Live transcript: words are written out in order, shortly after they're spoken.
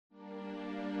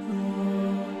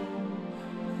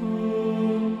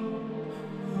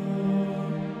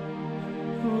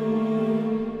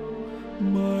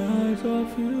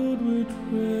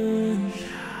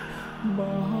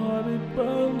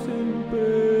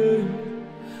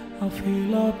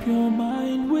fill up your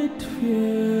mind with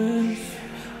fears.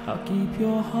 I'll keep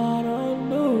your heart on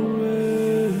the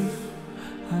race.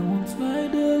 I won't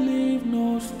neither leave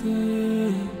nor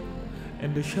stay.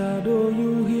 In the shadow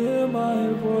you hear my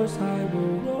voice, I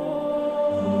will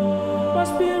roam. My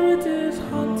spirit is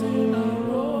hunting, I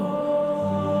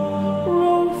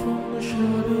roam from the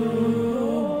shadow.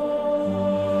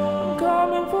 I'm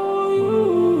coming for you.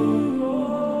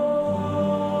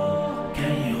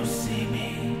 Can you see me?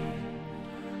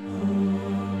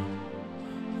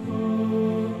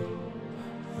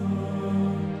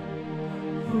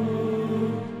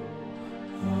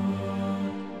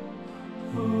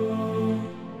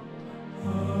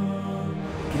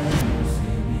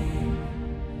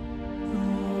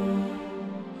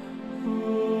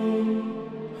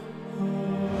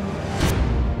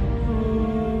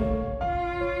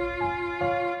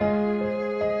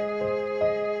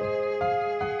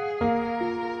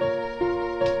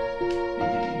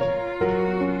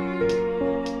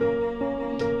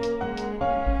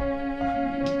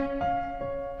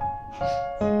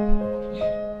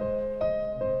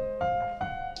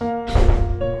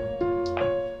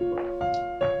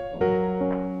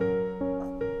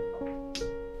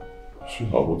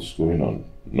 What's going on?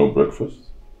 No breakfast?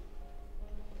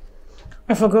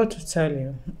 I forgot to tell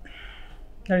you.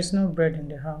 There is no bread in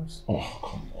the house. Oh,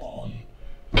 come on.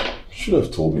 You should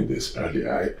have told me this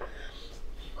earlier.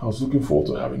 I was looking forward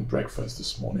to having breakfast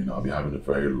this morning. I'll be having a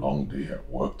very long day at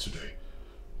work today.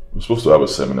 We're supposed to have a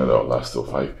seminar that will last till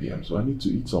 5 p.m. so I need to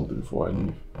eat something before I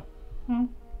leave. You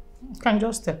can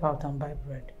just step out and buy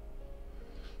bread.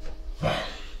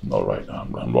 Not right now.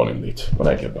 I'm running late. When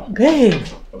I get back. Babe!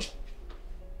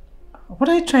 What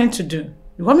are you trying to do?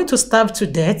 You want me to starve to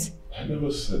death? I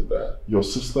never said that. Your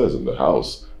sister is in the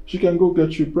house. She can go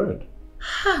get you bread.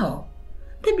 How?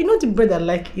 Baby, not the bread I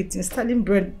like eating, Stalin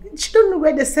bread. She don't know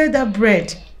where they sell that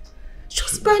bread.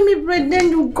 Just buy me bread,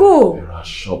 then you go. There are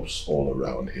shops all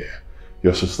around here.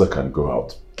 Your sister can go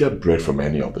out, get bread from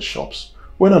any of the shops.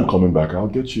 When I'm coming back, I'll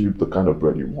get you the kind of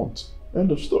bread you want.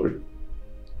 End of story.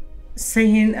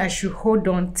 Saying I should hold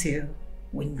on till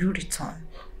when you return.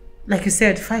 Like you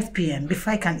said, 5 p.m.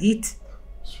 before I can eat.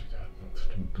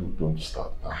 Sweetheart, don't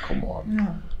start now. Come on.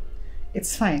 No,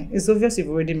 it's fine. It's obvious you've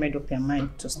already made up your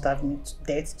mind to starve me to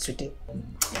death today.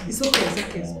 It's okay, it's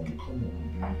okay. Come on.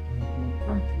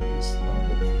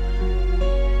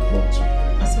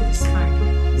 I said it's fine.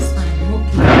 It's fine. I'm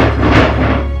okay.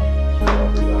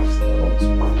 Relax.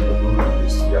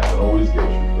 I can always get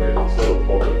you bread instead of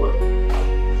all the work.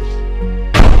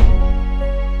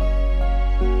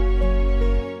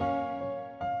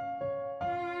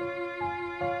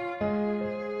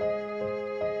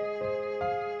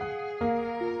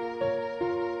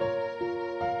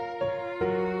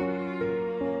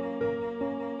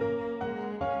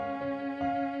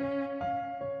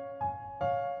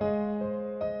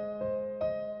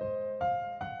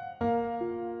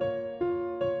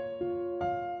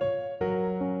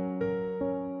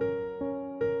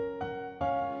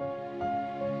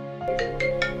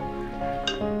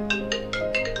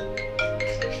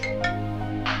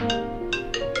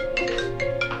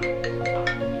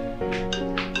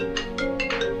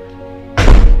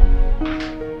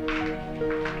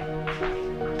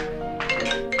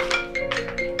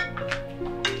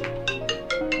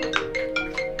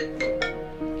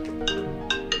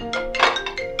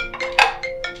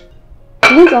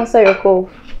 Please answer your call.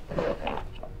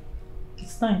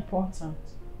 It's not important.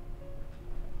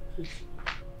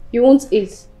 You won't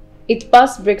eat. It's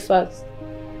past breakfast.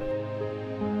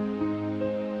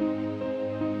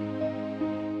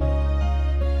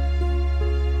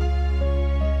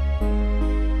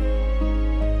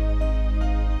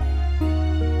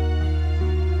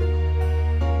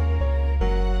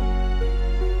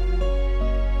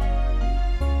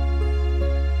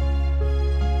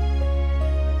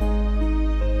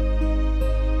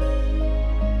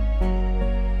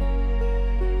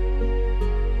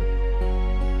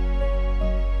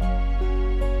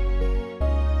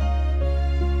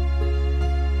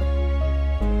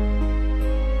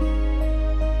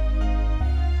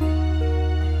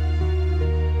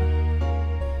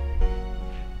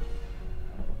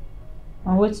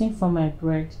 Waiting for my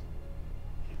bread.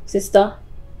 Sister,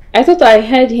 I thought I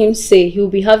heard him say he'll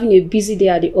be having a busy day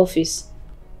at the office.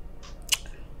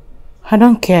 I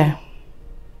don't care.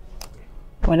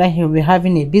 Whether he'll be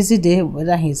having a busy day,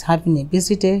 whether he's having a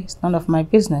busy day, it's none of my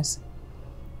business.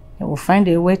 He will find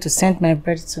a way to send my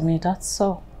bread to me, that's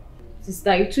all.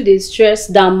 Sister, you too, they stress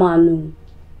that man.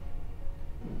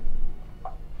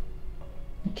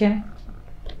 Okay.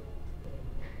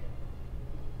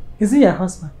 Is he your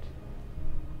husband?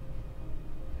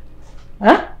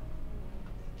 Huh?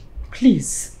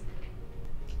 Please.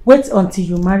 Wait until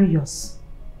you marry yours.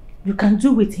 You can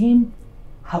do with him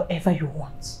however you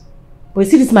want. But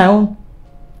you see, this is my own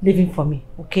living for me,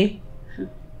 okay?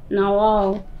 Now,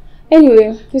 wow.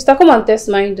 Anyway, Mr. Come and test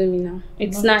my indomie now.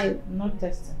 It's nice. Not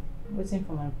testing. Waiting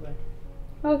for my bread.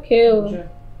 Okay. Enjoy.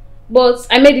 But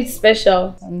I made it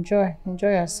special. Enjoy.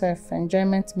 Enjoy yourself.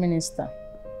 Enjoyment minister.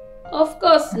 Of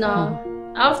course now.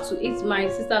 I have to eat my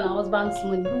sister and her husband's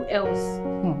money. Who else?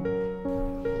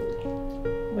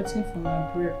 Waiting for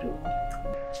my bread though.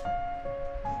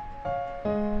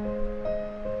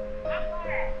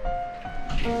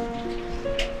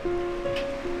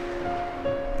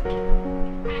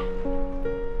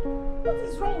 What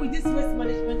is wrong with this waste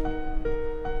management?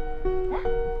 Huh?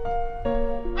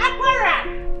 Aquara!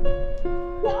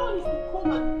 Where all is the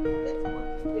come and let's go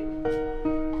to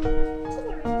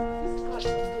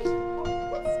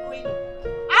what is going on?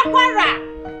 Aquara!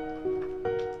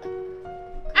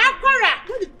 Aquara!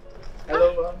 Hello,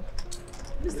 ma'am.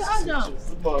 Mr. Adams.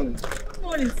 Good morning. Good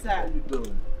morning, sir. How you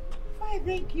doing? Fine,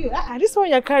 thank you. This one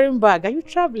you're carrying bag. Are you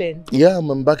traveling? Yeah, I'm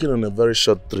embarking on a very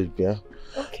short trip, yeah.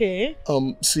 Okay.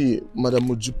 See, Madam,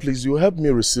 would you please, you help me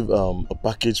receive a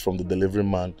package from the delivery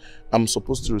man. I'm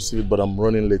supposed to receive it, but I'm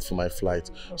running late for my flight.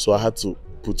 Okay. So I had to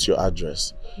put your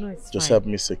address. No, it's Just fine. help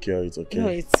me secure it, okay? No,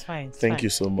 it's fine. Thank you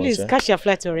so much. Please, catch your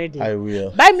flight already. I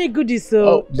will. Buy me goodies, so.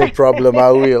 Oh, no problem.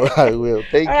 I will. I will.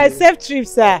 Thank you. All right, safe trip,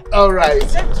 sir. All right.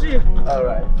 Safe trip. All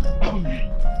right.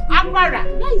 Aquara,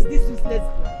 where is this useless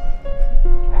girl?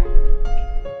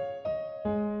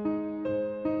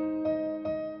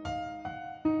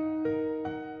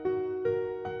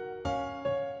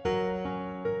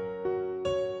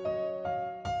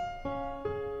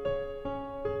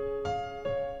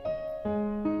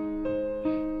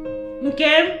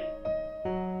 Nkem?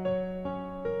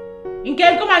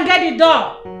 Nkem, come and get the door.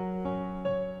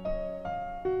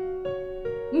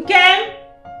 Nkem?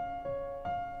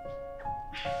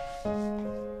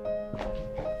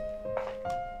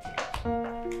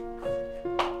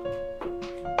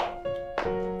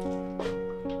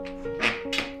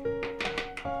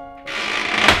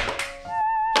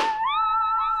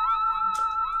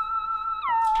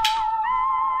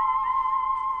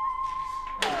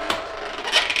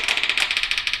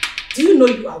 Do you know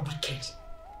you are wicked?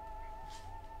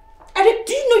 Eric,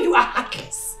 do you know you are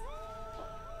heartless?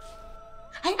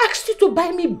 I asked you to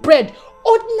buy me bread,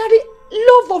 ordinary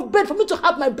loaf of bread for me to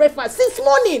have my breakfast since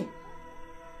morning.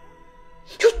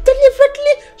 You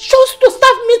deliberately chose to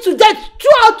starve me to death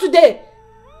throughout today.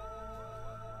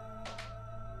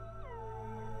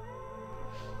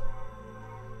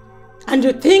 And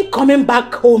you think coming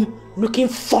back home looking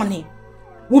funny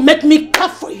will make me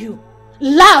clap for you,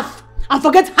 laugh, and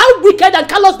forget how wicked and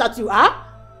callous that you are?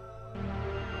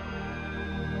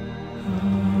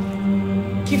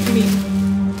 Give me.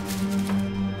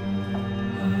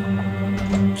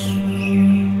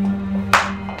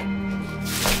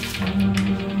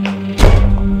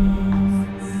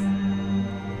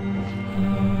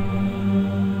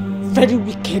 Very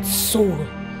wicked soul.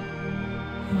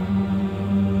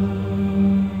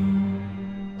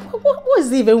 What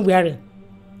is he even wearing?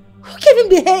 Who gave him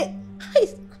the hair?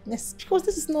 Goodness, because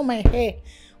this is not my hair.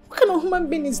 What kind of human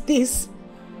being is this?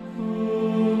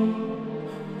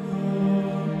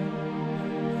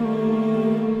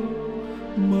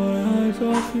 My eyes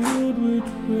are filled with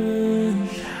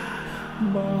rage.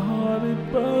 My heart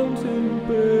it burns in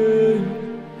pain.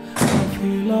 I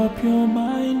fill up your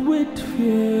mind with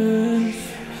fears.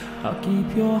 I'll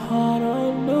keep your heart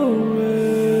on the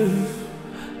race.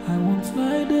 I won't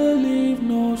neither leave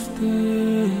nor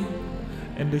stay.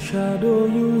 In the shadow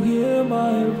you hear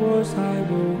my voice, I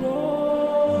will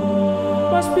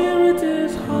roam. My spirit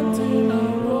is hunting, I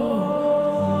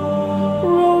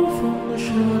roam from the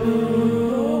shadow.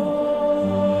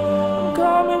 I'm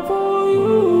coming for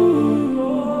you.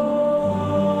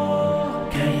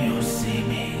 Can you see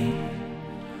me?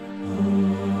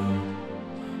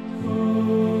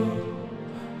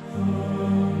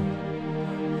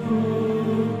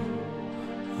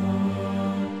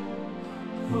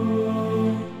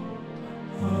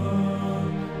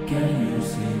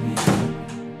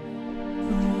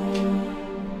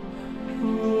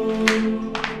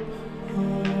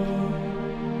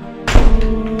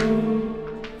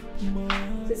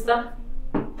 Sister,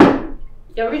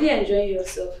 you're really enjoying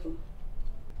yourself.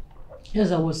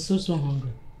 Yes, I was so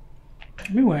hungry.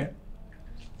 Meanwhile,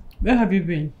 where have you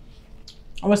been?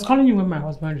 I was calling you when my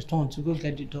husband returned to go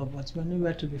get the door, but you were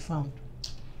nowhere to be found.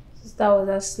 Sister was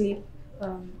asleep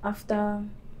after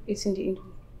eating the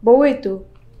indomie. But wait though,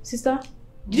 sister,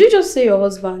 did you just say your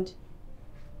husband?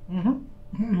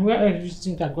 Where else do you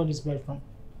think I got this bread from?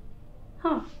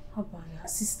 Huh, appiah,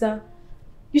 sister.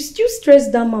 You still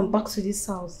stress that man back to this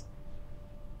house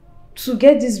to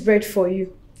get this bread for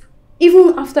you.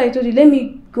 Even after I told you, let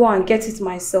me go and get it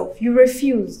myself. You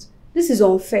refused. This is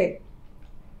unfair.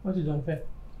 What is unfair?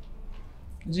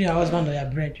 Is it your husband or your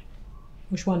bread?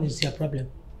 Which one is your problem?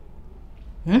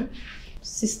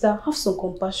 Sister, have some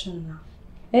compassion now.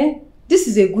 Eh? This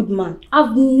is a good man.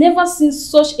 I've never seen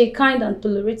such a kind and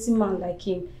tolerating man like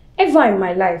him ever in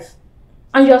my life.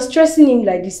 And you are stressing him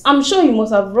like this. I'm sure he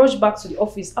must have rushed back to the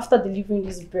office after delivering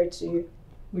this bread to you.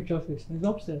 Which office? He's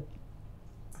upstairs.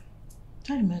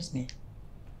 That reminds me.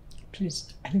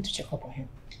 Please, I need to check up on him.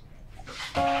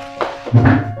 Take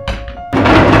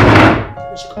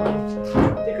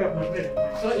care of my bread.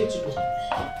 I don't need to do.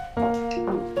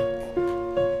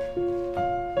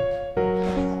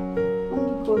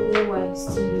 Why he's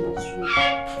still in his room.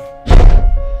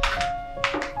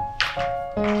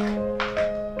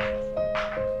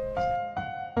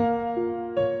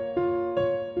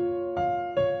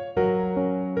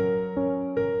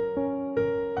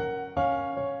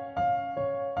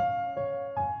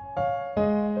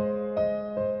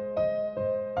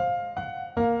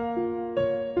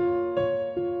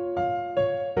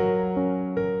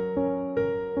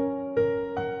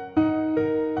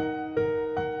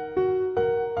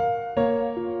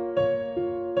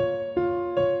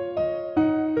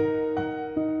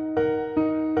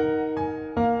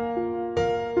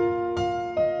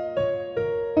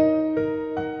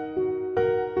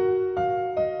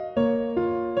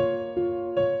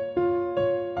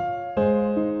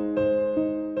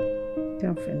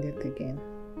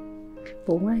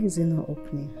 But why is it not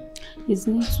opening? It's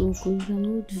network, it's an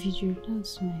old video,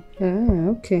 that's why. Ah,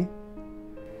 okay.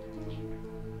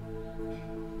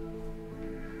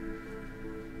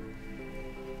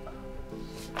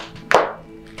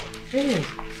 Hey.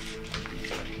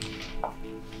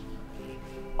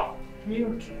 Are you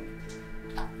okay?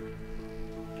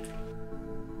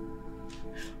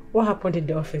 What happened in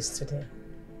the office today?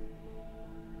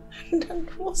 And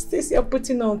what's this you're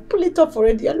putting on? Pull it off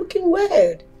already. You're looking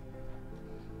weird.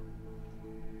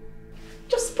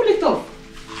 Just pull it off.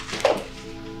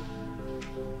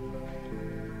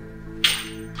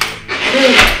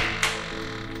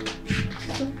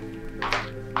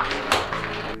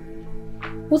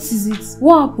 What is it?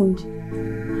 What happened?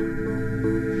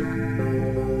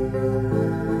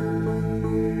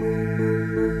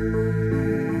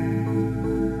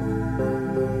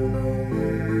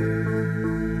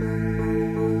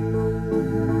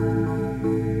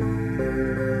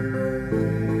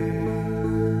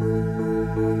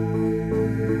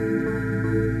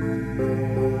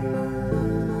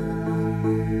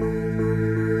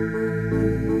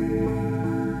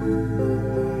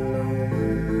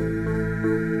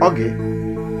 Okay.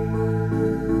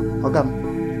 Ogam.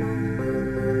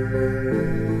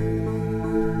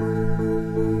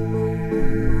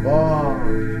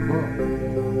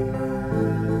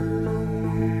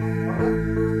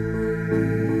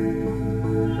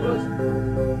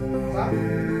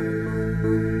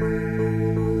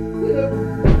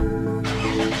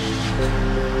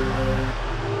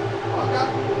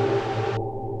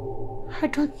 I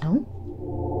don't know.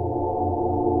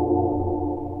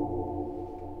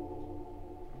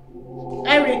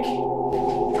 Eric.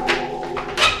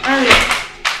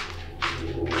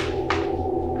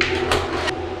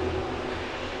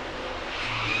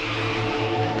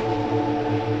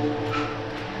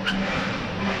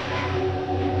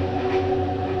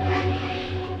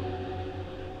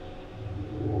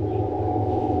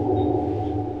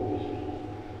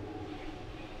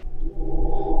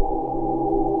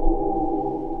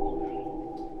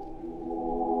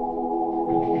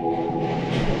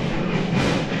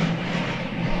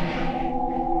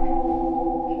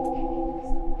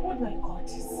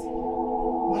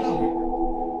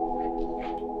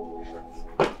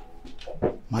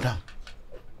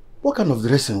 What kind of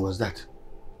dressing was that?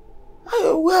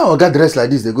 Where Oga dress like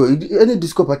this they go? Any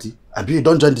disco party? Abi you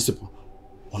don't join this people.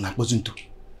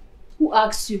 Who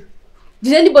asked you?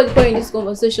 Did anybody call you in this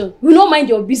conversation? You don't mind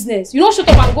your business. You don't shut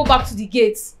up and go back to the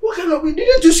gates. What kind of...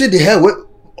 Didn't you say the hair?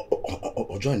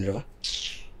 Or join river?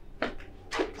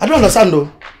 I don't understand though.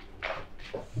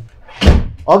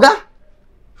 Oga?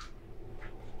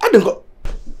 I don't go.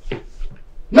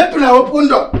 Make me open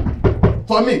door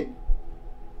for me.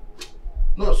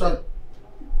 No, sorry.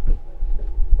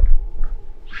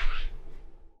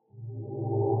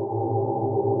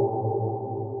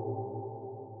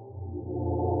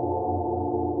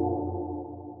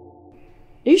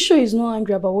 Are you sure he's not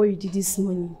angry about what you did this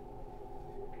morning?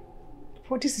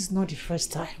 But this is not the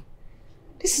first time.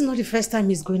 This is not the first time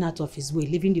he's going out of his way,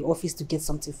 leaving the office to get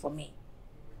something for me.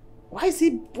 Why is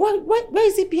he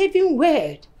behaving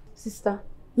weird? Sister,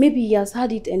 maybe he has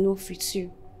had it enough with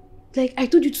you. Like, I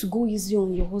told you to go easy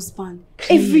on your husband.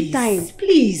 Please, every time.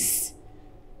 Please.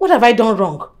 What have I done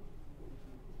wrong?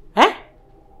 Huh?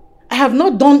 I have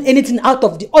not done anything out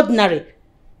of the ordinary.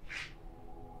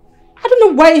 I don't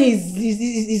know why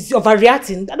he's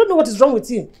overreacting. I don't know what is wrong with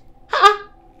him.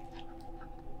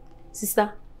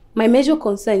 Sister, my major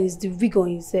concern is the wig on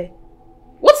his hair.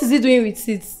 What is he doing with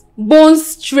it? Bone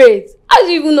straight. How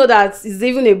do you even know that it's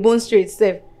even a bone straight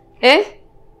step? Eh?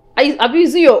 Are you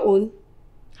using your own?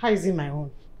 How is it my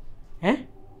own? Eh?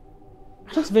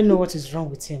 I don't even know what is wrong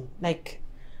with him. Like,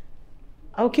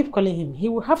 I will keep calling him. He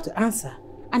will have to answer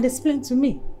and explain to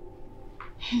me.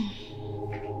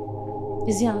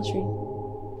 Is he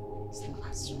answering? He's not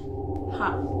answering.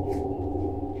 Ha.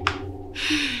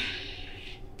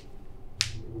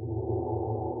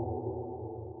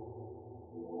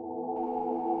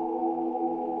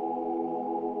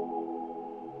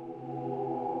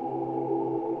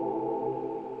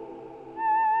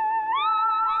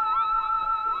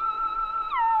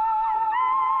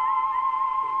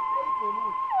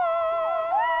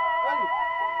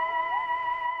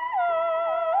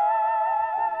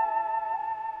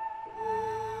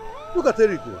 Look at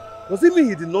Eric. Does it mean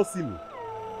he did not see me?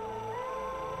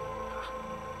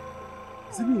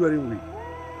 Is he wearing wig?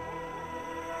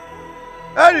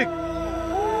 Eric!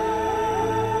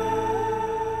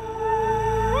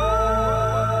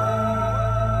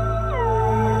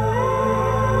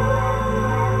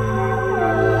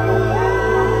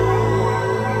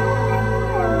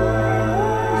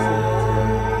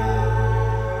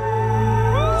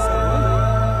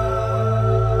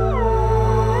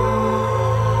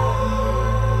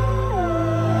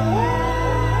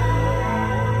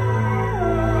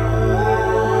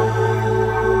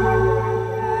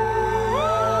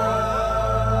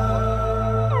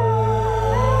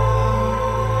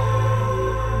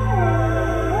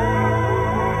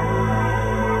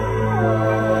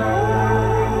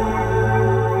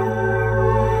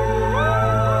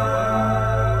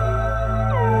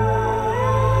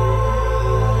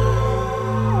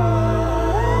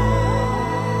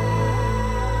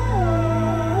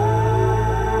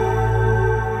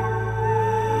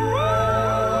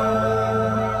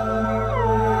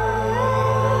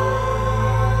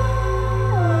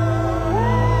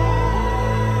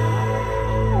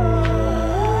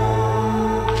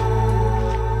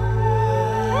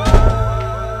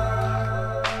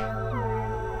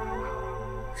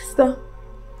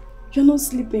 You're not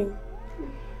sleeping.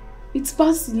 It's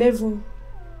past 11.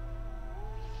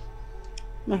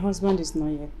 My husband is not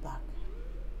yet back.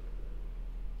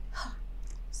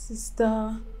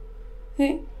 Sister,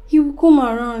 hey, he will come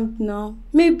around now.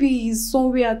 Maybe he's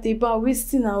somewhere at the bar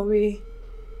wasting away.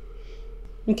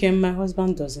 Okay, my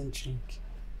husband doesn't drink.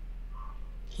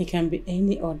 He can be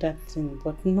any other thing,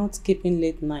 but not keeping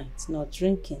late nights, not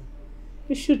drinking.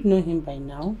 You should know him by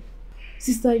now.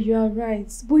 Sister, you are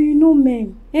right. But you know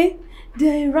men, eh? They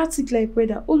are erratic like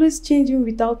weather, always changing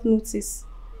without notice.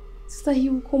 Sister, he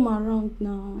will come around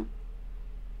now.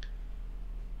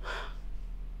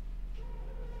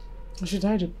 Should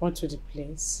I report to the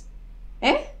place?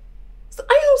 Eh? So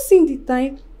are you not seeing the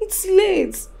time? It's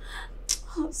late.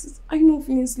 Sister, are you not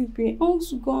feeling sleepy? I want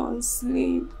to go and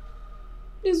sleep.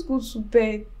 Please go to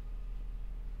bed.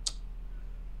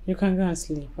 You can go and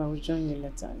sleep. I will join you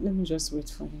later. Let me just wait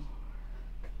for him.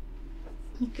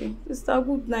 Okay, sister,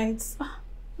 good night.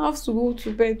 I have to go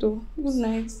to bed though. Good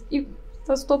night.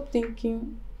 Stop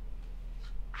thinking.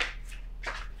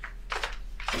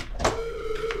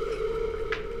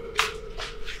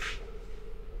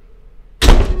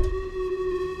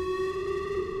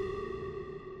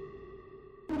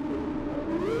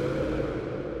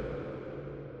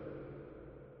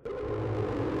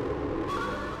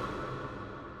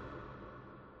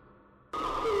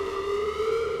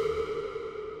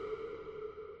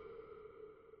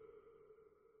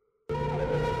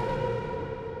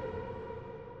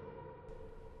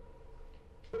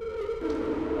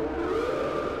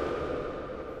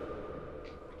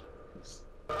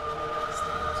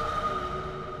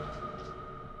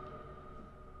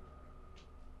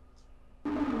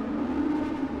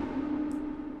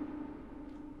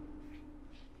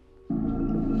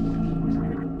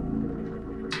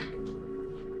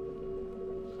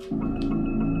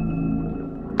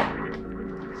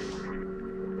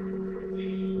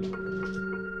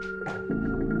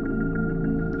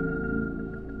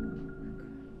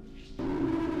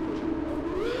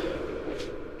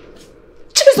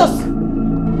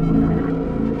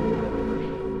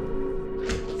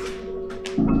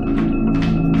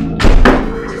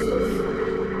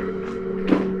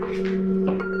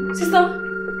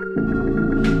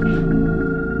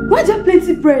 Why is there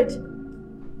plenty bread?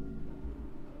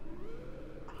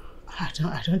 I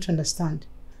don't understand.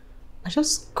 I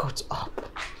just got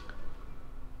up.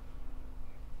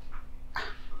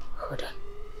 Hold on.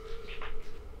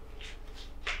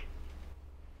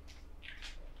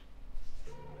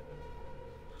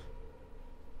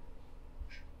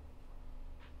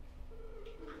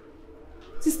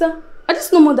 Sister, are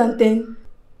this no more than 10?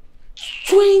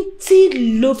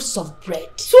 20 loaves of bread.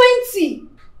 20?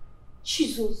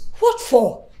 Jesus. What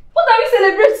for? What are we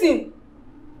celebrating?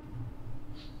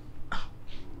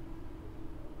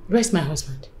 Where's my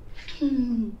husband?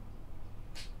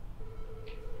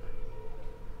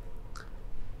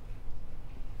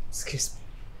 Excuse me.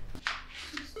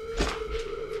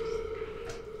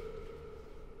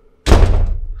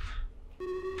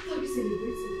 What are we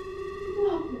celebrating?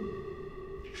 What happened?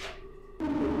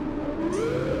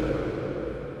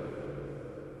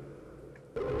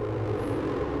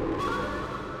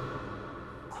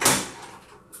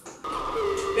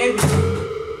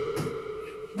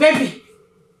 Baby!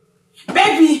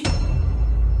 Baby!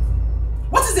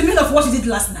 What is the meaning of what you did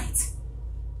last night?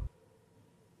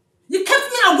 You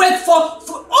kept me awake for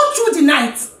all through the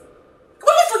night.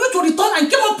 Only for you to return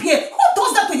and come up here. Who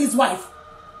does that to his wife?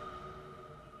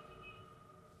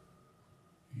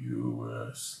 You were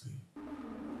asleep.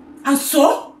 And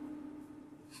so?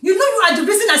 You know you are the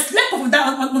reason I slept on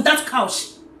that couch.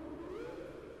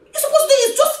 You're supposed to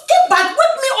just get back,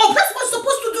 wake me up. That's what you're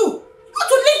supposed to do. Not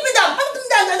to leave me down,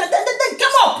 then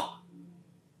come up.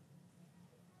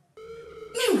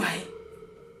 Meanwhile,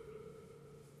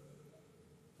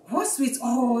 what's with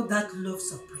all that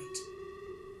loaves of bread?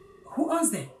 Who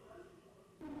owns them?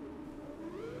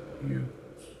 You.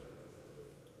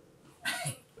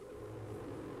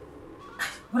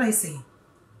 What are you saying?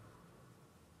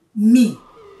 Me?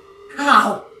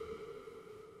 How?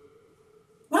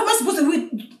 What am I supposed to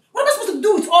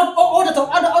do with all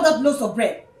that loaves of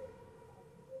bread?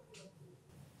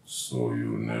 So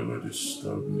you never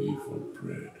disturb me for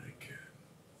bread again.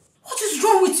 What is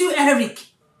wrong with you, Eric?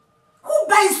 Who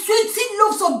buys 20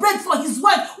 loaves of bread for his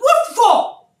wife? What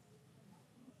for?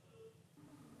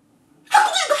 How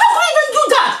could you even do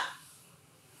that?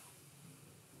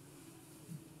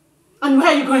 And where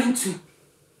are you going to?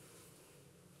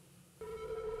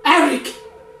 Eric!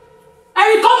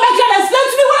 Eric, come back here and explain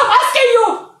to me what I'm asking you!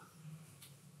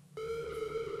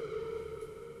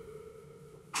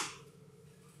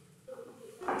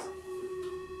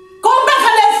 Come back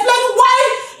and explain why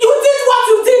you did what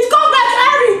you did! Come back,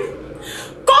 Eric!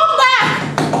 Come back!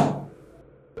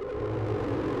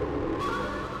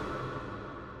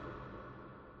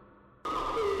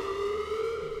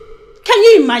 Can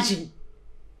you imagine?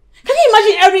 Can you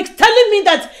imagine Eric telling me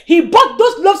that he bought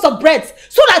those loaves of bread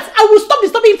so that I will stop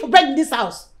disturbing him for bread in this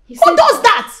house? Who does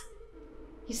that?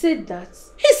 He said that?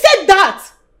 He said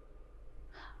that!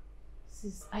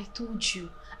 Sis, I told you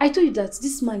that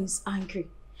this man is angry.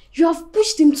 You have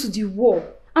pushed him to the wall,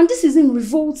 and this is him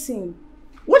revolting.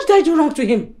 What did I do wrong to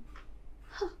him?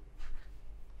 No,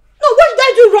 what did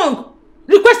I do wrong?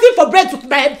 Requesting for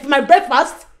bread for my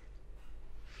breakfast?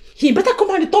 He better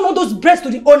come and return all those breads to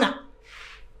the owner.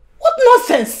 What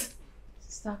nonsense!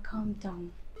 Sister, calm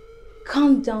down.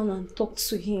 Calm down and talk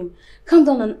to him. Calm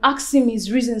down and ask him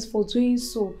his reasons for doing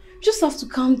so. You just have to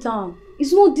calm down.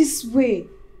 It's not this way.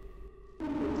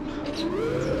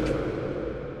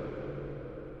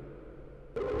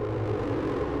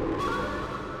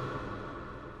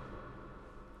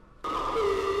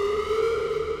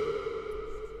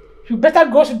 You better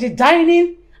go to the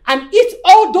dining and eat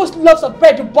all those loaves of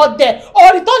bread you bought there,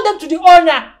 or return them to the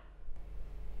owner.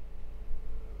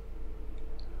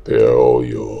 They're all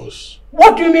yours.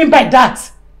 What do you mean by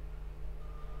that?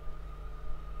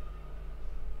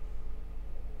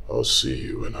 I'll see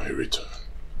you when I return.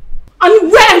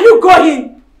 And where are you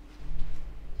going?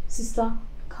 Sister,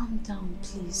 calm down,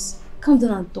 please. Calm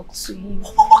down and talk to him.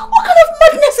 What kind of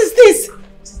madness is this?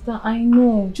 Sister, I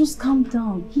know. Just calm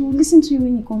down. He will listen to you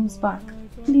when he comes back.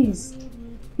 Please.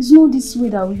 It's not this way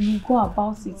that we will go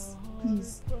about it.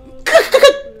 Please.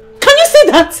 Can you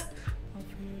say that?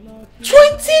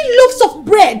 20 loaves of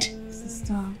bread!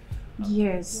 Sister,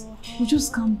 yes. You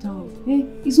just calm down. Eh?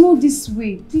 It's not this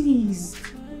way. Please.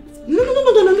 No.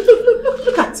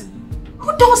 Look at.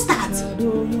 Who does that?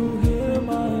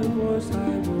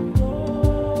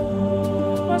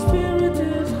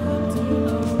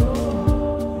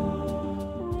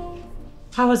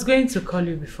 I was going to call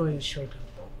you before you showed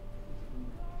up.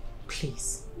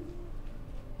 Please.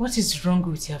 What is wrong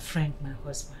with your friend, my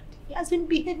husband? He has been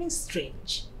behaving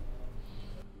strange.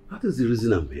 That is the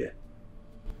reason I'm here.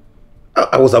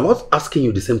 I was about asking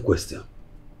you the same question.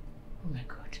 Oh my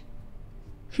God.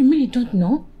 You mean you don't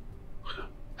know?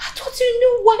 I thought you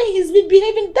knew why he's been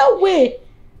behaving that way.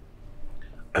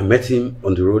 I met him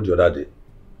on the road the other day.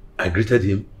 I greeted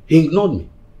him. He ignored me.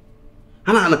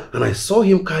 And I saw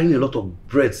him carrying a lot of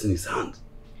breads in his hand.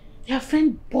 Their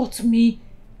friend bought me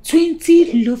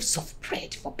 20 loaves of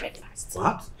bread for breakfast.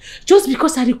 What? Just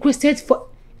because I requested for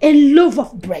a loaf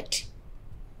of bread.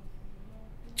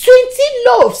 20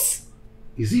 loaves!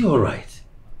 Is he alright?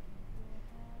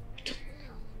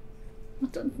 I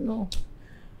don't know.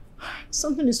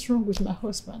 Something is wrong with my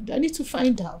husband. I need to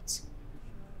find out.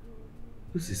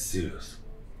 This is serious.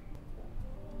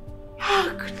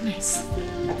 Oh, goodness. I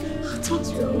thought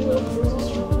you were well. What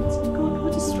is wrong with you? God,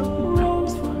 what is wrong with my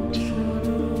husband?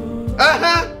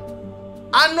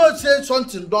 I know say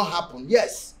something don't happen.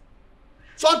 Yes.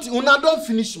 Something, una don't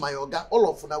finish my yoga. All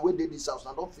of una wey dey this house,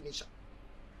 una don't finish.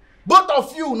 Both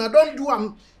of you, una don't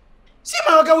do see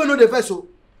my yoga, we know the vex.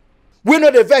 We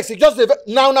know the vex. It's just the vex.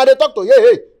 Now they talk to you.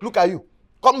 Hey, look at you.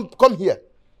 Come here.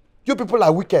 You people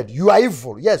are wicked. You are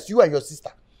evil. Yes, you and your sister.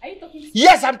 Are you talking to me?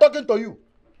 Yes, I'm talking to you.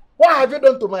 What have you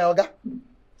done to my yoga?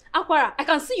 Aquara, I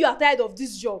can see you are tired of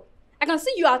this job. I can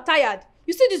see you are tired.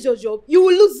 You see this is your job, you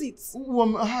will lose it.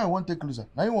 How I want to take loser?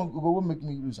 Now you won't make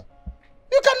me loser.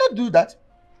 You cannot do that.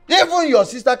 Even your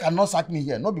sister cannot sack me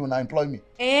here. Not when I employ me.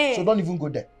 So don't even go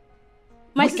there.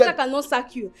 My sister cannot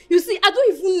sack you. You see, I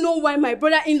don't even know why my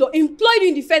brother-in-law employed you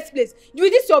in the first place.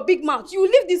 With this your big mouth, you will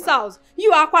leave this house.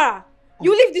 You are Aquara.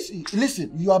 You leave this.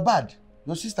 Listen, you are bad.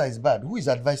 Your sister is bad. Who is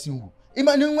advising who?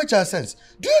 Imagine which sense.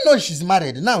 Do you know she's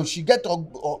married now? She get a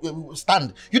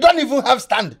stand. You don't even have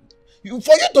stand. For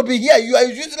you to be here, you are a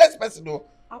useless person. Though.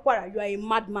 Aquara, you are a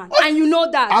madman, and you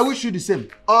know that. I wish you the same.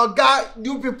 God,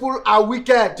 you people are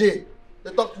wicked. They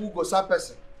talk who go sad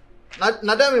person.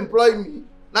 Now them employ me.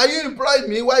 Now you employ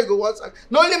me. Why you go once?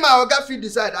 Not only my Oga fit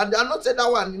decide, and I not say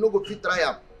that one. You know go fit try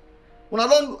am. When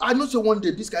I know say one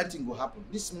day this kind of thing will happen.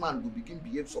 This man will begin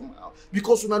behave somehow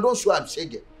because when I don't show I'm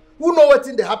shaggy. Who know what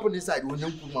thing they happen inside? Shame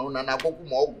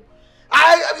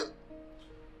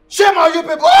on you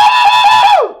people!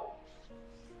 Oh!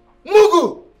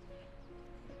 Mugu!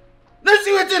 Let's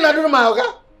see what thing I do to my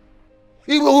Oga.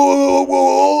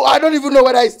 I don't even know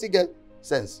whether I still get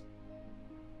sense.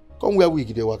 Come where we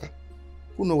get the waka.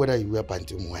 Who know whether you wear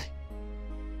panty or why?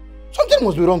 Something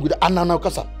must be wrong with Anna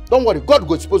Kasa. Don't worry, God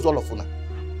will expose all of you now.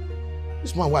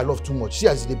 This man who I love too much. See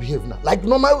as they behave now. Like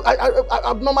normal,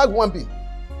 abnormal human being.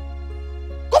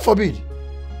 God forbid.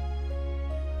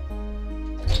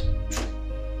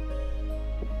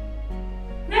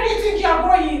 Where do you think you are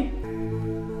going?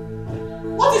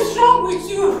 What is wrong with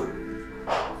you?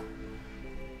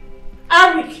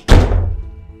 Eric!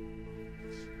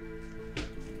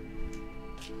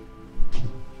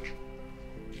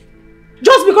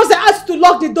 Just because I asked you to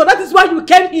lock the door, that is why you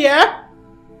came here?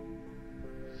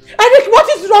 Eric, what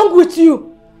is wrong with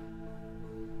you?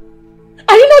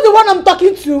 Are you not the one I'm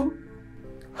talking to?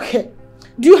 Okay.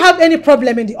 Do you have any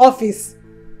problem in the office?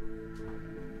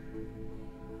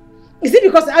 Is it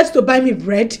because I asked you to buy me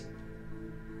bread?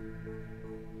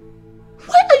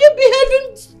 Why are you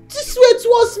behaving this way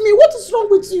towards me? What is wrong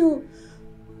with you?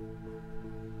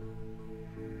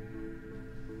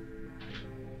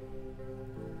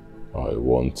 I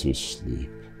want to sleep.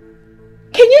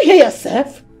 Can you hear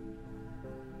yourself?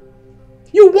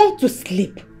 You want to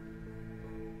sleep.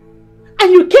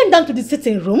 And you came down to the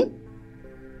sitting room?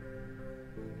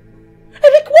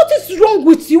 Eric, what is wrong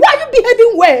with you? Why are you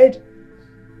behaving weird?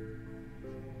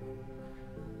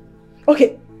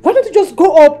 Okay, why don't you just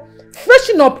go up,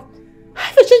 freshen up,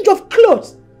 have a change of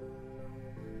clothes?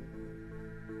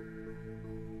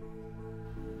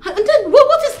 And then,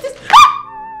 what is this? Eric!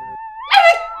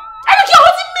 Eric, you're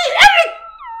hurting me! Eric!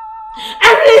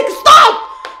 Eric, stop!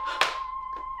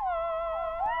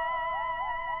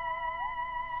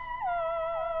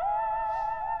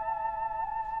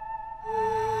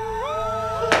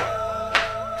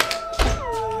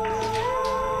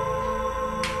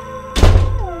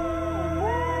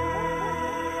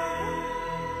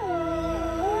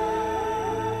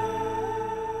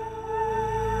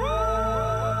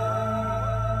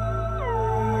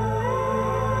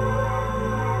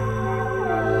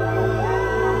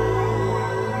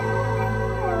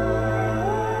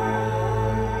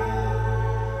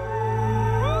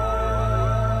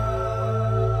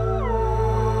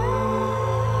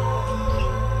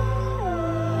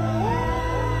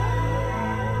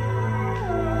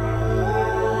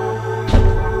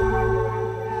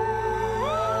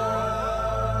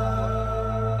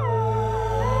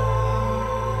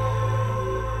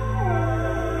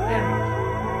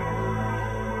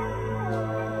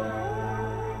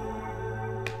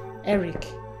 Eric,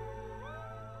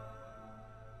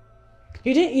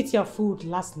 You didn't eat your food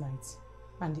last night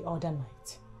and the other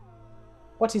night.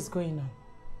 What is going on?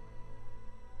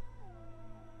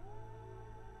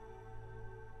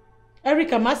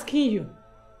 Eric, I'm asking you.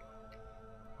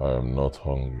 I am not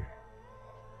hungry.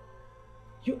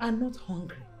 You are not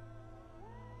hungry.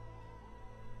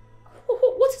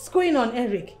 What is going on,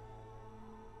 Eric?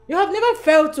 You have never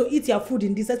failed to eat your food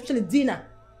in this, especially dinner.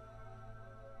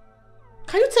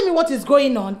 Can you tell me what is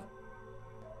going on?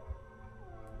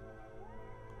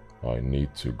 I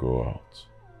need to go out.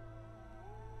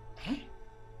 Huh?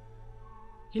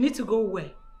 You need to go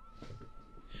where?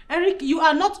 Eric, you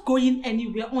are not going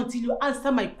anywhere until you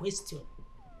answer my question.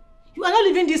 You are not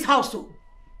leaving this house. So.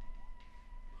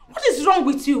 What is wrong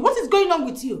with you? What is going on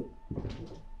with you? Why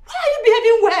are you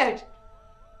behaving weird?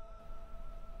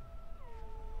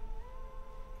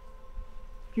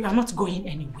 You are not going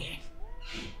anywhere.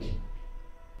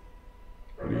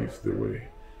 Leave the way.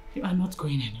 You are not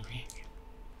going anywhere.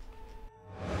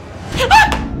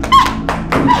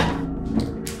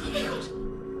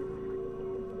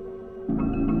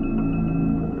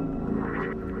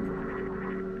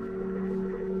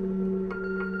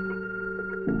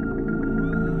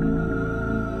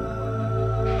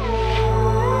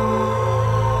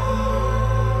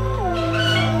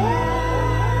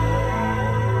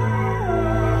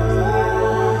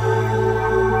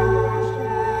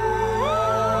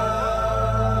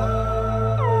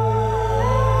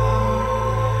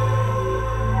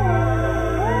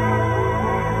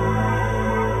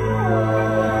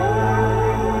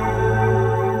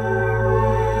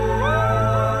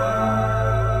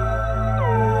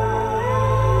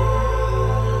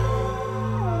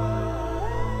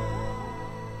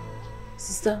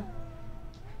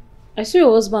 I saw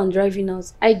your husband driving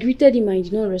out. I greeted him and he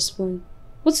did not respond.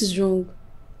 What is wrong?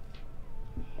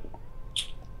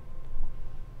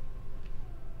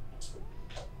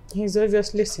 He's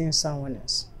obviously seeing someone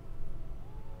else.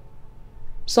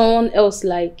 Someone else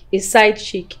like a side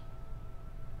chick?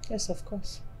 Yes, of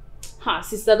course. Ha,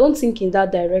 sister, don't think in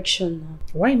that direction now.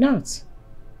 Why not?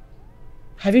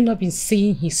 Have you not been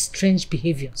seeing his strange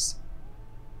behaviors?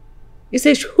 It's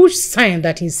a huge sign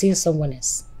that he's seeing someone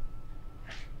else.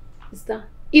 Sister,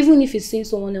 even if he's seeing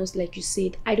someone else like you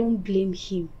said, I don't blame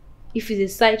him. If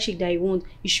it's a side chick that you want,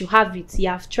 you should have it. You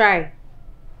have tried.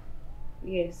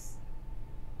 Yes.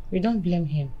 We don't blame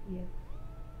him. Yeah.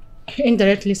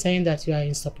 Indirectly saying that you are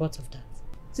in support of that.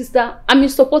 Sister, I'm in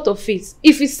support of it.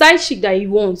 If it's side chick that he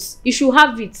wants, you should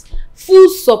have it. Full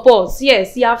support.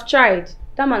 Yes, you have tried.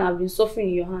 That man have been suffering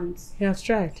in your hands. You have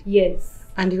tried? Yes.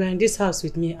 And you are in this house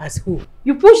with me as who?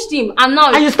 You pushed him and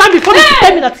now... And you stand before me to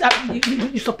tell me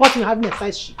that you support him having a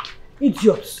side chick.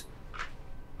 Idiot.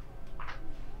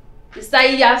 Sister,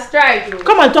 he has tried. Though.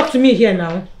 Come and talk to me here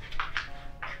now.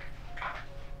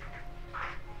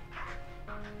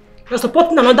 You're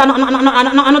supporting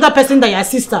another person than your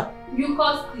sister. You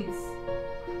caused this.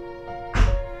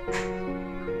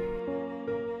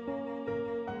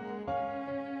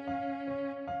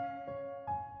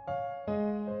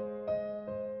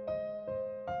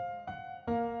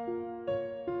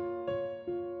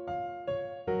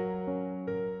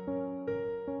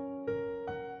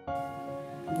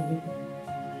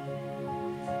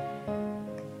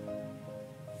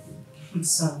 I'm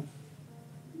sorry.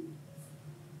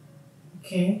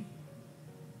 Okay?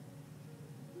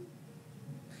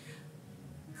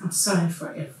 I'm sorry for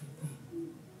everything.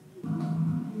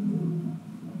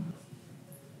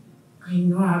 I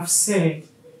know I've said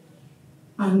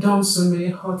and done so many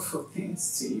hurtful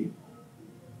things to you.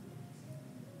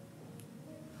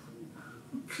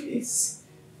 Please.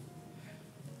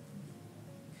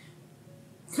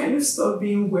 Can you stop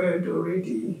being weird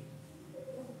already?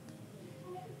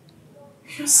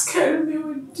 You're scaring me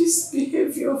with this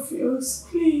behavior of yours,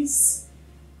 please.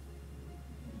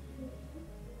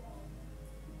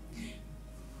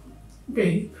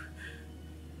 Babe.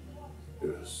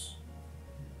 Yes.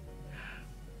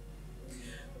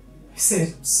 I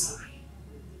said I'm sorry.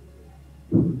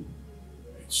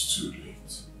 It's too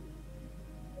late.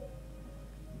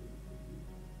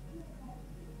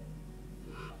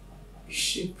 Is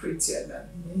she prettier than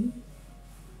me?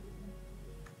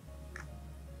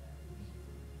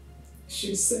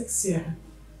 She's sexier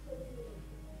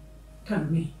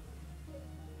than me.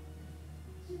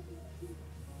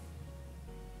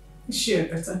 Is she a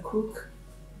better cook?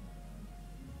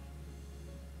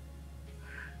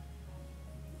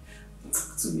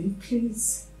 Talk to me,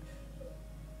 please.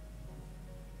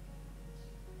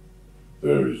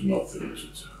 There is nothing to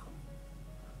tell.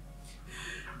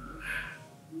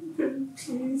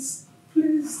 Please,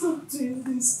 please stop doing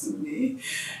this to me.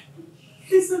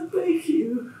 Please, I beg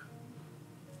you.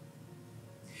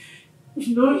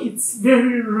 You know it's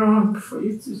very wrong for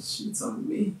you to cheat on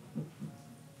me.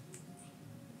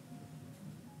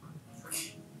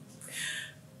 Okay.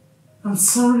 I'm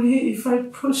sorry if I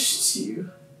pushed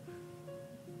you.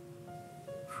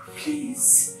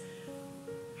 Please.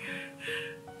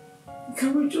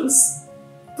 Can we just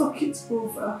talk it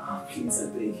over? Please, I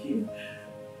beg you.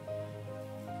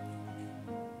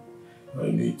 I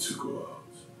need to go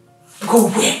out. Go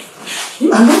where?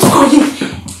 You are not going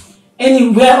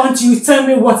anywhere until you tell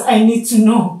me what I need to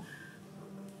know.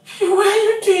 Why are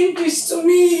you doing this to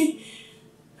me?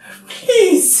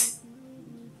 Please.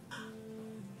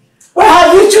 Why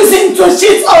are you choosing to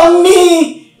cheat on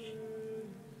me?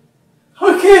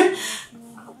 Okay.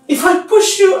 If I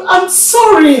push you, I'm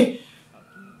sorry.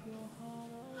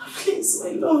 Please,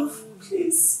 my love,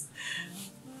 please.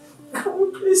 Can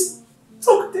we please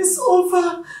talk this over?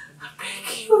 I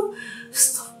beg you.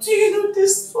 Stop doing all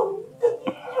this for me.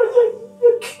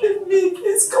 You're killing me.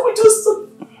 Please, can we just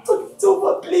talk it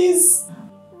over, please?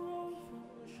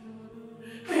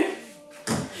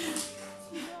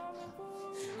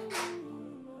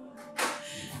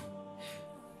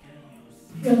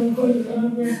 You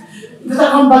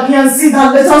better come back here and sit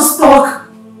down. Let us talk.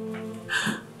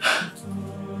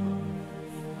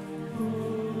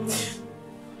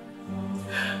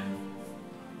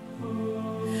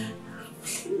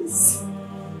 Please,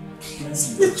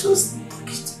 let's just talk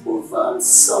it over. I'm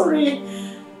sorry.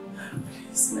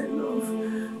 Please, my love.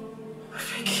 I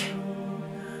beg you.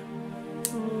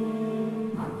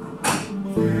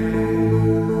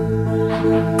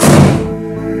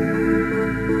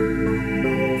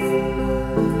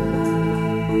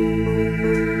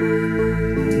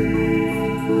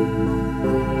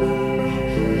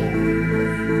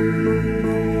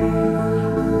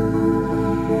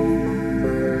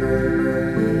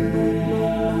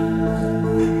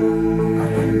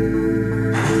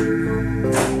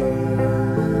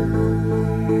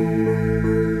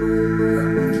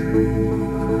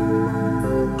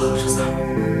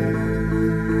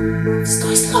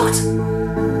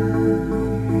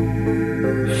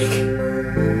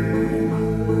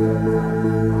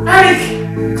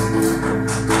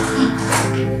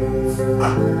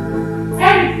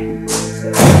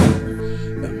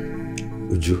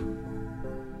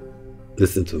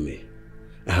 Listen to me.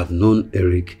 I have known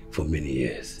Eric for many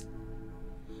years.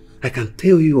 I can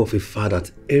tell you of a fact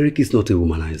that Eric is not a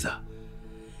womanizer.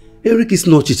 Eric is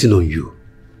not cheating on you.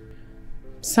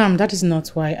 Sam, that is not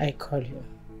why I called you.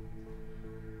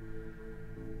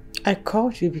 I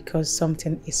called you because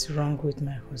something is wrong with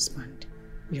my husband,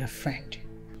 your friend.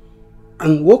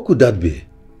 And what could that be?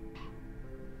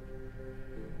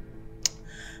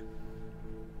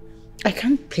 I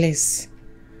can't place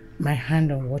my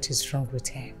hand on what is wrong with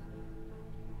him.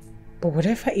 But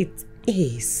whatever it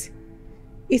is,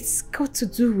 it's got to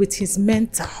do with his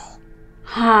mental.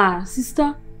 Ha,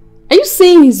 sister, are you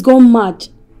saying he's gone mad?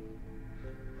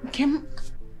 Kim,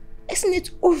 isn't it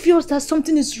obvious that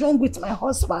something is wrong with my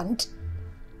husband?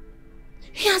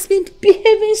 He has been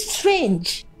behaving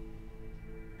strange.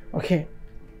 Okay,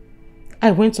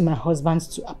 I went to my husband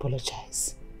to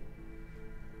apologize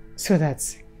so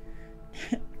that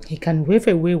he can wave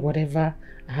away whatever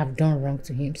I have done wrong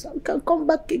to him, so we can come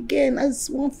back again as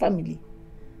one family.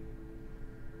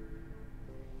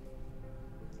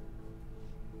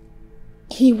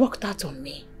 He walked out on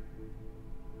me.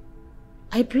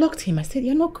 I blocked him. I said,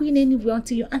 "You're not going anywhere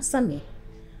until you answer me."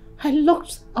 I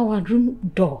locked our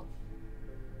room door.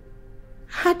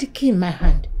 I had the key in my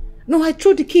hand. No, I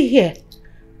threw the key here.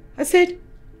 I said,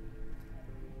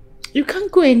 "You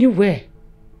can't go anywhere."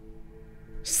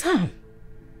 Sam,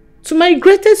 to my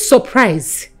greatest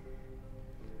surprise,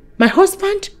 my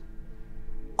husband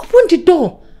opened the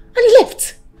door and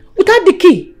left without the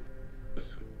key.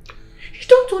 You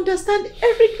don't understand.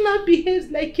 Eric now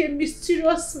behaves like a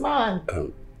mysterious man.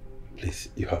 Please,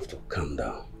 you have to calm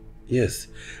down. Yes,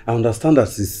 I understand that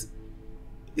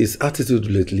his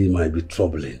attitude lately might be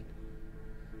troubling.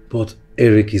 But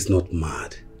Eric is not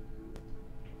mad.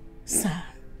 Sam,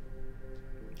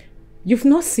 you've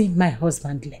not seen my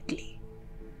husband lately.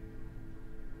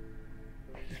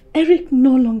 Eric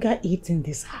no longer eats in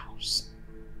this house.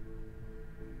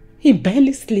 He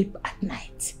barely sleeps at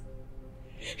night.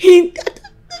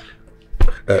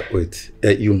 Wait,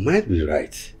 you might be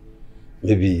right.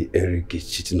 Maybe Eric is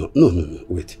cheating on... No,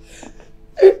 wait.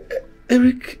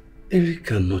 Eric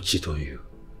cannot cheat on you.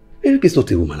 Eric is not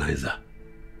a womanizer.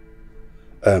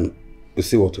 You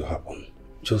see what will happen.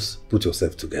 Just put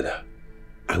yourself together.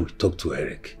 I will talk to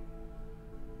Eric.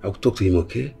 I will talk to him,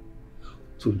 okay?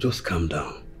 So just calm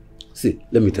down. See,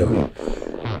 let me tell you.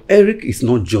 Eric is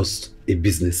not just a a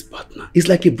business partner. He's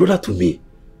like a brother to me.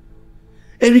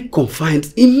 Eric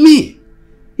confides in me.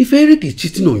 If Eric is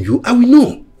cheating on you, I will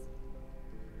know.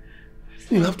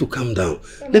 You have to calm down.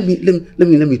 Let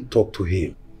me talk to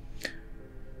him.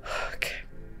 Okay.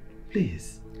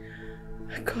 Please.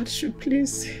 God should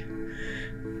please,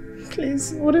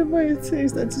 whatever it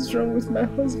is that is wrong with my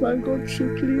husband, God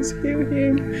should please heal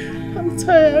him. I'm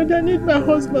tired. I need my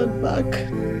husband back.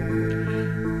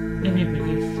 Let me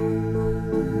believe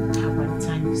that by the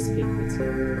time you speak with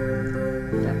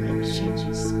him, that might change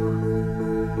his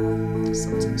mind.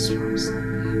 Something's wrong,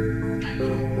 son. I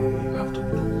know.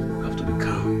 You have to be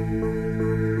calm.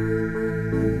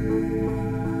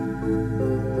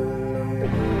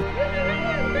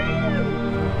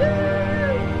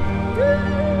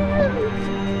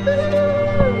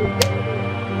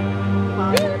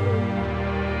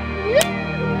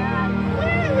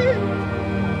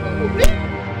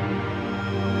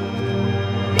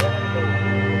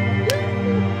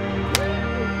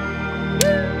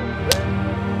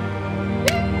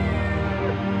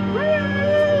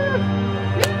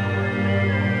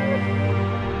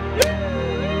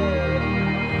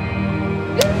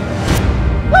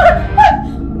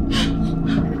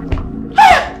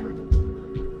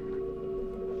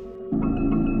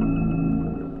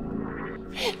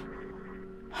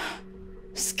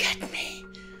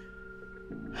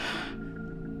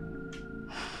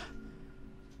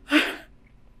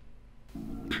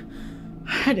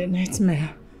 I had a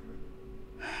nightmare.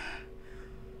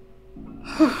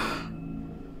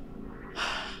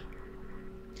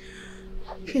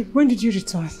 Hey, when did you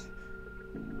return?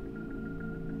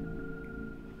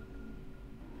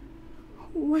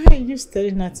 Why are you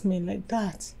staring at me like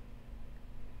that?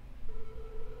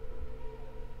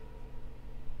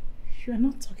 You are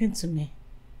not talking to me.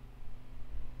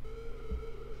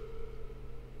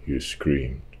 You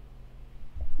screamed.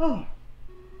 Oh.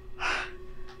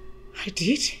 I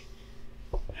did?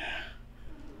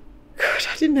 God,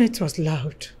 I didn't know it was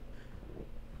loud.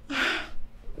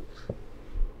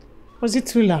 Was it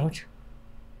too loud?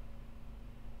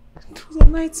 It was a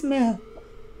nightmare.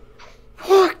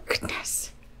 Oh,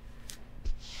 goodness.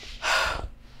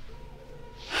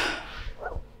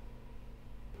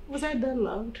 Was I that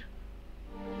loud?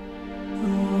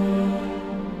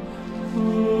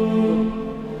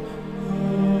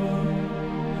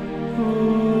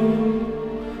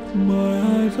 My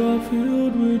eyes are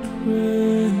filled with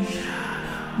rage.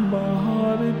 My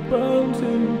heart it burns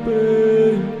in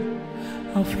pain.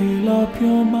 I fill up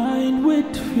your mind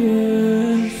with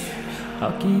fears.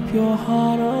 I'll keep your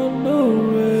heart on the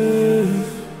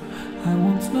race. I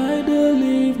won't neither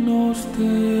leave nor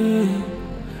stay.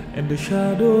 In the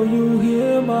shadow you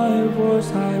hear my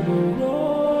voice, I will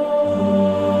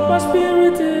roam. My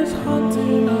spirit is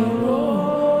hunting, I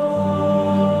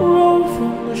roam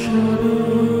from the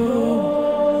shadow.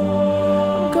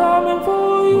 I'm coming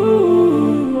for you.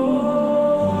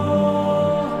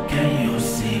 Can you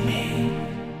see me?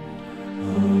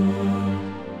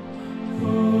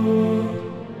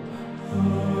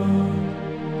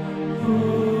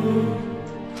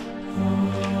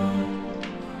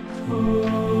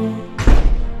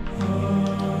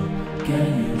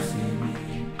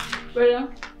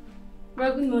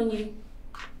 Good morning.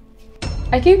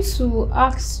 I came to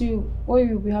ask you what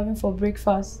you'll be having for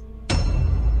breakfast.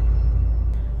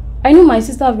 I know my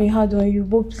sister have been hard on you,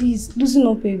 but please loosen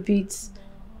up a bit.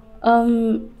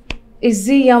 Is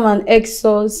it yam and egg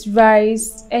sauce,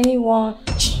 rice, anyone?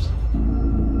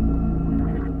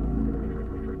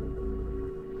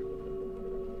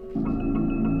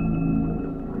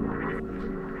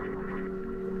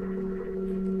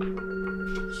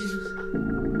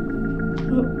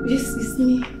 Yes, it's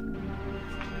me.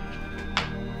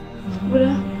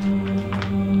 Brother.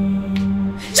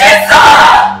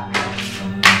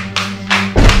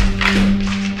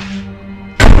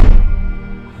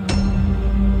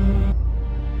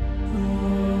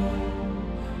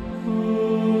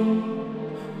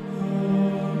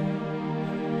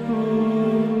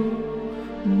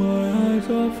 My eyes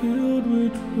are filled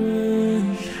with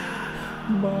rage.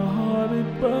 My heart it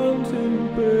burns in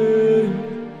pain.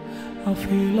 I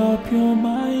fill up your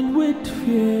mind with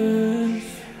fears.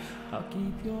 I'll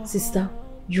keep your... Sister,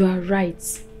 you are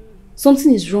right.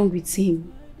 Something is wrong with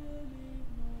him.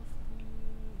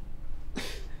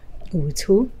 With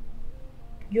who?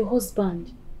 Your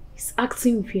husband. He's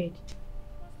acting weird.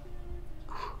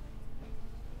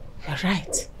 You're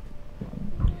right.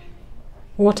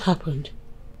 What happened?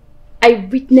 I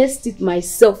witnessed it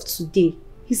myself today.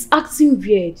 He's acting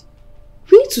weird.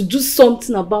 We need to do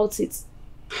something about it.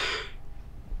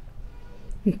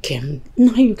 Okay,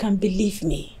 now you can believe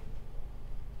me.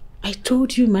 I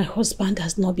told you my husband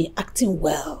has not been acting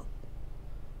well.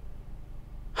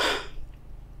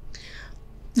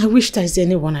 I wish there is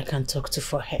anyone I can talk to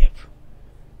for help.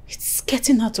 It's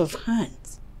getting out of hand.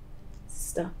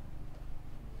 Sister,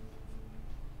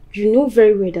 you know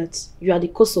very well that you are the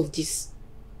cause of this.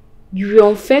 You were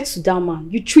unfair to that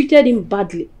man. You treated him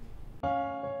badly.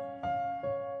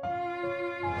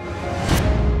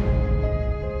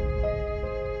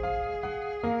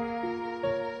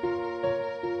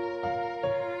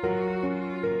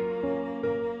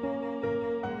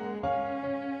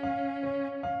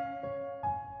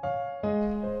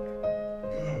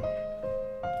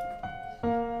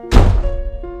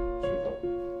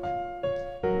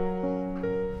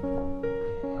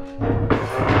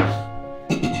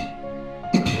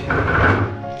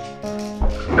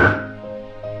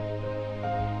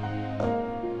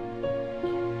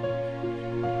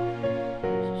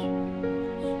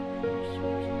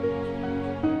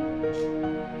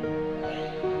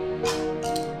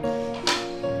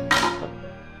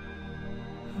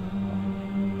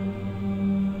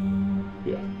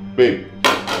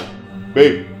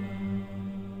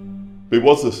 Babe,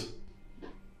 what's this?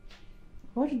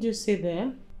 What did you say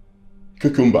there?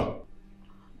 Cucumber.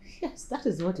 Yes, that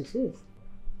is what it is.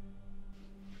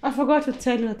 I forgot to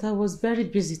tell you that I was very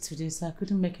busy today, so I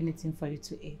couldn't make anything for you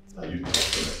to eat. What are you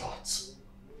talking about?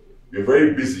 You're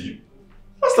very busy.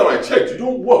 Last time I checked, you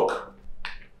don't work.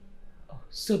 Oh,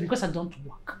 so because I don't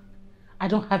work, I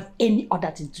don't have any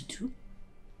other thing to do?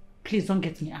 Please don't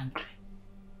get me angry.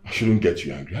 I shouldn't get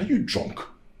you angry. Are you drunk?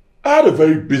 I had a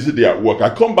very busy day at work.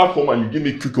 I come back home and you give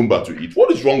me cucumber to eat.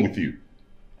 What is wrong with you?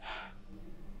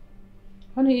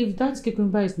 Honey, if that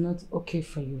cucumber is not okay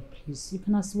for you, please, you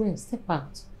can as well step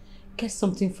out. Get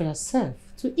something for yourself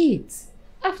to eat.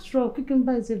 After all,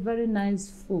 cucumber is a very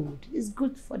nice food. It's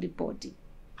good for the body.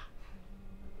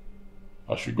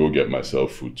 I should go get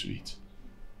myself food to eat.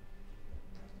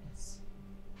 Yes.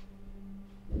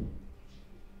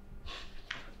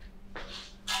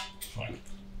 Fine.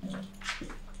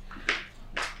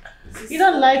 You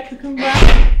don't like cucumber?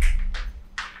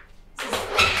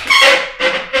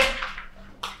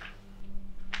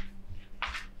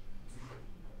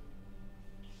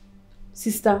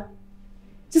 Sister,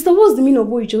 what's the meaning of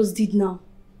what you just did now?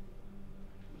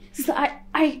 Sister,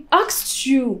 I asked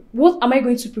you, what am I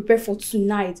going to prepare for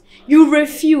tonight? You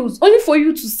refused, only for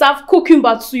you to serve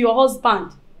cucumber to your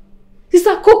husband.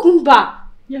 Sister, cucumber.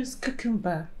 Yes,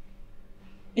 cucumber.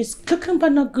 Is cucumber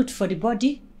not good for the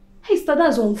body? Hey, sister,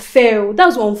 that's unfair.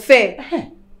 That's unfair.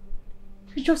 Hey,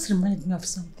 you just reminded me of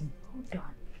something. Hold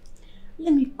on.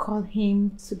 Let me call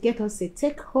him to get us a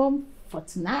take home for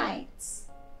tonight.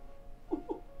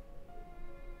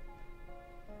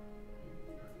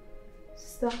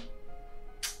 Sister,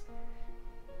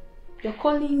 you're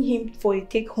calling him for a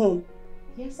take home.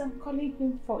 Yes, I'm calling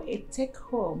him for a take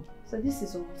home. So this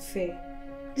is unfair.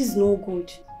 This is no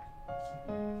good.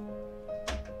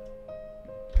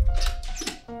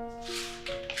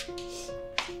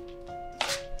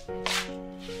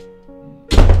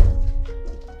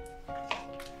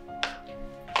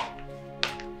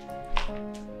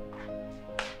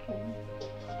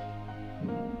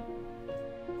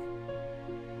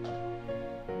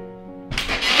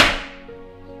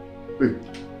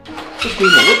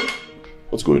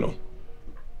 What's going on?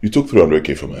 You took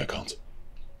 300k from my account.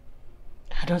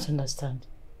 I don't understand.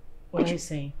 What are you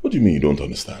saying? What do you mean you don't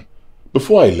understand?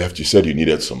 Before I left, you said you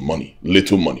needed some money,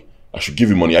 little money. I should give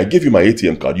you money. I gave you my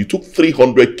ATM card. You took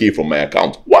 300k from my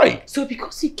account. Why? So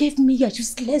because you gave me your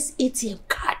useless ATM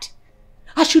card,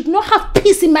 I should not have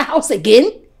peace in my house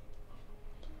again?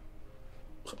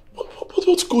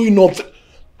 What's going on?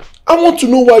 I want to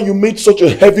know why you made such a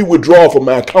heavy withdrawal from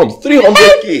my account.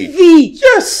 300k. Heavy?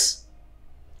 Yes.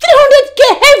 300k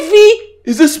heavy?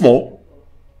 Is this small?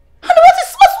 And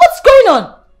what's going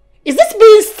on? Is this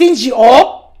being stingy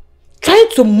or trying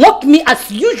to mock me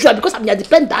as usual because I'm your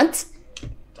dependent?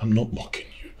 I'm not mocking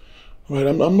you. Right,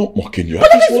 I'm not mocking you. But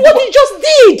that is what you just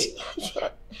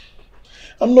did.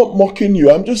 I'm not mocking you.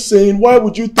 I'm just saying, why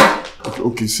would you think...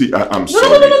 Okay, see, I'm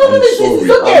sorry. No, I'm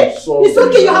it's okay. sorry. It's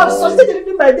okay, you have succeeded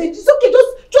in my day. It's okay,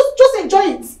 just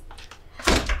enjoy it.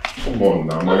 Come on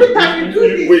now, man. Every time you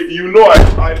do this. Wait, you know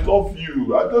I love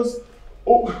you. I just...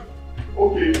 Oh,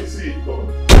 okay, see, come on.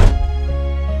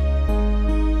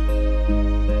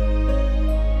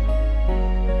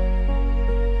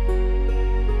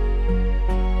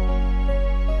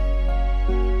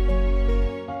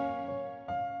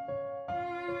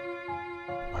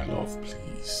 My love,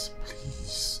 please.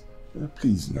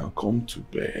 Please now, come to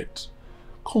bed.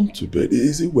 Come to bed.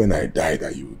 Is it when I die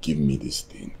that you will give me this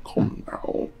thing? Come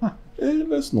now.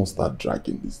 Let's not start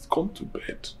dragging this. Come to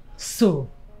bed. So,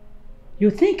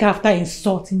 you think after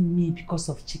insulting me because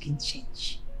of chicken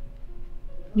change,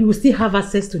 you will still have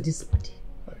access to this body?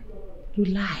 You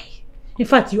lie. In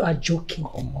fact, you are joking.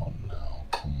 Come on now.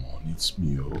 Come on. It's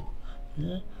me, oh.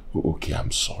 Yeah? Oh, okay,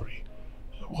 I'm sorry.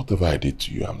 Whatever I did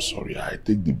to you, I'm sorry. I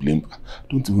take the blame. I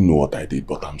don't even know what I did,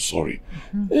 but I'm sorry.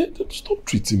 Stop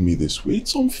treating me this way.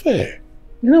 It's unfair.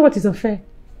 You know what is unfair?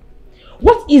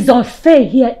 What is unfair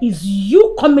here is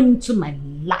you coming into my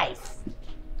life,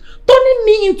 turning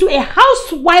me into a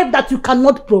housewife that you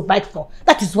cannot provide for.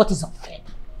 That is what is unfair.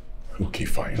 Okay,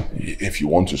 fine. If you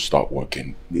want to start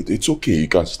working, it's okay. You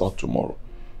can start tomorrow.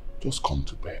 Just come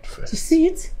to bed first. You see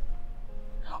it?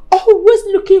 Always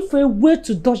looking for a way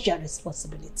to dodge your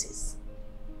responsibilities.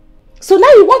 So now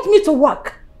you want me to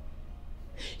work?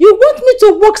 You want me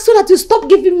to work so that you stop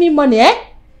giving me money, eh?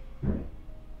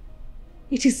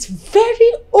 It is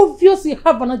very obvious you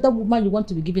have another woman you want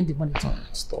to be giving the money to.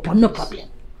 Stop. But no problem.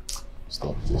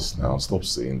 Stop this now. Stop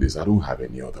saying this. I don't have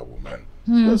any other woman.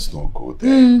 Let's not go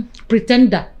there.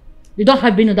 Pretender. You don't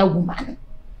have any other woman.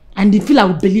 And you feel I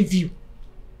will believe you.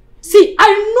 See,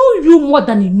 I know you more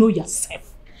than you know yourself.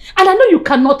 And I know you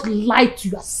cannot lie to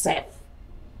yourself.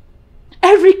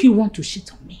 Eric, you want to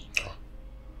cheat on me.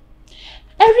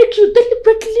 Eric, you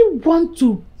deliberately want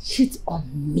to cheat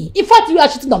on me. In fact, you are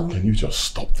cheating on me. Can you just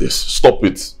stop this? Stop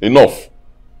it. Enough.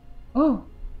 Oh,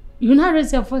 you now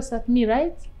raise your voice at me,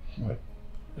 right? What?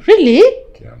 Really?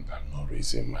 Okay, I'm not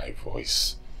raising my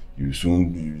voice. You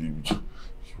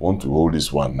want to hold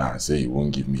this one now and say you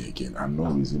won't give me again. I'm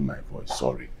not raising my voice.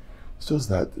 Sorry. It's just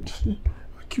that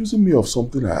accusing me of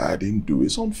something I didn't do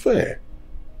is unfair.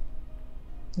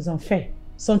 It's unfair.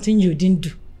 Something you didn't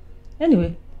do.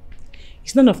 Anyway,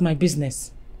 it's none of my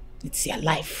business. It's your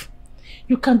life.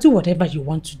 You can do whatever you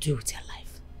want to do with your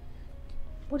life.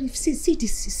 But if see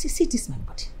this my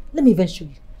body. Let me even show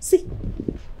you. See.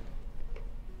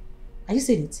 Are you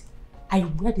seeing it? I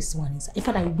wear this one inside. In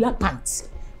fact, I wear pants.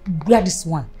 Wear this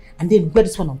one. And then wear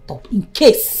this one on top. In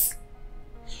case.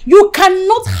 You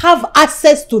cannot have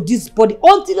access to this body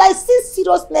until I see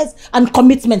seriousness and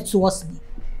commitment towards me.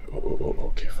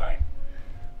 Okay, fine.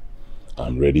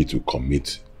 I'm ready to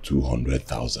commit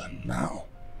 200,000 now.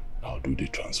 I'll do the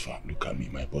transfer. Look at me.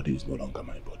 My body is no longer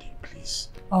my body. Please.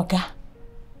 Oga,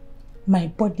 my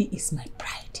body is my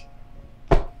pride.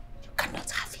 You cannot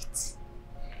have it.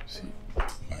 See,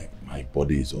 my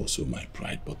body is also my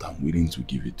pride, but I'm willing to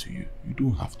give it to you. You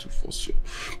don't have to force your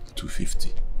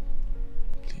 250.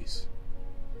 Please.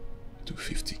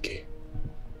 250k.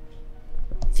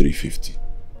 350.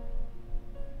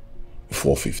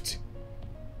 450.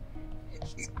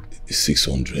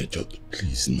 600. Just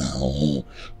please now.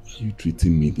 Why are you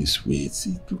treating me this way?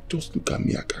 See, just look at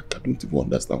me. I don't even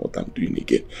understand what I'm doing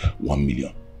again. 1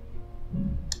 million.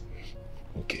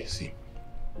 Okay, see.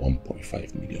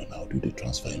 1.5 million. I'll do the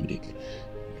transfer immediately.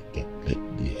 Let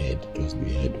the head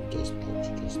just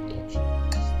touch.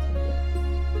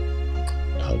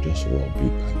 I'll just rub it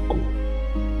and go.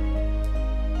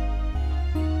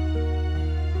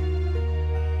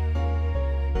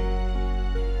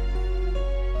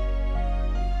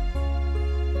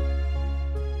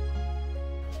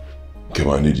 Kim,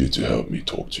 I need you to help me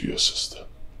talk to your sister.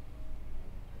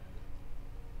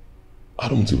 I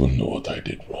don't even know what I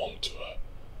did wrong to her.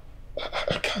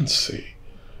 I can't say.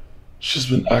 She's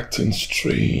been acting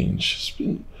strange.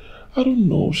 I don't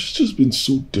know, she's just been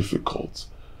so difficult.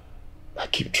 I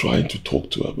keep trying to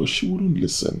talk to her, but she wouldn't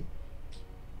listen.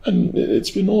 And it's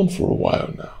been on for a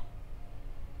while now.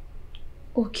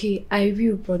 Okay, I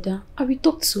will, brother. I will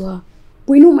talk to her.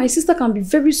 But you know, my sister can be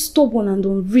very stubborn and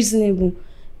unreasonable.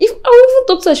 If I will even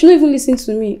talk to her, she'll not even listen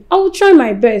to me. I will try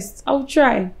my best. I will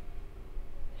try.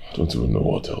 I don't even know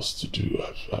what else to do.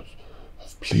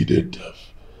 I've pleaded,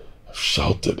 I've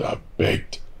shouted, I've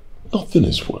begged. Nothing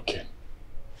is working.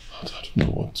 I don't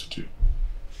know what to do.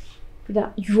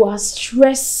 Brother, you are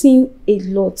stressing a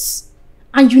lot.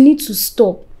 And you need to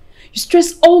stop. You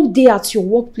stress all day at your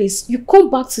workplace. You come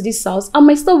back to this house and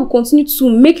my sister will continue to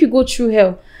make you go through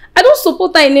hell. I don't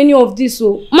support her in any of this.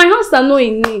 So my hands are not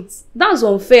in it. That's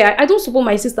unfair. I don't support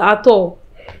my sister at all.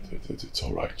 It's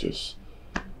alright. Just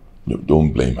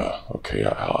don't blame her. Okay,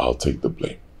 I'll take the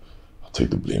blame. I'll take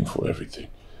the blame for everything.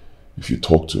 If you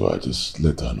talk to her, just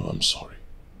let her know I'm sorry.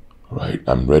 Alright?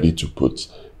 I'm ready to put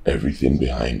everything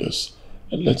behind us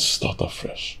and let's start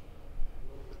afresh.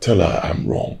 Tell her I'm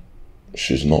wrong.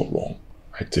 She's not wrong.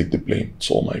 I take the blame.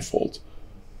 It's all my fault.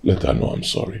 Let her know I'm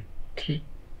sorry. Okay?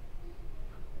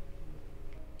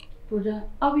 Brother,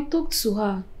 I will talk to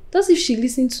her. That's if she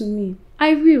listens to me.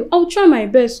 I will. I will try my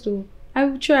best though. I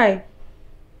will try.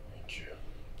 Thank you.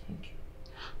 Thank you.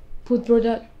 But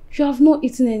brother, you have not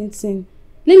eaten anything.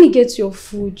 Let me get your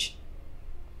food.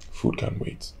 Food can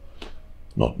wait.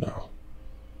 Not now.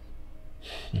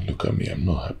 And look at me, I'm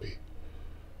not happy.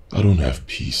 I don't have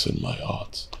peace in my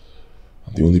heart.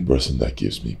 And the only person that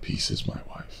gives me peace is my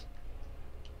wife.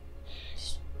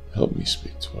 Just help me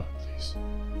speak to her, please.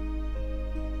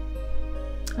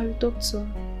 I will talk to her.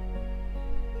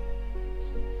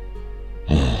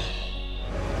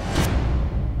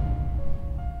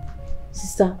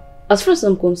 Sister, as far as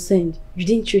I'm concerned, you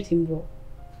didn't treat him well.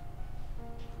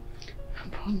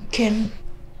 Ken,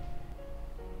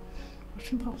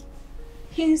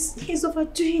 he's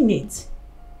overdoing it.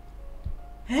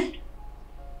 Eh?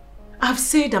 I've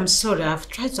said I'm sorry. I've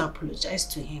tried to apologize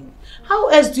to him. How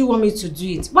else do you want me to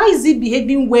do it? Why is he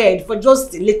behaving weird for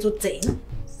just a little thing?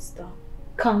 Sister,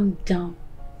 calm down.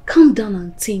 Calm down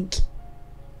and think.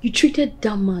 You treated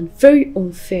that man very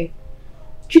unfair.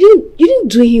 You didn't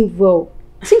do him well.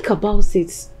 Think about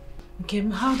it. Okay,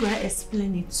 how do I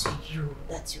explain it to you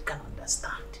that you can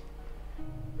understand?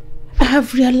 I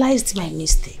have realized my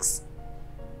mistakes.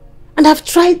 And I've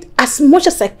tried as much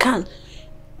as I can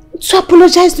to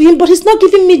apologize to him, but he's not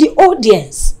giving me the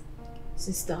audience.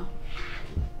 Sister,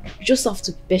 you just have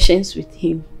to be patient with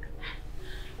him.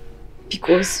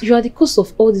 Because you are the cause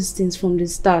of all these things from the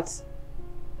start.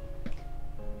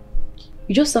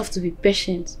 You just have to be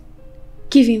patient.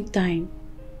 Give him time.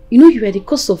 You know you were the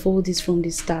cause of all this from the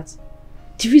start.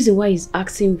 The reason why he's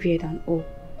acting weird and all.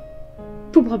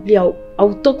 Probably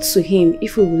I'll talk to him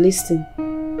if he will listen.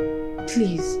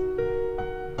 Please.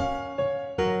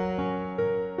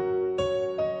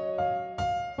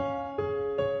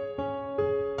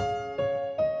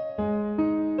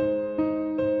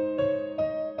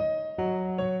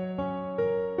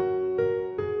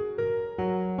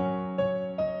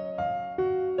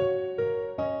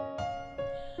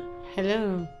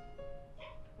 Hello.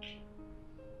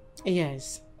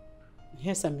 Yes.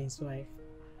 Yes, I'm his wife.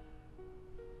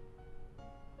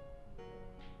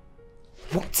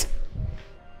 What?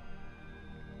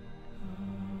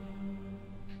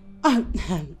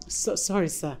 So sorry,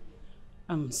 sir.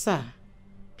 Sir,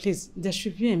 please, there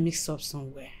should be a mix-up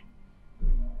somewhere.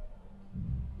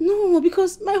 No,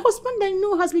 because my husband I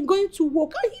know has been going to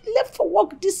work and he left for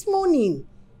work this morning.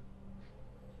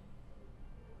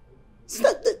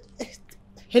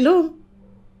 Hello?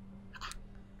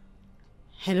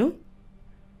 Hello?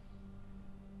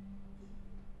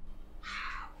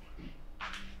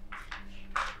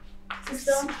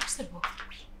 Sister,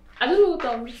 I don't know what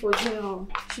I'll do for dinner.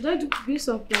 Should I do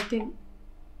some plantain?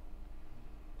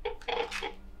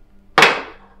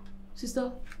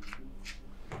 Sister,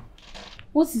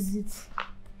 what is it?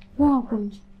 What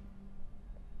happened?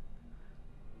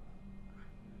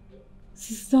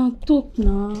 Sister, talk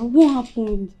now. What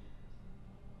happened?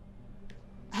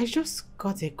 I just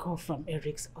got a call from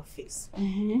Eric's office.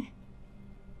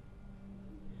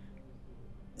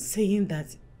 Saying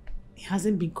that he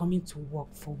hasn't been coming to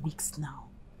work for weeks now.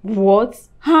 What?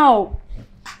 How?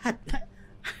 I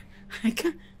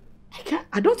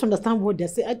don't understand what they're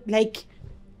saying. Like,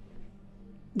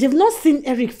 they've not seen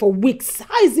Eric for weeks.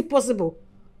 How is it possible?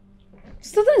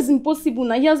 Sister, that is impossible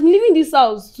now. He has been leaving this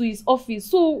house to his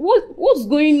office. So what's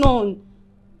going on?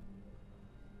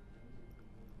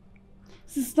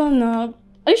 Sister, now,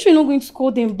 are you sure you're not going to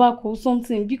call them back or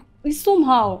something? It's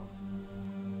somehow.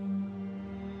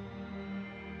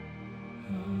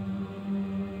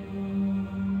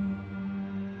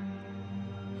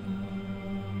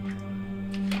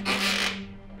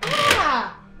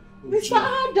 Mr.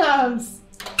 Adams!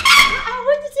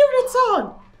 When did you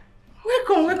return?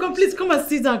 Welcome, please come and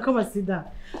sit down,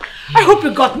 I hope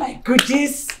you got my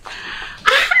goodies.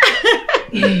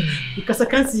 Because I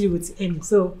can't see you with any,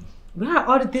 so where are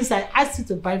all the things I asked you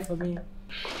to buy for me?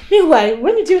 Meanwhile,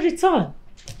 when did you return?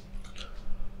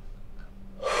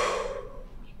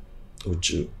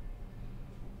 Uju,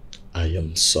 I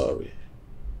am sorry.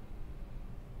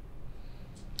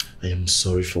 I am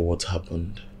sorry for what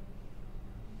happened.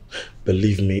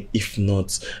 Believe me, if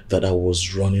not that I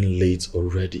was running late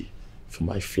already for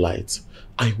my flight,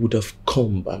 I would have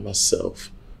come by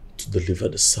myself to deliver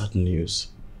the sad news.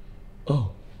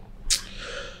 Oh.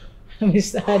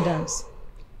 Mr. Adams,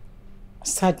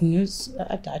 sad news?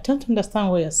 I don't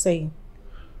understand what you're saying.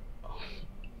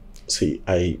 See,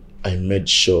 I made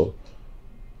sure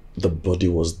the body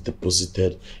was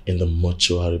deposited in the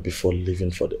mortuary before leaving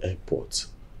for the airport.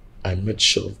 I made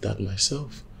sure of that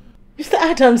myself. Mr.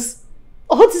 Adams,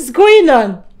 what is going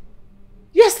on?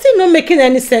 You're still not making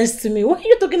any sense to me. Why are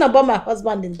you talking about my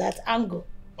husband in that angle?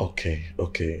 Okay.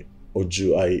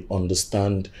 Oju, I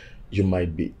understand you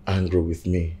might be angry with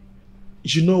me.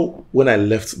 You know, when I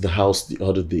left the house the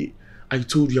other day, I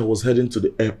told you I was heading to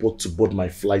the airport to board my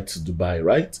flight to Dubai,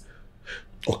 right?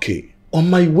 Okay, on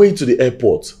my way to the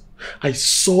airport, I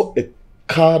saw a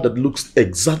car that looks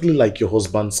exactly like your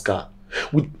husband's car,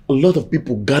 with a lot of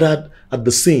people gathered at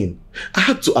the scene. I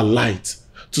had to alight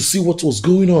to see what was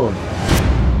going on.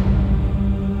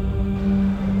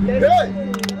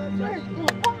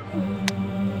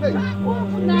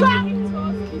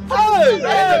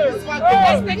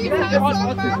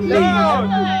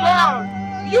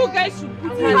 You guys should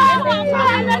put your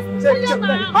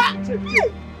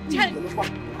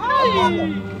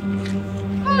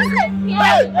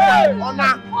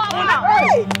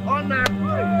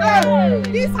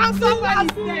this has somebody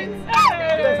said.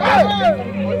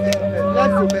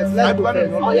 Let's do this. Let's do this.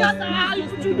 Oh, yeah,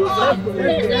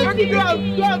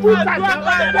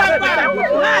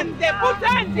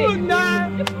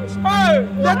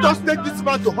 let us take this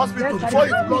man to hospital before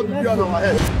his blood will be on our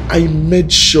head. I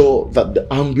made sure that the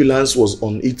ambulance was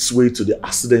on its way to the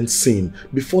accident scene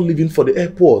before leaving for the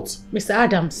airport. Mr.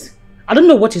 Adams, I don't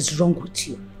know what is wrong with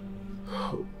you.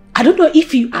 I don't know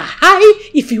if you are high,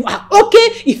 if you are okay,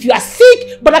 if you are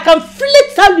sick, but I can freely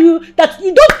tell you that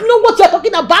you don't know what you are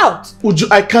talking about.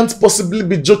 Uju, I can't possibly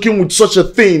be joking with such a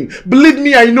thing. Believe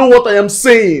me, I know what I am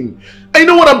saying. I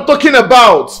know what I'm talking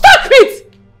about. Stop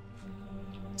it!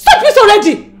 Stop it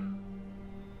already!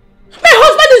 My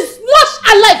husband is much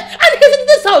alive and he's in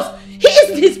this house. He is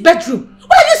in his bedroom.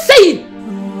 What are you saying?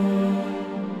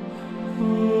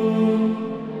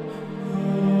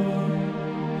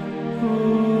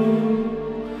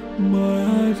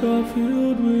 Are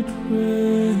filled with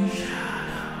rage,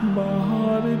 my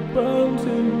heart it burns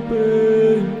in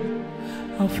pain.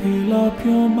 I fill up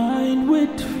your mind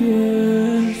with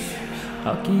fears,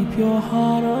 I'll keep your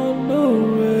heart on the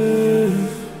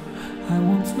race. I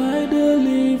won't neither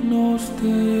leave nor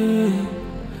stay.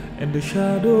 In the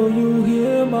shadow you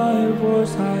hear my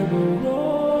voice, I will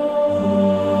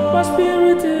roam. My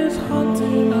spirit is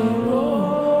hunting, I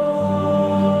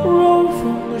roam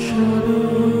from the shadow.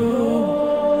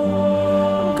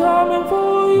 Coming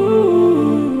for you.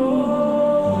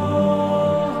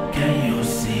 Can you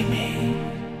see me?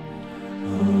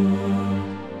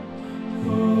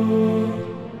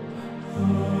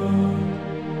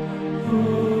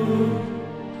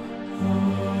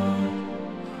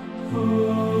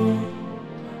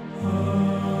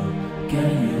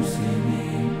 Can you see me?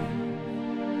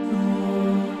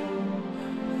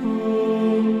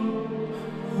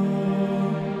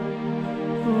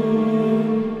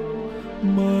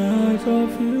 Are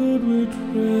filled with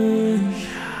rage,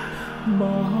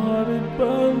 my heart it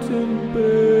burns in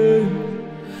pain.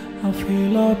 I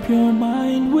fill up your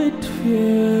mind with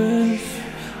fears,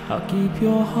 I'll keep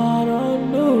your heart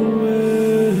on the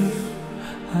race.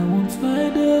 I won't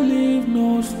neither leave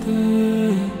nor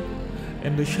stay.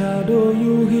 In the shadow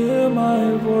you hear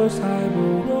my voice, I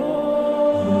will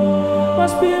roam. My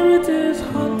spirit is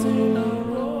hunting, I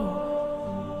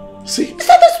roam. See? Is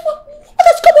that what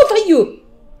has come over you?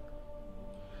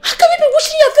 How can you be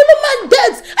wishing your fellow man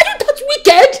dead? Are you that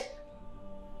wicked?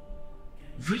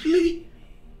 Really?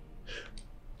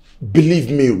 Believe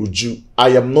me, Uju, I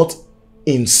am not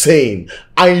insane.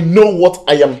 I know what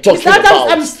I am talking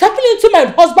about. I'm stepping into my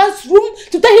husband's room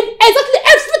to tell him exactly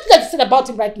everything I've said about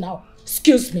him right now.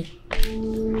 Excuse me.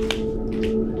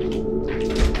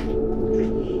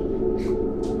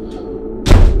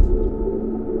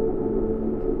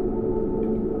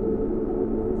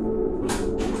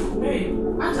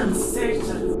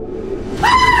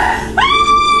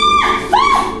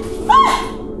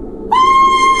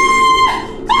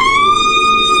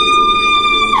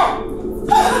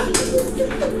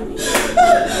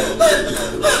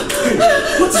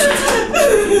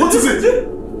 What is it?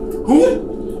 Who?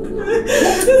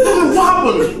 What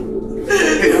happened?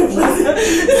 Hey, get up.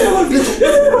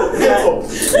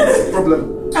 What's the problem?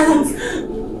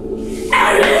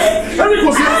 Eric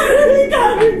was here.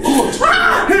 God.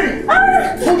 Hey,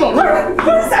 hold on. Hold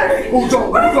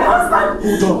on.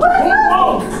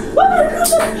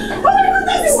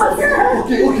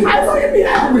 Okay.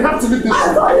 We have to leave this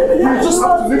room. We just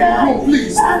have to leave the room,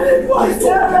 please. Get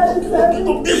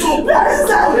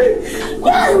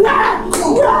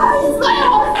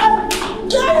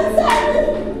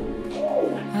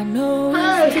I know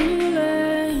it's too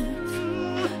late.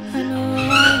 I know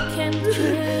I can't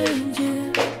change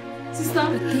it. Sister,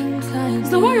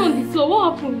 why are you on the floor? What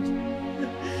happened?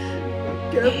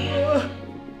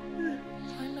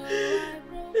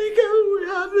 We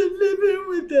have been living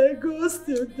with a ghost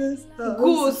in this house.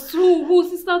 Ghost? Who?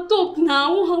 Sister, talk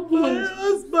now. What happened? My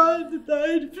husband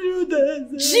died a few days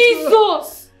ago.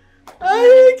 Jesus!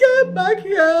 I came back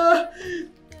here.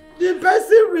 The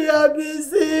person we have been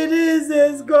seeing is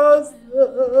his ghost.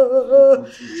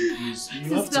 Please,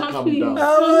 you have to calm down. I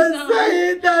was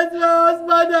saying that my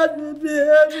husband had been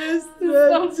behaving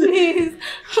strange. Please.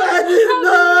 I didn't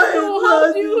know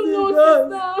How do you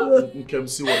know, sister? Nkem,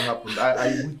 see what happened. I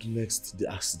witnessed the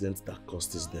accident that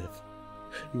caused his death.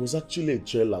 It was actually a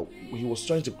trailer. He was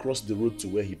trying to cross the road to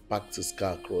where he parked his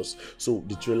car across. So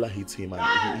the trailer hit him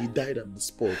and he died at the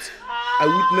spot. I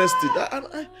witnessed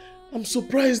it. I'm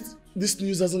surprised this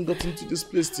news hasn't gotten to this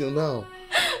place till now.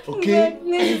 Okay?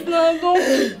 Please, no,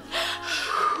 don't.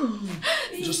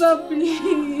 Just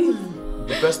please.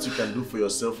 the best you can do for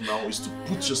yourself now is to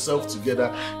put yourself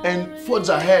together and forge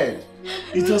ahead.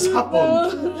 It has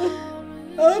happened.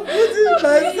 I'm putting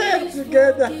myself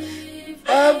together.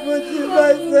 I'm putting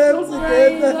myself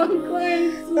together. I'm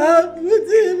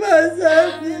putting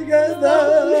myself together.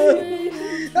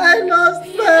 I lost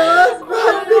my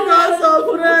husband because of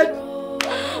bread.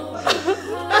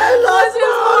 I lost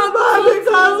my husband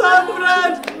because of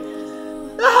bread.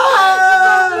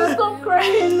 Stop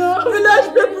crying now. Village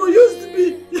people used to be.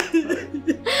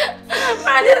 I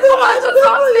didn't want to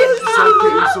stop it. It's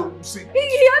okay, so see. He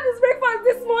had his breakfast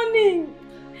this morning.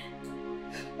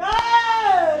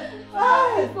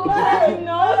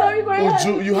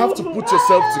 Uju, you have to put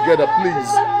yourself together,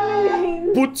 please.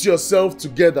 Put yourself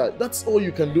together. That's all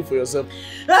you can do for yourself.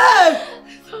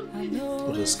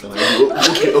 What else can I do?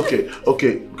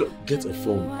 Okay. Get a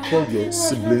phone. Call your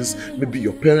siblings, maybe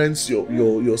your parents,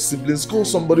 your siblings. Call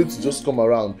somebody to just come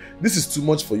around. This is too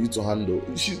much for you to handle.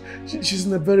 She's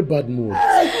in a very bad mood.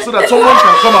 So that someone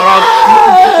can come around.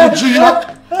 Uju, you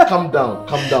have... Calm down.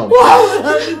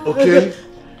 Okay?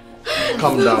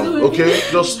 Calm down, okay?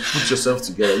 Just put yourself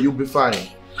together. You'll be fine.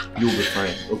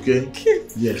 Okay?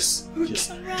 Yes.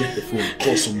 Get the phone.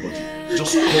 Call somebody.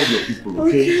 Just call your people,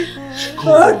 okay?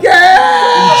 Call them.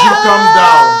 Uju, calm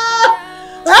down.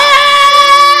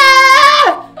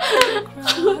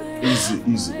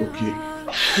 Easy, okay?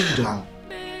 Calm down.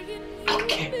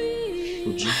 Okay.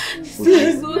 Uju,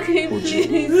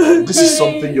 this is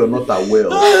something you're not aware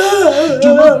of. Do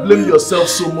not blame yourself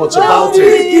so much about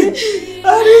it.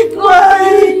 I'm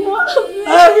crying.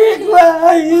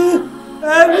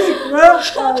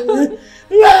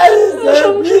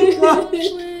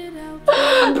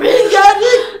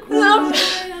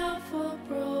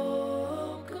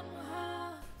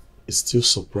 It still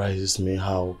surprises me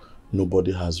how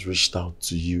nobody has reached out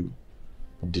to you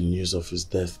with the news of his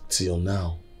death till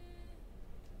now.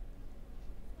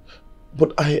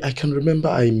 But I can remember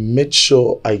I made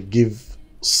sure I gave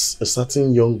a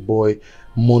certain young boy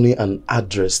money and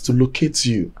address to locate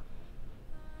you.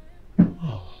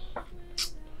 Oh.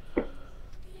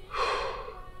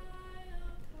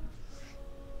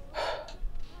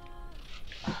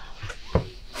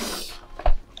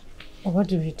 What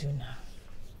do we do now?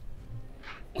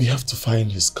 We have to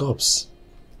find his corpse.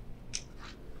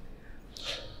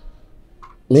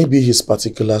 Maybe his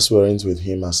particulars weren't with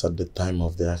him as at the time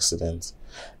of the accident.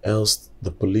 Else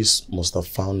the police must have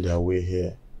found their way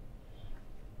here.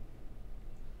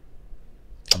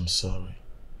 I'm sorry.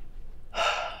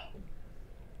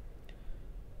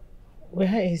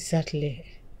 Where exactly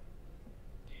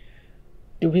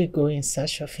do we go in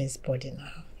search of his body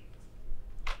now?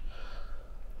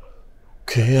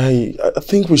 Okay, I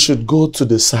think we should go to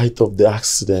the site of the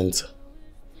accident.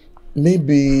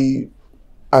 Maybe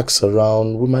ask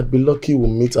around. We might be lucky we'll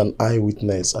meet an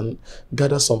eyewitness and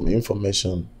gather some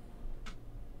information.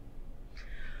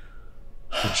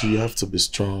 But you have to be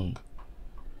strong.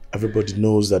 Everybody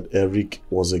knows that Eric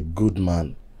was a good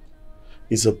man.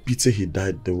 It's a pity he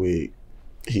died the way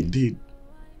he did.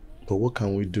 But what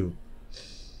can we do?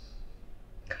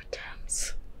 God damn.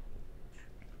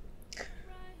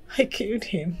 I killed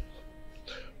him.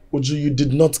 Uju, you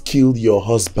did not kill your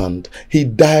husband. He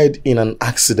died in an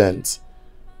accident.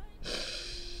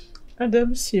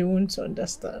 Adams, you won't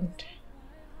understand.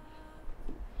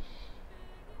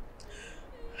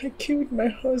 I killed my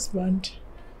husband.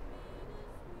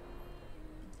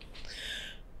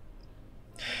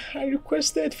 I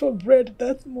requested for bread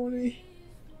that morning.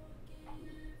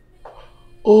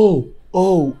 Oh.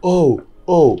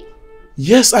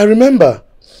 Yes, I remember.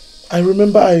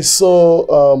 I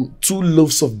saw 2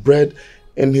 loaves of bread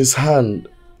in his hand.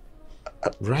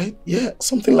 Right? Yeah,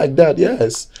 something like that,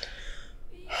 yes.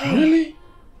 Really?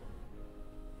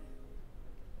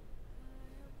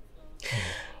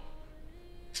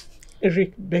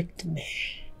 Eric begged me.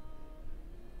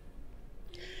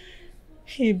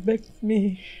 He begged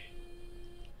me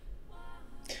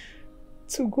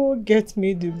to go get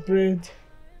me the bread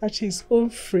at his own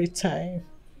free time.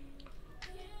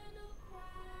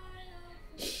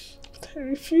 I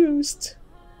refused.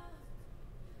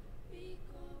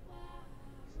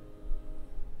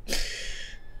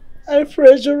 I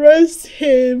pressurized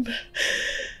him.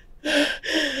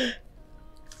 I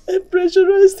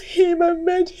pressurized him and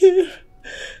made him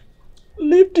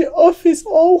leave the office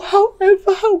or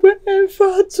however,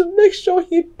 to make sure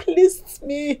he pleased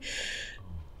me.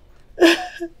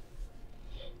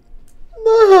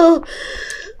 No.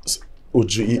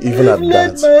 Uju, even at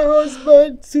that. I my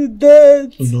husband to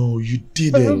death. No, you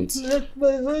didn't. I let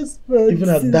my husband even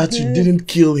at that, you didn't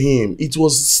kill him. It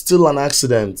was still an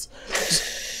accident.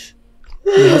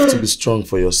 You have to be strong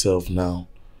for yourself now.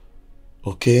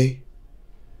 Okay?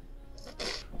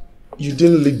 You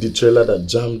didn't lick the trailer that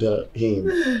jammed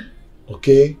him.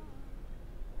 Okay?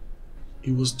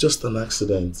 It was just an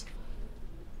accident.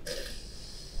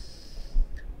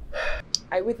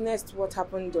 I witnessed what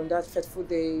happened on that fateful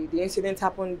day. The incident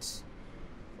happened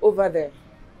over there.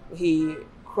 He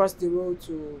crossed the road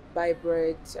to buy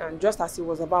bread, and just as he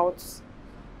was about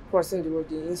crossing the road,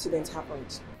 the incident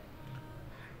happened.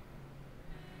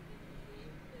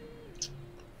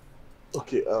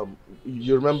 Okay,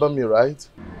 you remember me, right?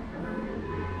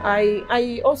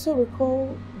 I also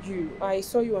recall you. I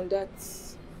saw you on that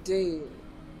day,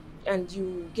 and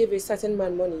you gave a certain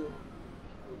man money,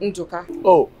 Ndoka.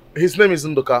 Oh, his name is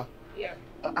Ndoka? Yeah.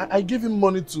 I gave him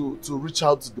money to reach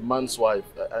out to the man's wife,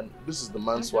 and this is the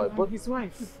man's wife. But his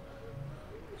wife?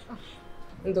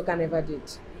 Ndoka never did.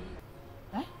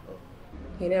 Huh?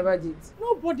 He never did.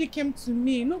 Nobody came to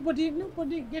me. Nobody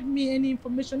gave me any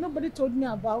information. Nobody told me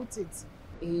about it.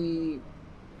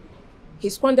 He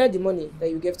squandered the money that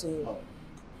you gave to him.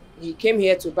 He came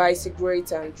here to buy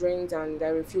cigarettes and drinks, and I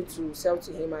refused to sell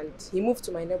to him, and he moved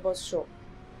to my neighbor's shop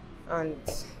and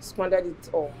squandered it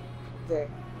all there.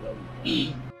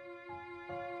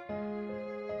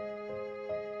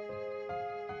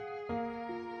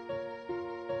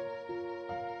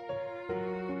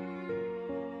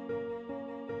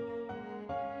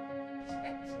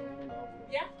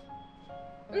 Yeah?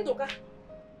 Ndoka,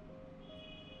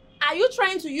 are you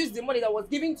trying to use the money that was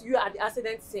given to you at the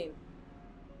accident scene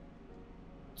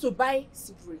to buy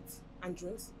cigarettes and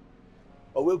drinks?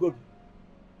 Oh, wait, go.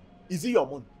 Is it your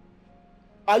money?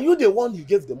 Are you the one you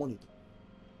gave the money to?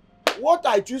 What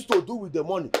I choose to do with the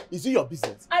money, is it your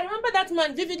business? I remember that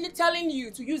man vividly telling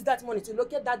you to use that money to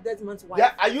locate that dead man's wife.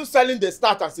 Yeah, are you selling the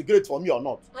start and cigarette for me or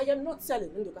not? I am not selling,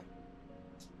 Ndoka.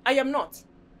 I am not.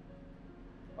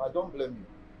 I don't blame you.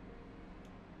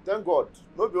 Thank God,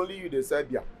 not only you they sell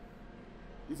beer.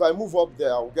 If I move up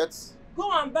there, I'll get go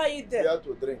and buy it there. Beer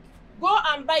to drink. Go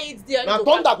and buy it there. Now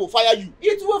thunder will fire you.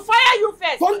 It will fire you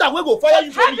first. Thunder will go fire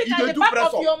you for me. Have it at the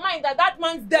back of your mind that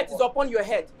man's death is upon your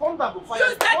head. Thunder will fire you.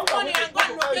 Use that money and go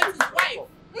and locate his wife.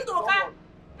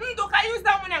 Ndoka, use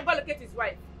that money and go locate his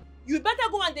wife. You better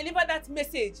go and deliver that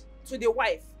message to the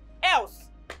wife. Else.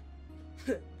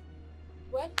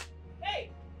 Well,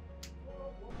 hey.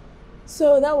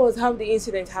 So that was how the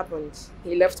incident happened.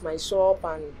 He left my shop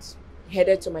and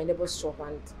headed to my neighbor's shop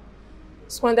and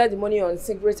squandered the money on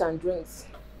cigarettes and drinks.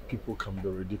 People can be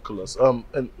ridiculous. And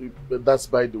that's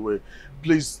by the way.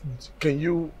 Please, do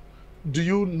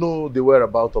you know the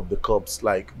whereabouts of the cops?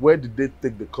 Like, where did they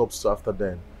take the cops to after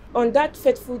then? On that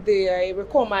fateful day, I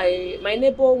recall my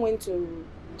neighbor went to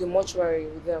the mortuary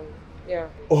with them. Yeah.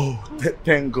 Oh,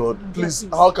 thank God. Please,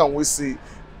 how can we see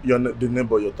the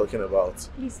neighbor you're talking about?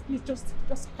 Please, just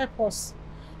help us.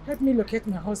 Help me locate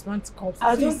my husband's corpse.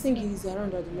 I don't think he's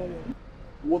around at the moment.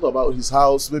 What about his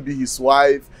house? Maybe his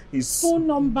wife, his phone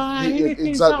number, anything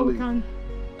exactly. we can.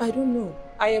 I don't know.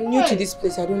 I am new to this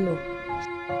place. I don't know.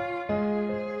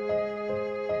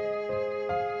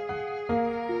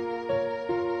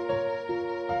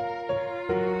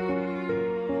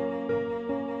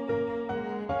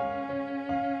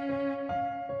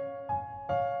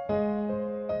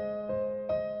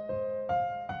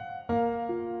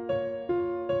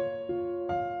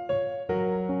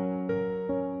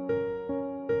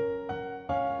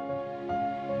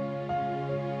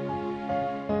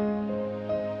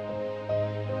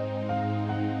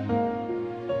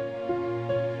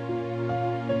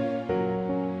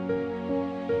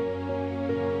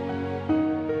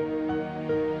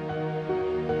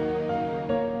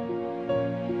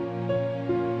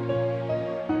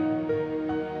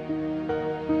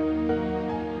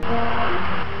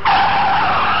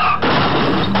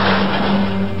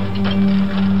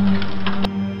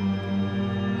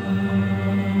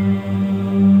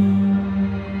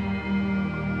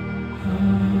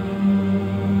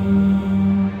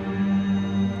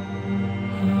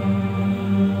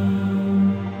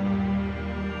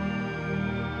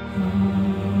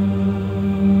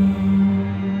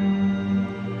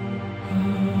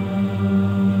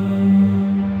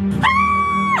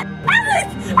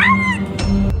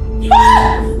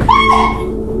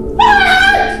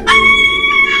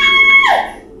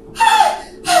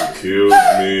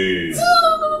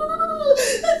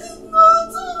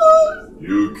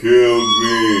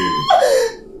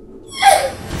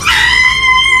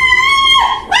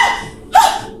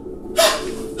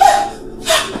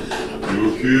 You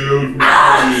killed me!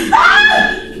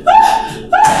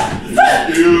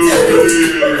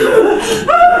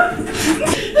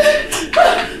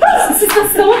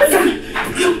 Sister, what is that?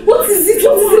 What is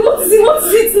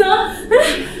it now?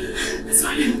 It's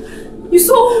fine. You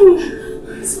saw who?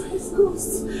 I saw his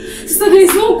ghost. Sister, there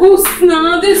is no ghost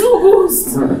now. There's no ghost.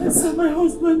 I saw my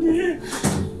husband here.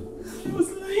 He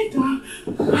was lying down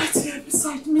right here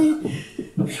beside me.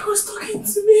 He was talking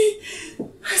to me.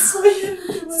 I saw him.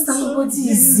 Somebody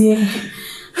is here.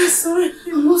 I saw him.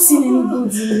 I'm not seeing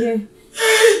anybody here.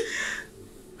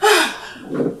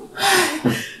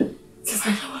 Because I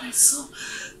know what I saw.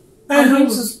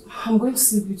 I'm going to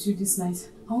sleep with you this night.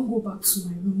 I won't go back to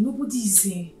my room. Nobody is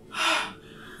here.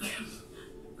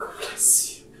 God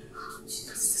bless you.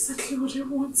 That's exactly what I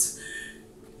want.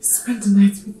 Spend the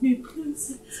night with me,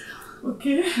 please.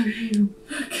 Okay?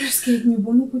 You scared me,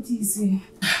 but nobody is here.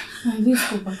 Let's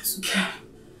go back to bed.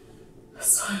 I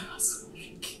saw him as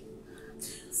weak.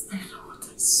 I know what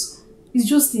I saw. It's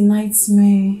just a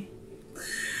nightmare.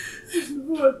 I know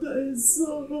what I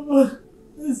saw.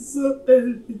 I saw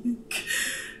Eric.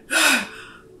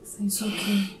 It's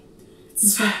okay.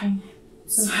 It's okay.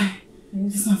 It's okay.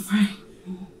 It's not fine.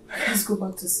 Let's go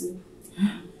back to sleep.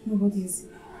 Nobody is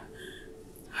here.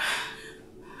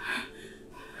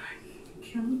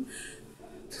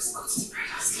 Just go to the bed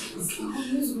and sleep. Let's go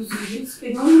to this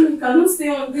bed. I cannot stay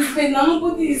on this bed.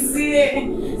 Nobody is here.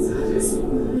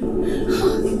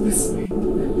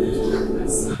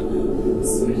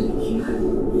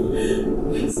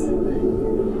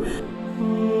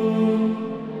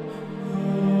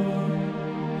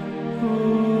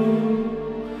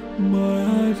 My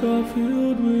eyes are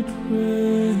filled with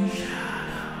rage.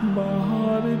 My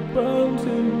heart it burns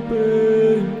in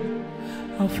pain.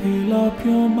 I'll fill up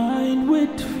your mind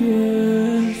with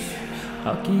fears.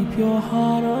 I'll keep your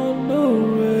heart on the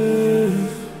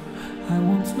race. I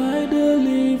won't neither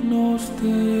leave nor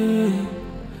stay.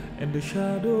 In the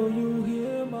shadow you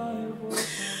hear my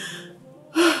voice.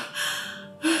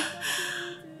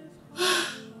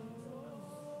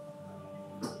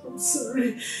 I'm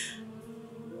sorry.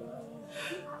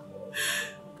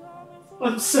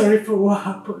 I'm sorry for what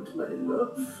happened, my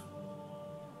love.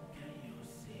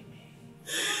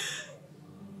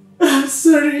 I'm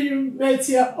sorry you met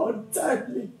your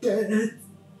untimely death.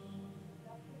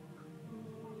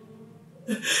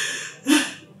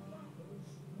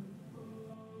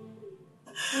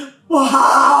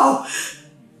 Wow!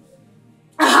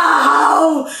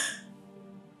 How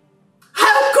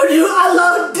could you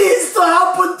allow this to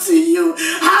happen to you?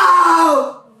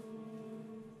 How?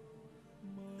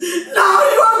 Now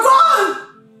you are gone!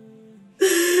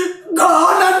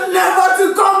 Gone and never to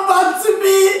come back to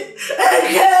me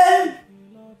again!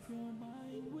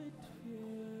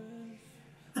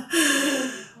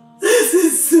 This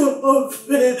is so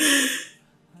unfair.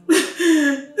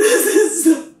 This is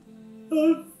so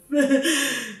unfair.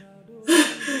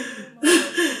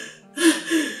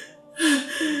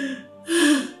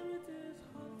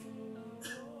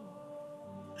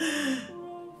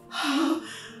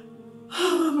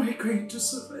 How am I going to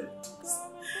survive this?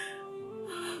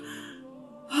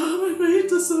 How am I going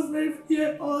to survive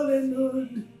here all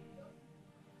alone?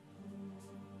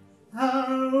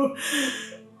 How?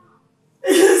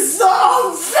 It is so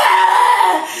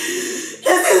unfair!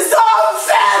 This is so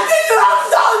unfair that you have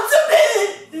done to me!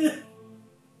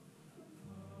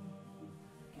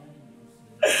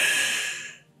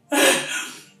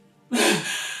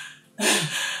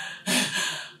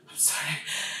 I'm sorry.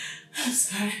 I'm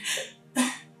sorry.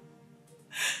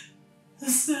 I'm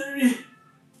sorry.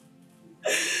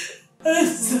 I'm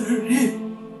sorry.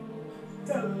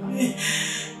 Tell me.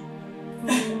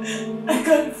 I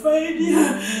can't find you.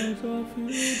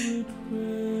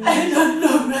 I don't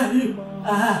know where you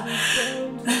are.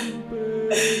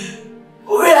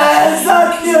 Where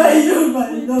exactly are you, my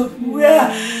love? Where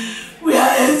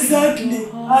exactly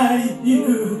are you?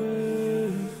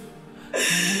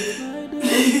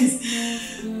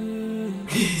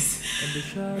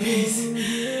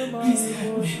 Please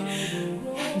help me.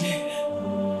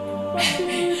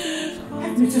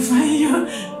 Help me to find you.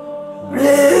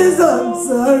 Please, I'm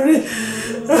sorry.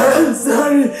 I'm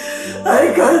sorry. I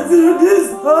can't do this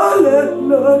all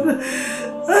alone.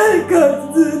 I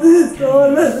can't do this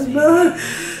all alone.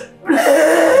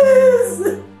 Please.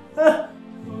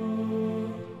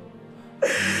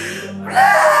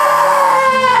 Please.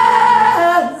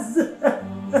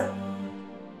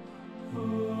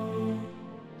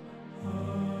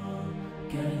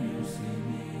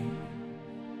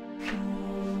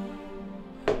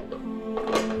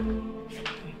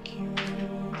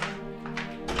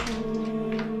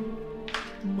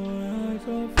 My eyes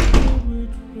are filled with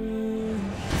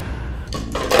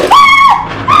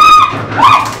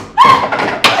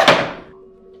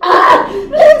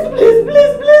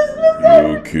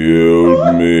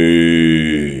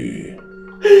me.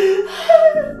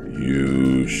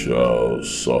 You shall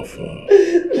suffer.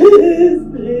 Please,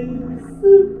 please.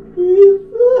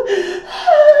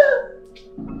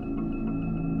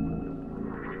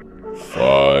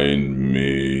 Find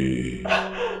me.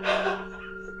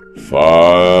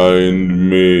 Find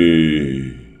me.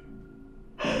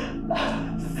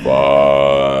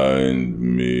 Find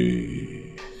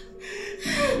me.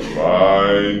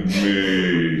 Find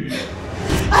me.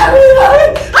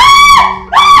 Wait.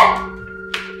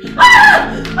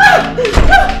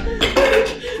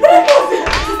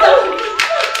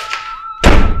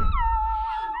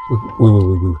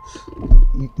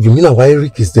 You mean our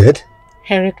Eric is dead?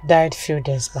 Eric died a few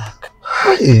days back.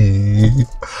 Hey,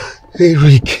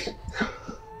 Eric.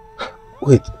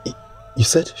 Wait, you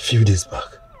said a few days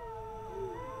back?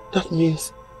 That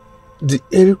means the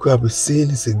Eric we have been seeing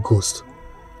is a ghost.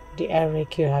 The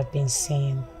Eric you have been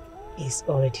seeing is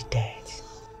already dead.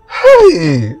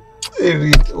 Hey,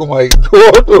 Eric, oh my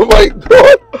God.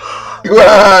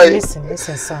 Why? Listen,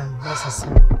 son.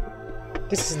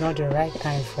 This is not the right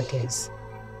time for this.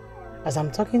 As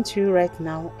I'm talking to you right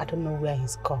now, I don't know where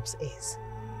his corpse is.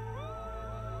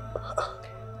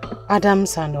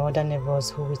 Adams and the other neighbors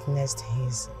who witnessed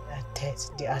his death,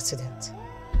 the accident,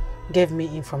 gave me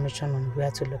information on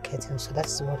where to locate him, so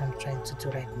that's what I'm trying to do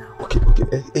right now. Okay.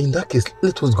 In that case,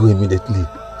 let us go immediately.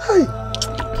 Hi.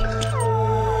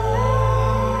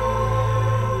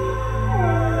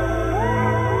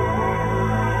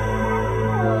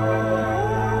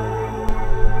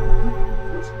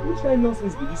 Which kind of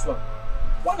nonsense be this one?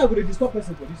 Why not go to disturb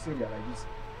person for this area like this?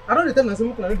 I don't tell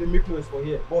myself I know they make noise for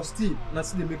here, but still, not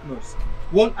still they make noise.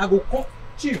 One, I go call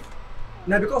chief.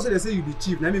 Now because they say you be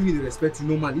chief, now make me respect you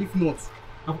normally. If not,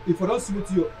 if I don't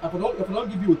salute you, if I don't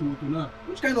give you to now,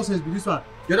 which kind of nonsense be this one?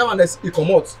 The other one that's he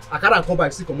come out, I can't come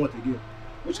back, still come out again.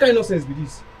 Which kind of nonsense be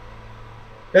this?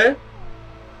 Eh?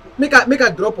 Make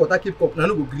a drop water keep cup, now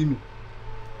no go green me.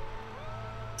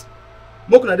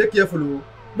 Mokuna dey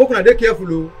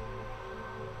careful.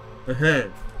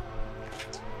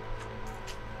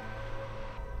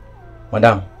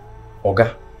 Madam,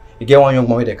 Oga, you get one young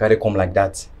man with a carry come like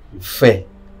that. Fair,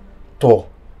 tall,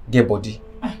 get body.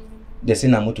 They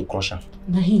say I'm to crush him.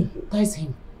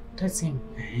 That's him.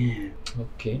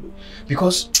 Okay.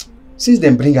 Because since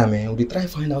they bring him, we try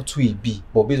find out who he be,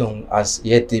 but based on as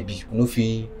yet they be, we no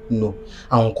fit know.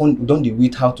 And we don't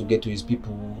wait how to get to his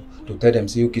people to tell them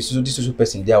say, okay, so this is a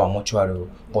person there our mortuary,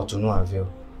 but to no avail.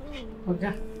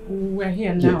 Okay, we're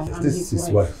here now. Yes, this is his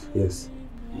wife. Yes.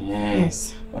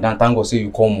 Yes. But then thank God say you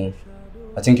come.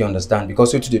 I think you understand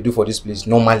because what they do for this place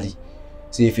normally.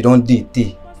 See if you don't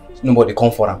date, nobody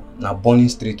come for him. Now burning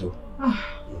street.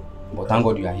 But thank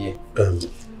God you are here.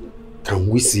 Can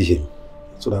we see him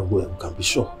so that we can be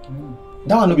sure?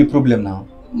 That will not be problem now.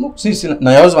 Since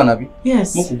now your husband abi?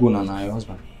 Yes. Moku go now your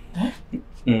husband.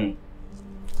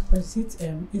 Is it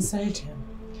inside him?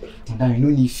 Madam, you no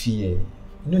need fear.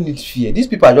 You no need fear. These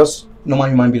people are just normal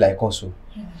human beings like us.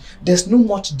 There's no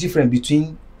much difference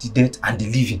between the dead and the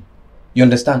living. You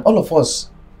understand? All of us,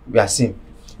 we are same.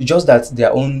 It's just that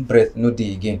their own breath no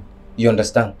day again. You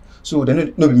understand? So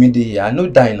they no be me day here. I no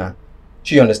die now.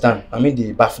 So you understand? I mean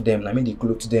they bath them, I mean they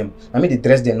clothe them, I mean they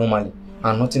dress them normally,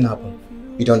 and nothing happen.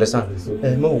 You understand?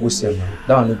 Mo go see now.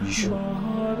 That one no be issue.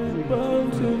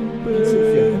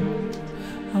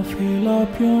 I fill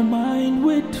up your mind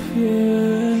with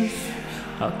fears.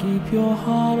 I'll keep your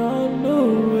heart on the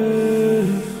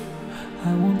race.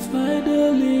 I won't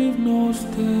neither leave nor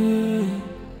stay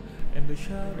in the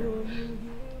shadow.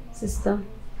 Sister,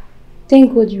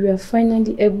 thank God you were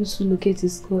finally able to locate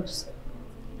his corpse.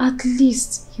 At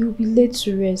least he'll be laid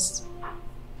to rest.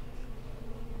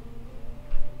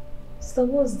 Sister,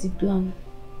 what's the plan?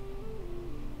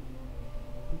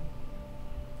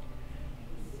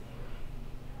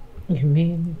 You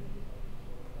mean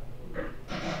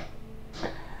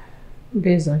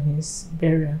based on his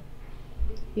burial?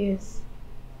 Yes.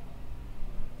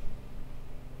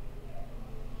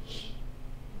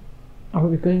 I'll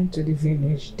be going to the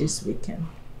village this weekend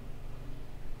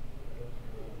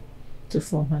to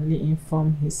formally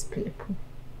inform his people.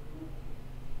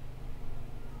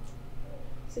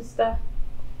 Sister,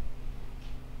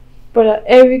 Brother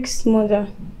Eric's mother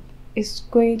is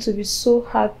going to be so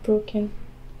heartbroken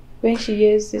when she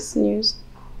hears this news.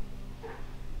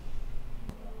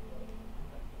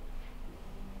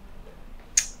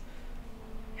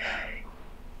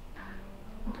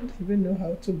 I don't even know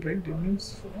how to break the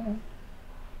news for her.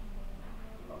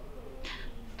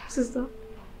 Sister,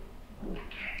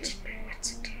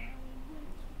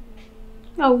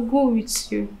 I'll go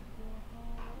with you.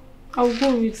 I'll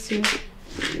go with you.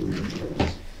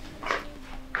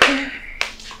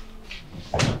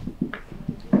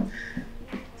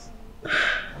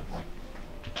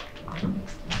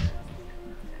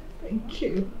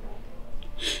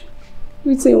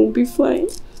 Everything will be fine.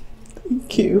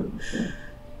 Thank you.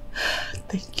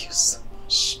 Thank you so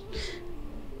much.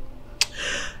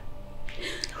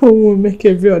 We will make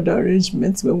every other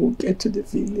arrangement when we get to the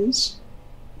village.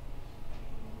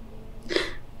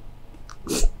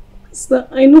 Sister,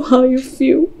 I know how you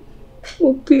feel.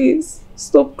 Oh, please,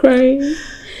 stop crying.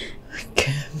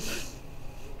 Okay.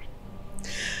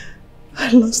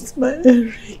 I lost my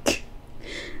Eric.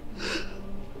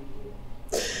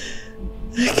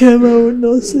 I will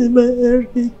not see my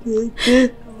Eric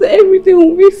again. Everything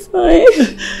will be fine.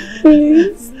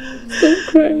 Please, stop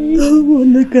crying. I will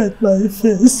look at my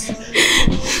face. I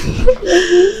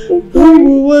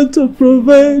will want to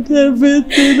provide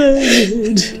everything I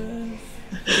need.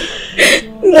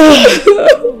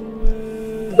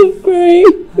 Stop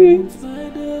crying, please.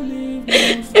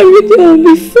 Everything will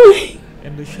be fine.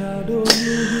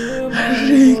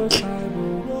 Eric,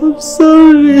 I'm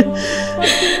sorry.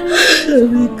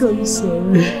 Eric, I'm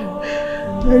sorry.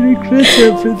 I regret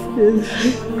everything.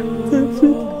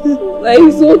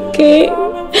 It's okay.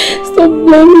 Stop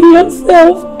blaming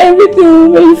yourself.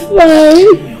 Everything will be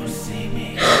fine.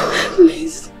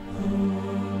 Please.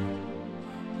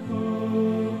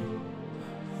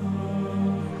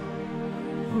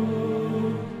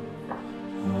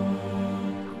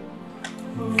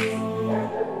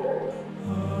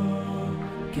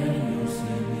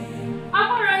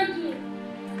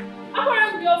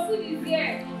 Aparanju, your food is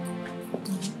here.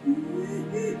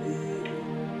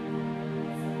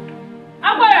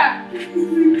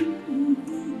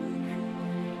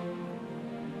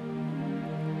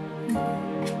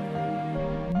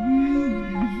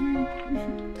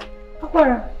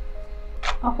 Apara!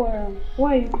 Apara,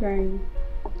 why are you crying?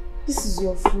 This is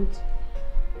your food.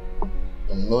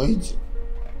 I'm not eating.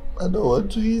 I don't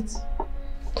want to eat.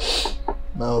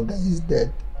 My Oga is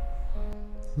dead.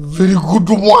 Very good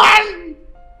one!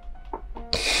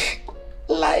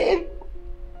 Lion.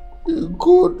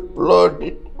 Good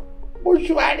blooded.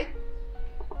 Bushwari.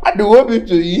 And you want me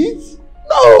to eat?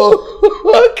 No!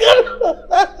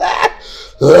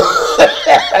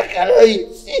 I cannot eat.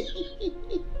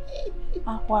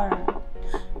 Apara,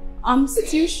 I'm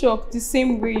still shocked the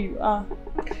same way you are.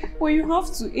 But you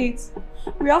have to eat.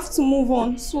 We have to move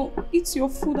on. So eat your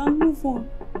food and move on.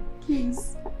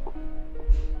 Please.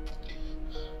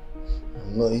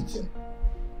 I'm not eating.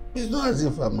 It's not as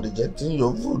if I'm rejecting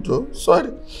your food, oh.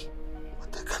 Sorry.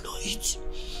 But I cannot eat.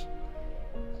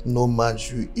 No man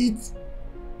should eat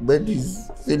when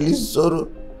he's feeling sorrow,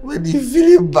 when he's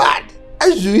feeling bad.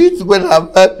 I should eat when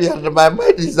I'm happy and my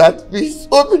mind is at peace.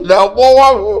 Open now, I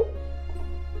don't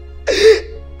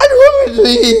want me to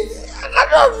eat. I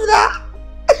cannot do that.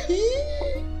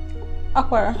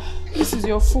 Apara, this is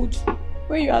your food.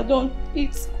 When you are done,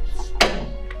 eat.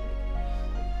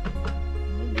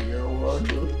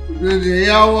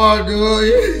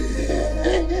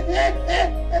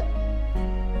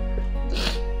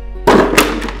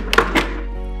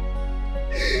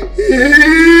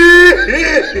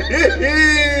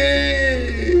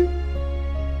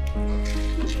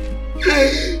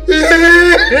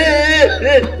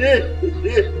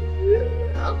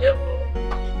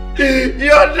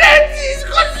 Your death is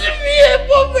causing me a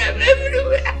problem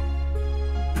everywhere.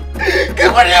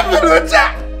 Come on, Yamanota.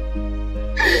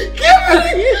 Come on.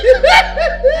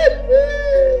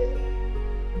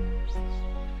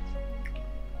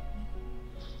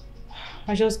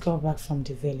 I just got back from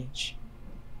the village.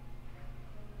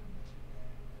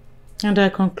 And I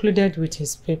concluded with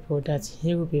his people that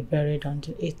he will be buried on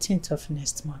the 18th of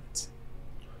next month.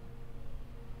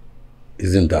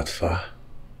 Isn't that far?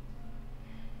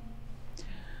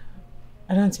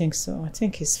 I don't think so. I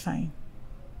think he's fine.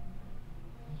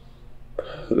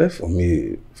 Left for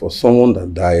me, for someone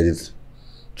that died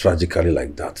tragically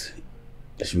like that,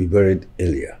 he should be buried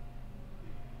earlier.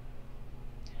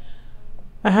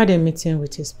 I had a meeting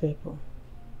with his people.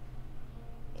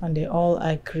 And they all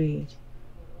agreed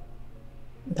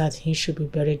that he should be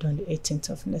buried on the 18th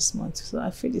of next month. So I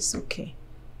feel it's okay.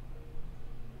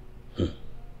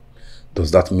 Does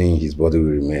that mean his body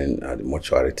will remain at the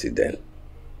mortuary then?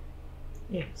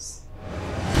 Yes.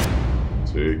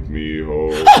 Take me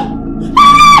home.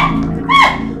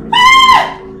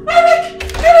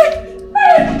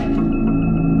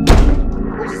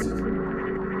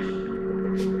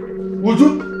 Would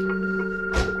you?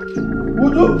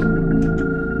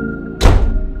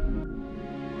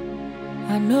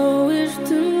 I know it's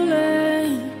too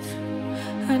late.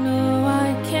 I know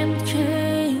I can't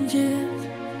change it.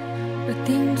 The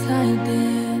things I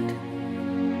did.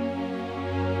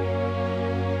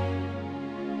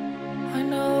 I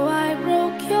know I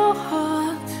broke your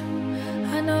heart.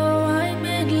 I know I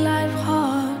made life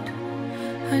hard.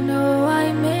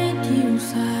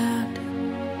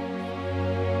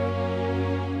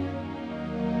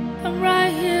 I'm right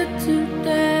here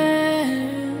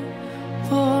today,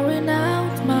 pouring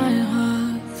out my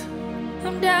heart.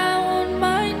 I'm down on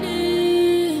my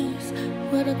knees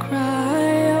with a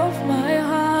cry of my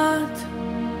heart,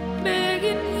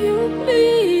 begging you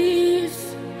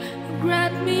please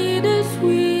grant me this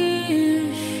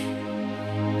wish.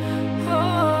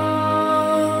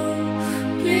 Oh,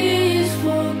 please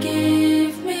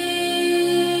forgive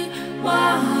me,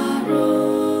 Waharo.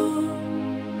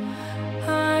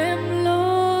 I am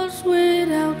lost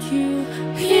without you.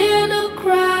 Hear the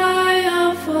cry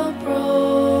of a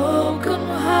broken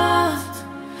heart.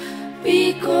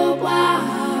 Biko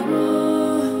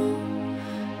Waharo.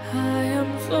 I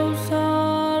am so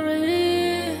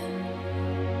sorry,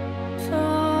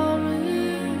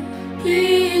 sorry.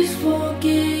 Please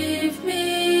forgive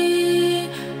me,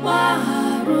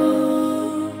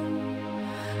 Waharo.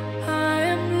 I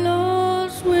am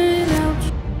lost without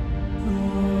you.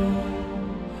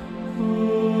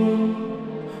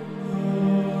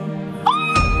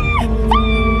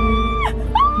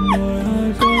 My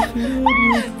eyes are filled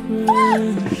with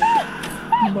rage.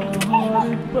 My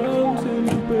heart it burns in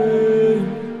pain.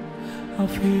 I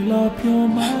fill up your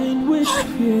mind with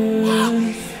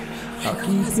fears. I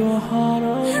keep your heart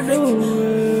on the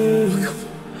waves.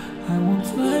 I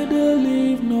won't neither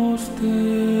leave nor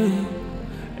stay.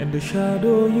 In the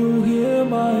shadow you hear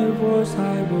my voice.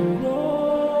 I will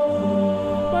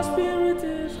roam. My spirit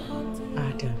is haunted.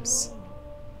 Adams.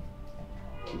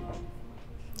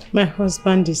 My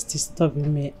husband is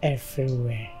disturbing me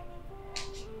everywhere.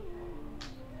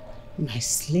 My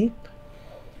sleep,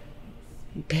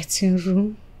 betting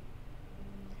room,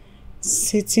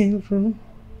 sitting room,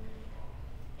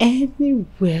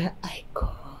 anywhere I go.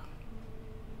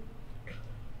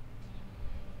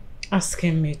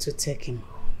 Asking me to take him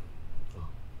home.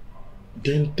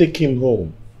 Then take him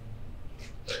home.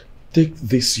 Take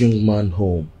this young man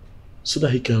home so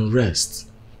that he can rest.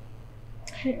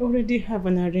 I already have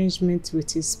an arrangement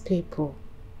with his people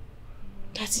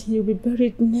that he'll be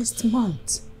buried next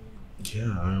month.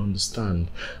 Yeah, I understand.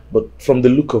 But from the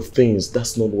look of things,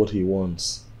 that's not what he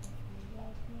wants.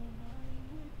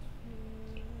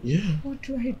 Yeah. What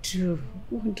do I do?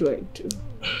 What do I do?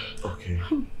 Okay.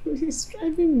 He's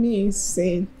driving me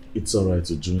insane. It's alright,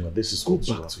 Ujunga. This is what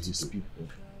you are to his people.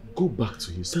 Go back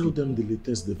to his people. Tell them the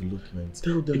latest development.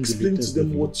 Tell them Explain the to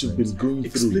them what you've been going through.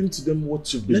 Explain to them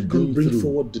what you've been going through. Let them bring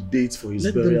forward the date for his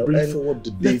burial. Let them bring forward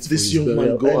the date Let this young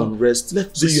man go and rest.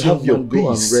 Let so you have your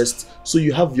peace. So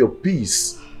you have your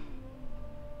peace.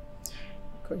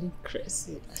 Going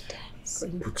crazy.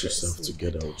 Put yourself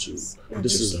together, Uju.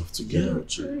 This is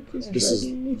Uju. This is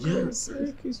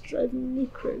Eric is driving me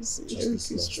crazy.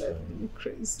 Eric is driving me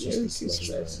crazy. Eric is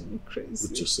driving me crazy.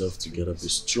 Put yourself together. Be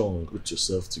strong. Put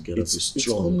yourself together. Be strong. It's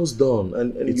almost done,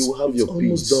 and you will have your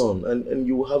peace. Almost done, and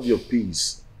you will have your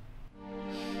peace.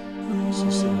 My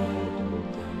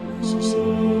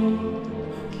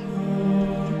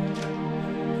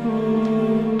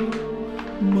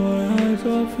eyes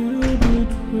are filled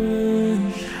with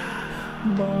rage.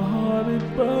 My heart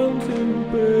it burns in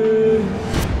pain.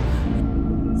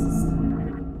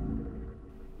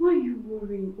 Why are you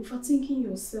worrying? Overthinking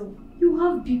yourself. You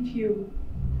have BPO.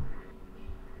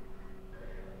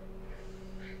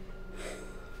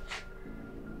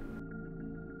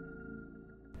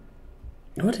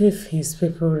 What if his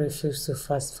people refuse to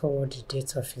fast forward the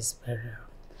date of his burial?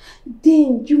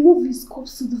 Then you move his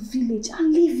corpse to the village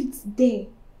and leave it there.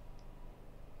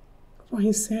 Well,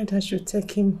 he said I should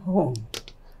take him home.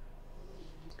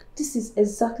 This is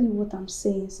exactly what I'm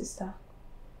saying, sister.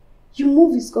 You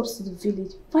move his corpse to the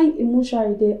village, find a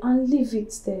mortuary there and leave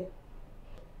it there.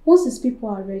 Once his people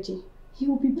are ready, he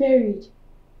will be buried.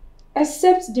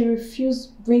 Except they refuse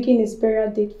bringing his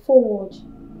burial date forward.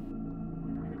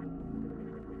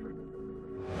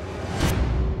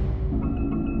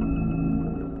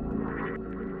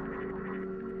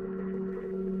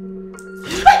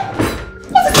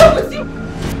 What is wrong with you?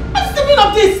 What is the meaning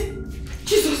of this?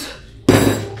 Jesus!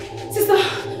 Sister!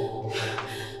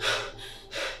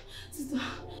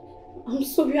 I'm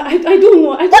sorry, I don't know.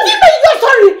 What do you mean you're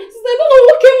sorry? Sister, I don't know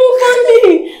what came over me.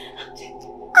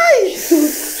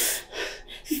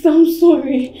 Sister, I'm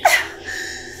sorry.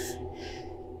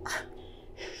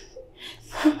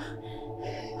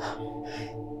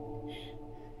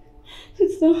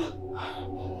 Sister.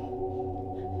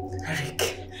 Eric.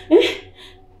 Eh?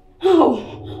 How?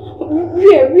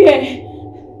 Where?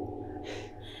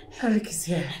 Eric is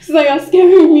here. Sister, you're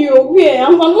scaring me. Where?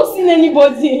 I'm not seeing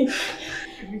anybody.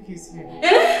 Eric is here.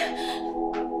 Eh?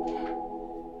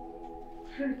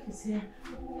 Eric is here.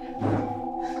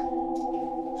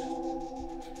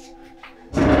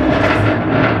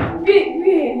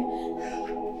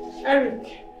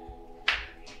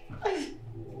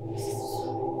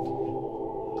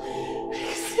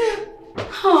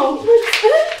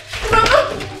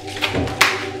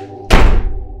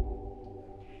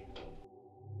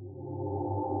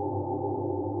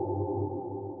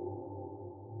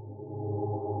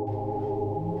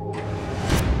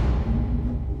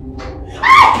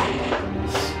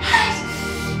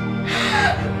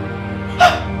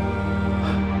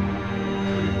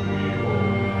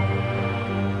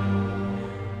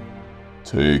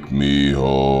 Take me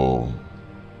home.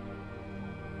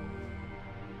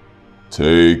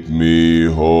 Take me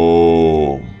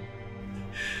home.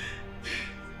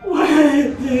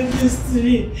 Why did this to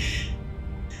me?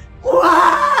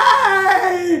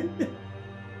 Why?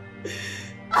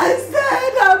 I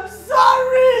said I'm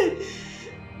sorry.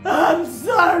 I'm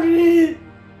sorry.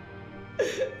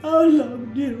 How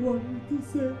long do you want me to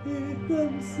say it?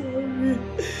 I'm sorry.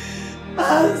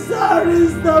 I'm sorry.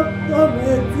 Stop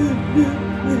tormenting me,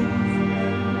 please.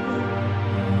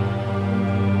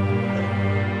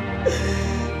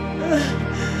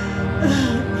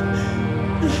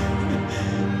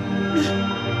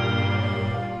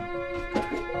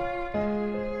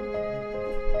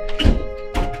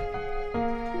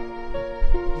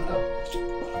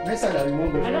 Next time I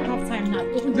remember. I don't have time now.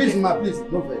 Please, ma, please,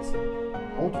 no vex.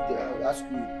 I want to ask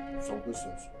you some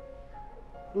questions.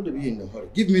 Don't be in a hurry.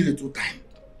 Give me a little time.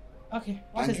 Okay,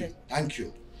 what is it? Thank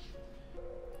you.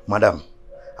 Madam,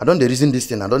 I don't reason this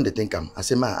thing. I don't think I'm. I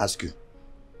say, ma, I ask you.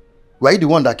 Were you the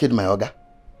one that killed my Oga?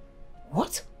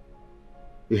 What?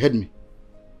 You heard me.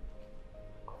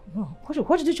 No.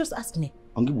 What did you just ask me?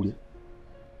 Now,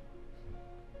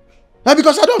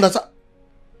 because I don't understand.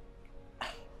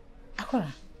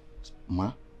 Akora.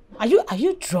 Ma? Are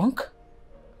you drunk?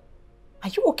 Are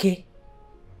you okay?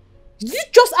 Did you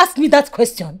just ask me that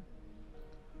question?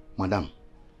 Madam,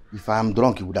 if I am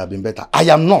drunk, it would have been better. I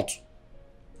am not.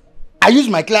 I used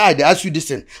my clear eye to ask you this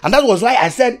thing. And that was why I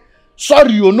said,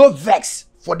 sorry, you're no vex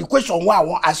for the question why I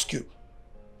won't ask you.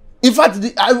 In fact,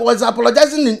 I was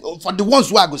apologizing for the ones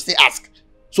who I go stay ask.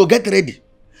 So get ready.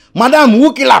 Madam,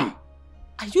 who kill him?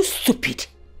 Are you stupid?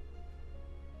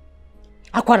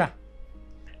 Akwara,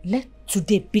 let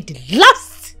today be the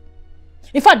last,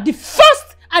 in fact, the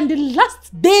first and the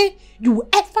last day you will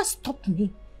ever stop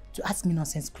me to ask me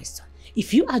nonsense question.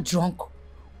 If you are drunk,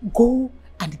 go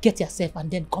and get yourself and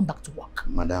then come back to work.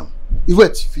 Madam, you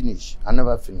wait, finish. I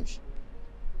never finish.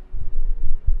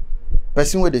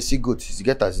 Person where they see goat is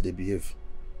get as they behave.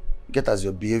 Get as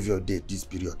your behavior day this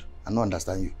period. I don't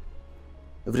understand you.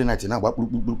 Every night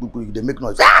they make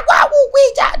noise.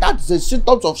 That's the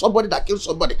symptoms of somebody that kills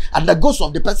somebody, and the ghost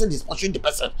of the person is pursuing the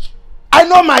person. I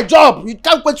know my job. You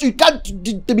can't question. You can't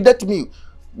intimidate me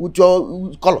with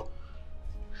your color.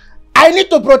 I need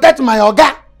to protect my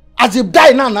Oga. As he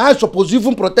die now, I suppose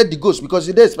even protect the ghost because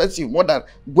it is expensive more than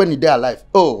when he dey alive.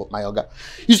 Oh my Oga.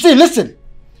 You see, listen.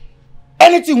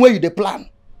 Anything where you dey plan,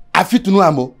 I fit to know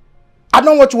amo. I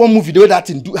don't watch one movie the way that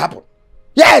thing do happen.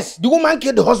 Yes, the woman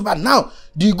killed the husband. Now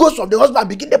the ghost of the husband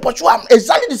begin to pursue him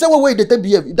exactly the same way they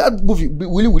behave. That movie,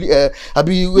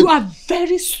 You are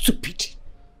very stupid.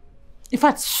 In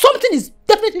fact, something is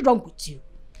definitely wrong with you.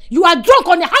 You are drunk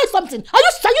on a high something. Are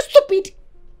you stupid?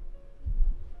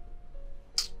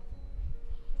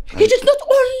 You did not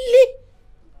only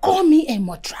call me a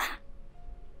murderer,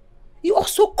 you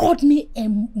also called me a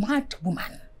mad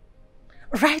woman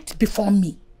right before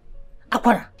me.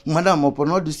 Akwara. Madam,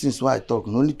 upon all these things why I talk,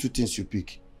 only two things you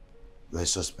pick. You are a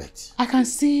suspect. I can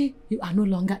see you are no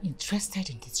longer interested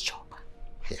in this job.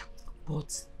 Yeah.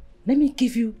 But let me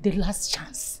give you the last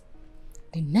chance.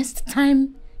 The next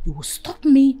time you will stop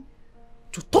me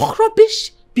to talk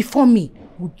rubbish before me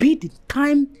will be the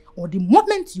time or the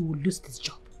moment you will lose this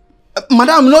job.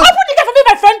 Madam, no. Open the gate for me,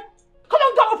 my friend. Come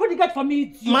on, go open the gate for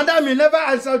me. Madam, you never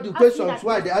answered the questions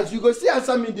why they ask. You go see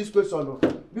answer me this question. No?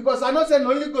 Because I know say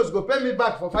only ghost go pay me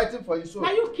back for fighting for you. So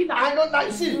now you kill her. I don't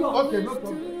like see. Okay, no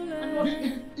problem.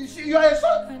 You are a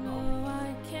son.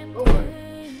 Don't worry.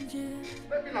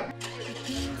 Maybe not.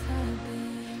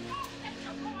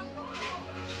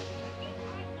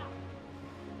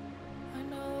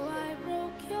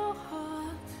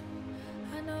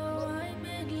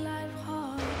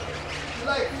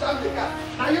 Like,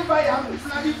 now you buy a house. If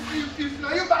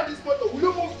now you buy this motor, will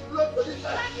you move slow to this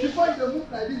side before you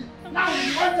move like this? Now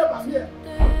you want them I'm here.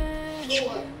 Don't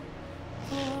worry.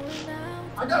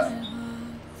 I just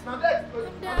now that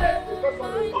because now that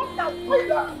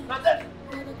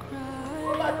it's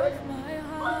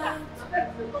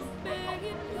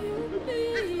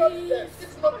not there.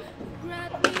 It's not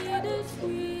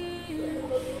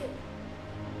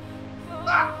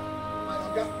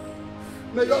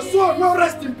may your soul not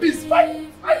rest in peace. Fight.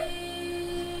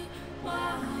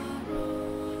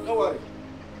 Don't worry.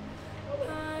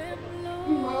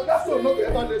 That soul not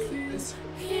ever rest in peace.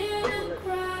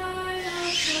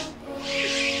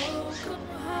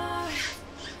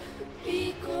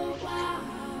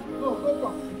 No,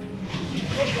 come.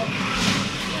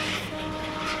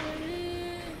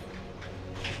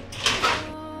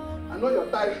 I know you're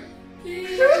tired.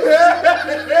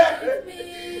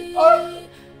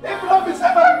 If love is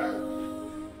ever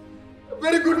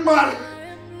woman.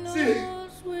 See.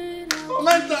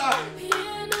 Commander.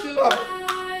 Killer.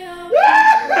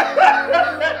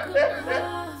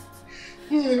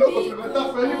 You don't go better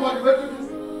for anybody.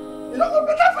 You don't go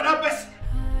better for that person.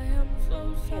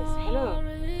 Yes, hello.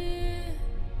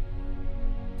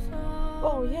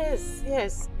 Oh, yes,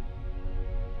 yes.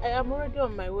 I am already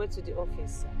on my way to the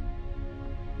office, sir.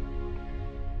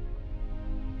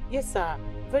 Yes, sir.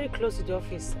 Very close to the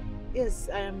office, sir. Yes,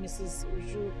 I am Mrs.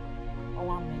 Uju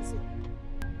Owamezi.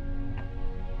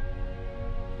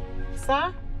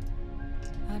 Sir?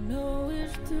 I know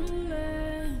it's too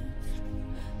late.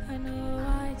 I know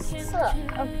I can't Sir,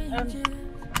 change it.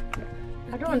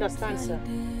 I don't understand, sir.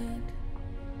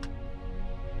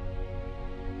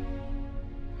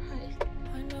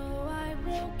 I know I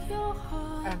broke your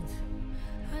heart.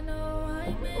 I know I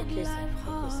made okay, sir. life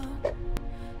hard.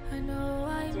 I know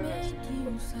I made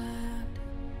you sad.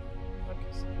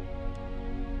 Okay, sir.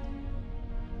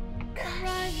 I'm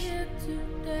right here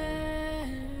today,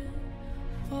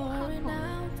 pouring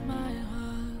out my heart.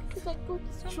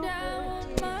 I'm down on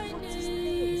my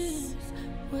knees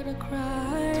with a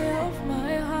cry of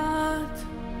my heart,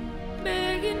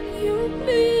 begging you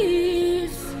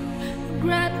please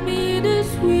grant me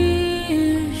this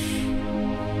wish.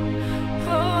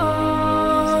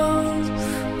 Oh,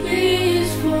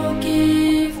 please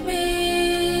forgive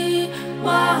me,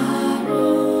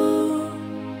 Maharu.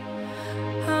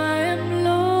 I am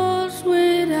lost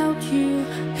without you.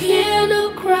 Hear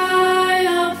the cry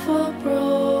of a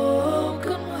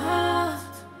broken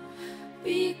heart.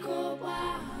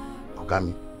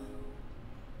 Ogami,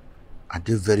 I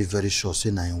dey very, very sure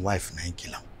say na him wife na him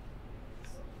kill am.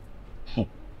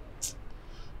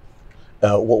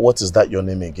 What is that your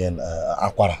name again?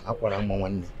 Akwara. Akwara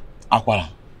Mwanne. Akwara.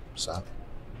 Sir.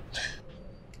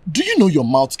 Do you know your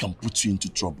mouth can put you into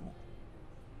trouble?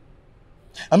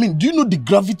 I mean, do you know the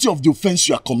gravity of the offense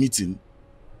you are committing?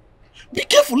 Be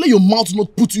careful, let your mouth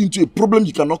not put you into a problem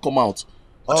you cannot come out.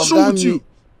 What's wrong with you?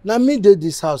 Na me dey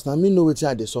this house, na me know wetin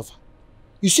I dey suffer.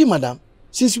 You see, madam,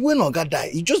 since when Oga die,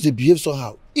 he just dey behave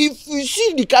somehow. If you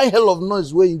see the kind hell of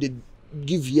noise wey he dey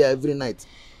give here every night,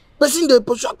 person dey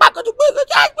pursue back to Jesus.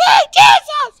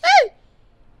 Hey!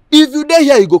 If you dey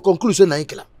here, you go conclude say na him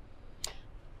kill am.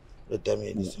 Tell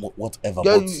me this. Whatever.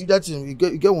 That thing, you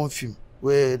get one film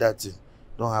where that thing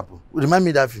don't happen. Remind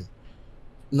me that film.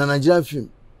 Na Nigerian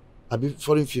film, a bit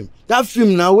foreign film. That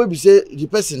film now where we say the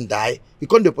person die, he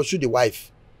can't dey pursue the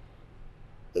wife.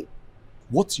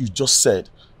 What you just said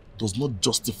does not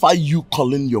justify you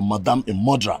calling your madam a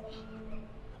murderer.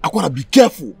 Akwara, be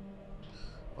careful.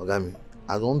 Ogami,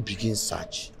 I don't begin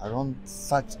search. I don't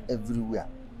search everywhere.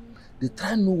 They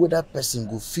try know whether person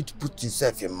go fit put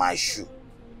himself in my shoe.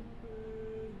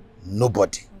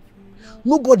 Nobody.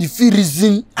 Nobody feel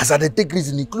reason as I take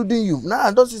reason, including you. Now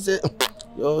I don't say,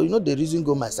 you know the reason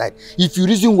go my side. If you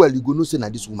reason well, you go know say na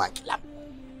this woman kill am.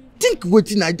 Think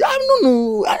wetin I don't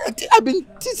know. I been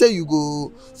think say you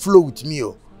go flow with me.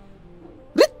 Oh.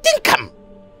 Rethink am.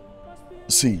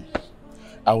 See,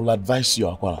 I will advise you,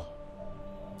 Akwara,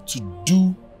 to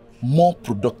do more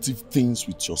productive things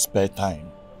with your spare time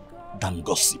than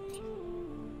gossip.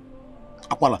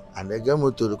 Akwara. And again,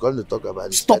 to come to talk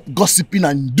about this. Stop gossiping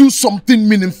and do something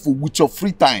meaningful with your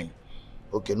free time.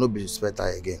 Okay, no be spare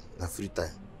time again. Na free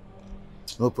time.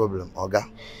 No problem, Oga.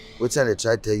 Wetin I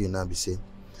try tell you now be say,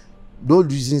 no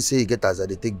reason say you get as I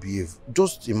dey take behave.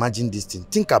 Just imagine this thing.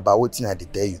 Think about wetin I dey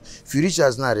tell you. If you reach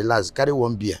us now, relax, carry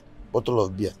one beer, bottle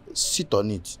of beer, sit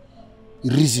on it.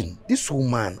 Reason. This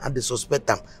woman, I dey suspect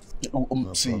am.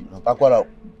 See, Akwara,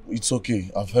 it's okay.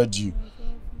 I've heard you.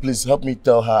 Please help me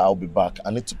tell her I'll be back. I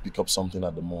need to pick up something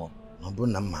at the mall. I don't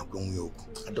even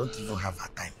have her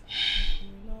time.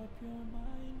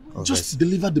 Okay. Just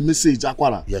deliver the message,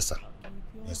 Akwara. Yes, sir.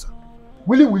 Yes, sir.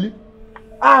 Willie,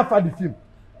 I have had the film.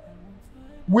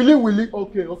 Willie.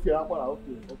 Okay, Akwara,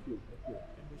 okay.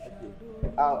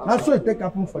 That's what it take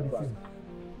happen for the film.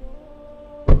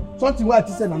 Something what I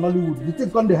said in Nollywood, you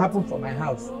think they happen for my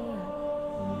house.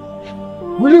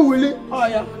 Willie, oh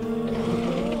yeah.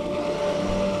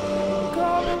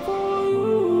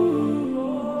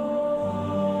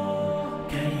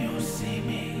 Can you see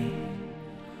me?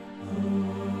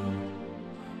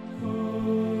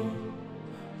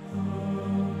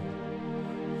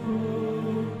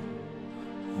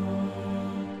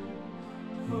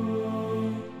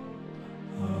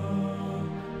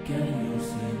 Can you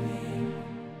see me?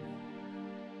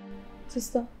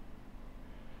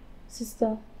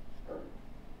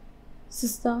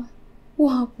 Sister,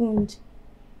 what happened?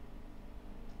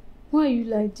 Why are you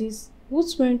like this? What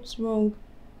went wrong?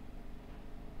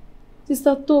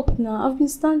 Sister, talk now. I've been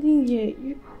standing here.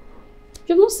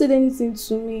 You have not said anything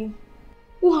to me.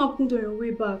 What happened on your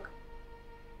way back?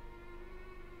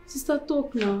 Sister,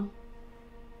 talk now.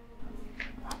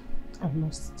 I've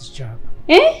lost this job.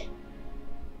 Eh?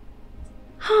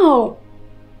 How?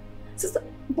 Sister,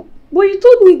 but you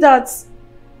told me that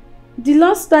the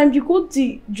last time you got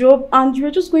the job and you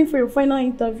were just going for your final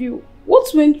interview.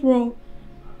 What went wrong?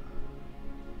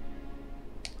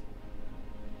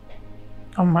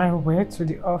 On my way to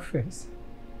the office,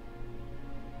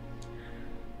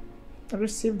 I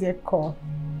received a call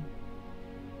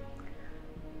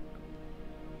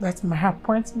that my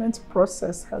appointment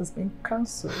process has been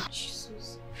cancelled.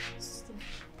 Jesus.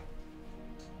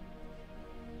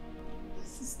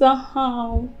 Sister,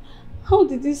 how? How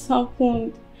did this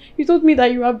happen? You told me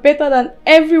that you are better than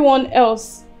everyone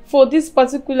else for this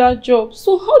particular job.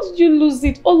 So how did you lose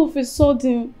it all of a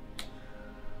sudden?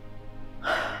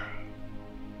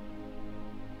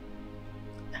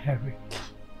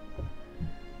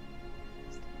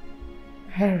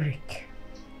 Eric.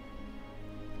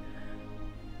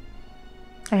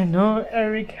 I know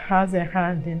Eric has a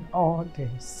hand in all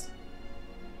this.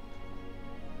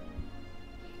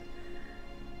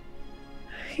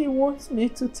 He wants me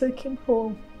to take him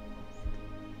home.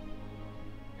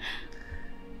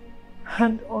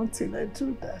 And until I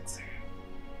do that,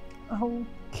 I will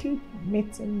keep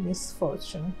meeting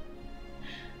misfortune.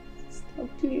 Sister,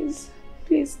 please.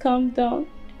 Please calm down.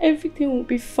 Everything will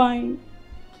be fine.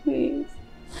 Please.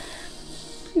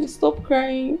 Please stop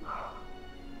crying.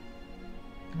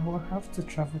 I will have to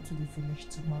travel to the village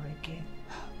tomorrow again.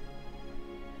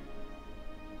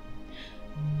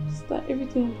 Sister,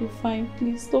 everything will be fine.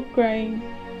 Please stop crying.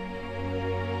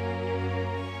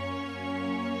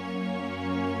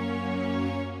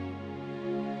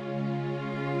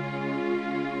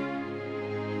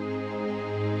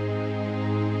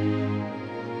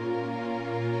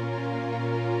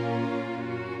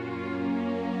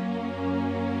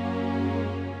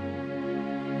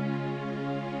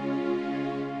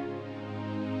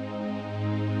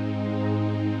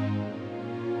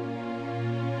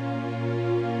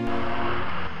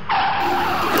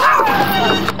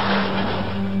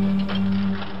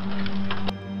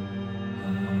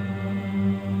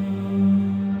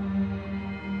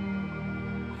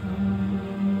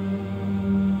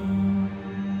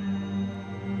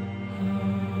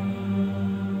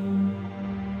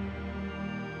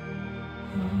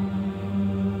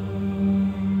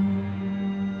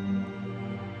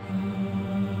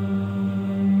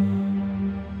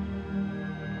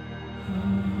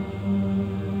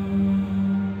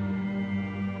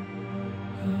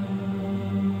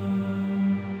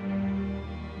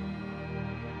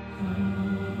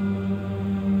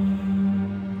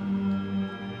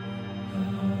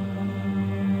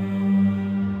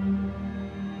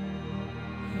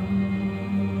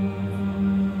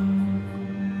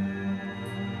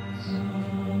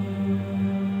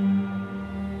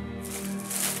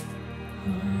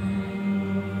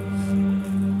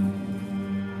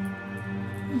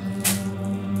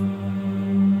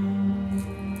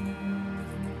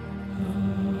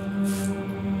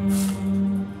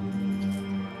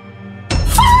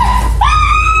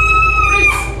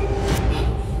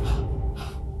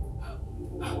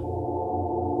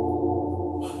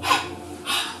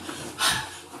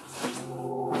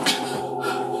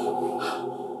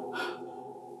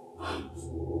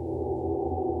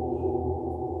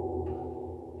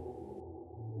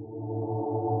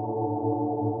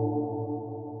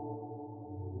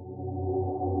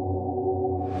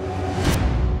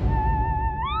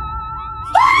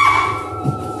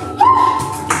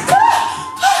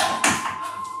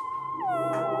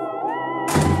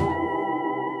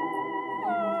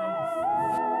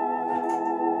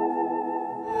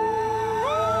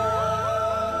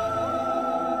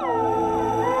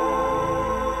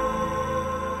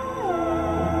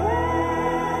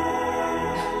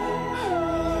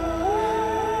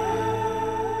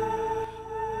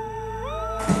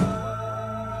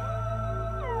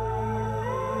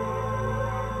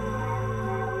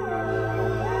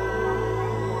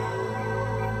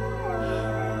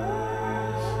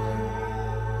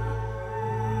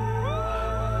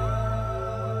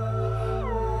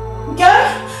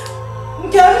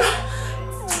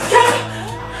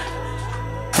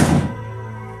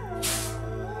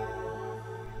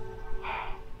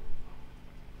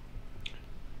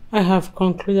 I have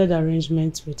concluded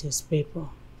arrangements with his people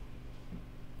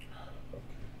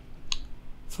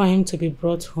for him to be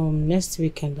brought home next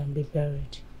weekend and be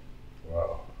buried.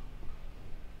 Wow.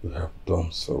 You have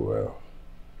done so well.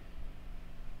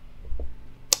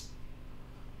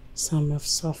 Some have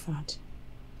suffered.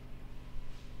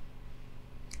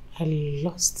 I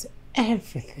lost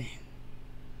Everything.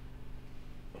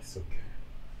 It's okay.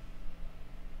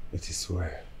 It is well,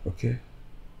 okay?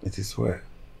 It is well.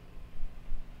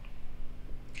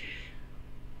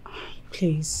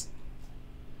 Please.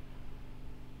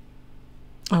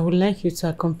 I would like you to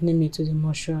accompany me to the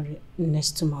mortuary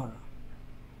next tomorrow.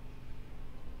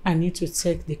 I need to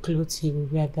take the clothes he will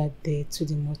wear that day to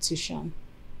the mortician.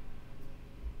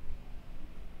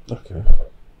 Okay.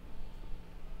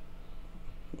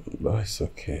 But it's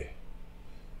okay.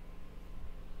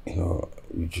 You know,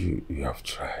 you have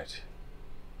tried.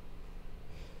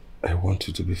 I want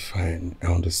you to be fine. I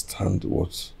understand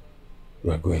what you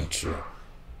are going through.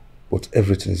 But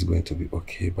everything is going to be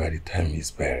okay by the time he's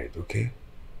buried, okay?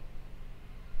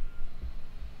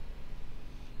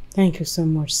 Thank you so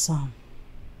much, Sam.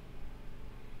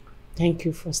 Thank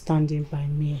you for standing by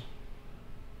me.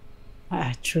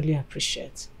 I truly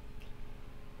appreciate.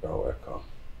 You're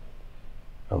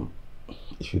welcome.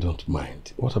 If you don't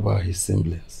mind, what about his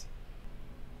siblings?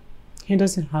 He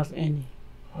doesn't have any.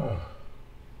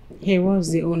 He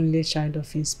was the only child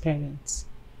of his parents.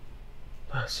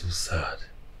 That's so sad.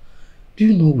 Do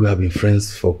you know we have been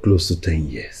friends for close to 10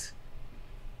 years?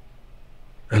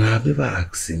 And I have never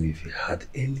asked him if he had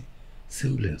any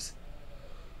siblings.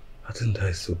 I think that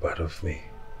is so bad of me.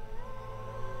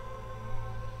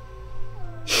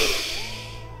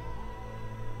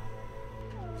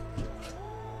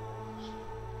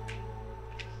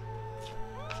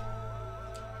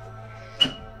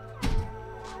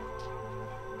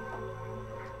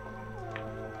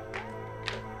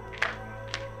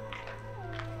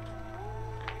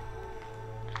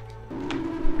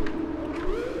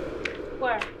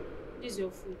 Where? This is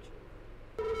your food.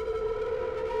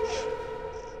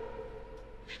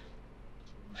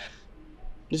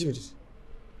 Listen to this.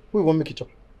 Who want make it chop?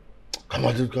 Come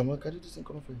on, dude, come on. Can you do this thing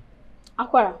come for you?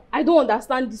 Aquara, I don't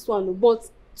understand this one, but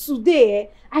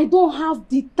today, I don't have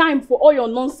the time for all your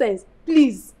nonsense.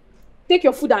 Please, take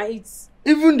your food and eat.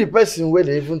 Even the person where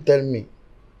they even tell me,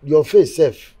 your face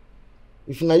safe.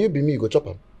 If now you be me, you go chop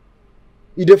am.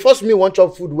 If they force me one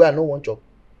chop food where I no want chop,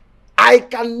 I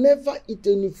can never eat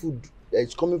any food that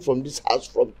is coming from this house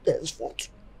from henceforth.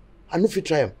 I no fit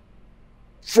try am.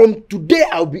 From today,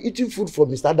 I'll be eating food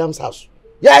from Mr. Adam's house.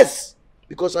 Yes!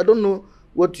 Because I don't know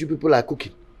what you people are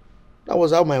cooking. That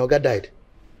was how my oga died.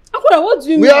 Aquara, what do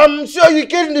you mean? I'm sure you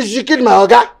killed my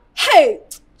oga. Hey!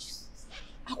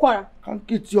 Aquara. Can't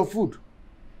eat your food.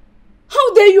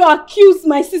 How dare you accuse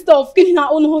my sister of killing her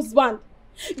own husband?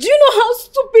 Do you know how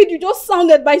stupid you just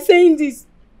sounded by saying this?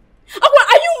 Aquara,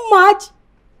 are you mad?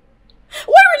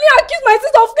 Why really accuse my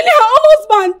sister of killing her own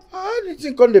husband? How do you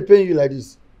think they paying you like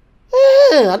this?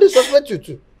 Hey, I don't suspect you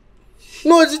too.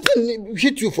 No, it didn't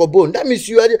hit you for bone. That means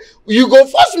you go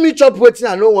force me chop waiting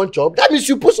and no one chop. That means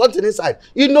you put something inside.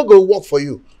 It not go work for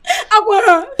you.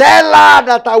 Aquara. Tell her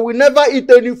that I will never eat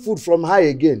any food from her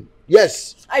again.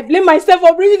 Yes. I blame myself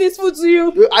for bringing this food to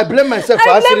you. I blame myself for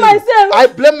answering you. I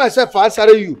blame myself for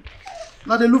answering you.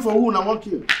 Now they look for who and I won't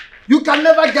kill. You can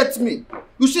never get me.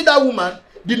 You see that woman?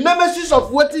 The nemesis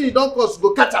of waiting you don't cause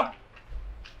go catch up.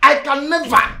 I can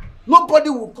never. Nobody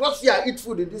will cross here and eat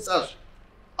food in this house.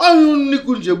 I've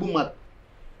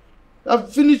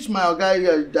finished my guy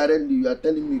here directly. You are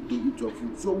telling me to eat your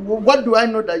food. So what do I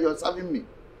know that you are serving me?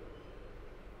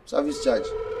 Service charge.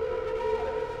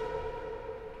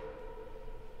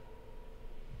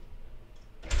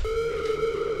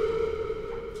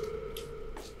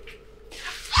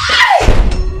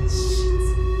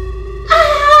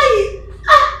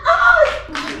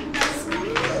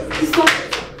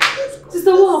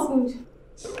 Sister, what happened?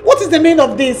 What is the meaning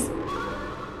of this?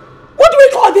 What do we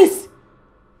call this?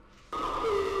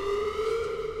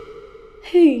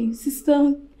 Hey,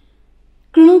 sister.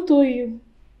 Grandma told you.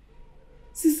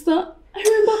 Sister, I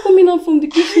remember coming out from the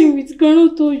kitchen with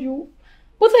Grandma told you.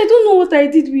 But I don't know what I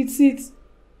did with it.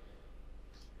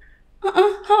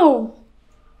 How?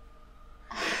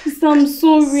 Sister, I'm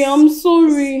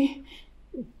sorry.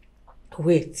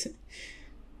 Wait.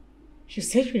 You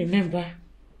said you remember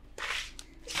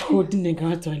holding the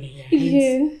Grandma toy in your hands?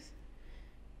 Yes.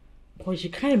 But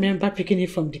you can't remember picking it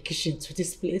from the kitchen to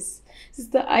this place?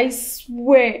 Sister, I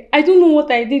swear, I don't know what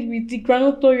I did with the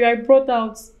granite toy I brought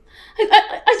out.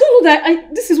 I don't know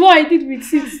that this is what I did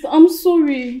with it. I'm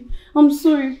sorry,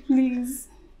 please.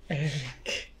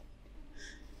 Eric.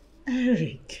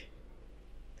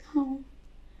 How?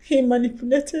 He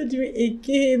manipulated you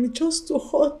again just to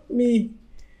hurt me.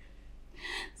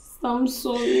 Sister, I'm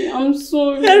sorry.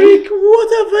 Eric, what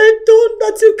have I done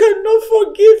that you cannot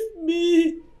forgive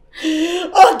me?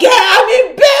 Okay, I'm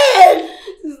in bed.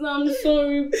 Sister, I'm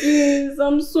sorry, please.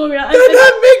 I'm sorry. Can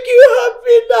I make you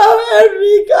happy now,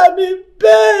 Eric? I'm in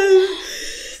bed.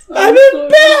 I'm in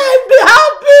bed. Be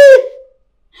happy.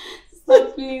 Sister,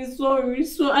 please, sorry.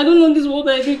 So I don't know this what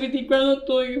I did with the granola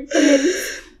oil.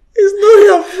 Please. It's not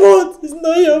your fault. It's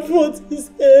not your fault. It's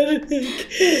Eric.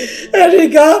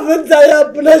 Eric, I haven't I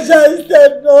apologized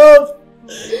enough.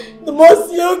 The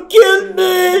most you killed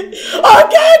me.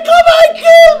 Okay, come and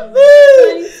kill me.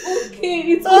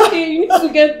 It's okay. You need to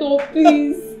get up,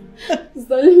 please.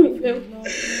 Sister, let me help.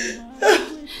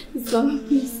 Sister,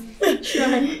 please.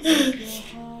 Try.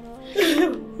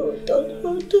 Hold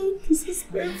on. This is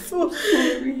painful.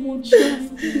 Sorry, we'll try.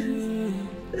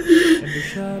 In the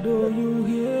shadow you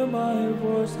hear my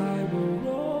voice, I will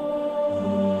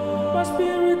roar. My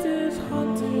spirit is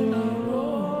hunting, I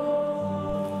roar.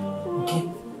 Okay.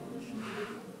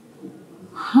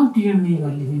 How do you mean you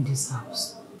are leaving this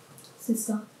house?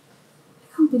 Sister,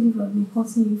 I can't believe I've been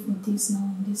hurting you for days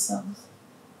now in this house.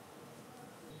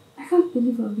 I can't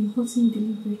believe I've been hurting you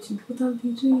deliberately, but I've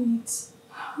been doing it.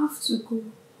 I have to go.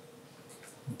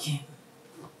 Okay.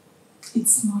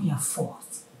 It's not your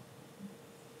fault.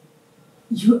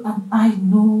 You and I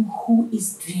know who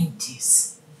is doing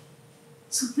this.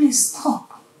 So please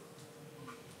stop.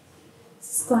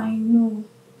 Sister, I know.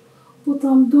 But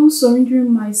I'm done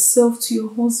surrendering myself to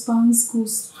your husband's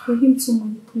ghost for him to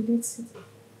manipulate it.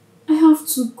 I have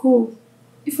to go.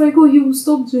 If I go, he will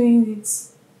stop doing it.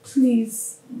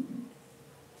 Please.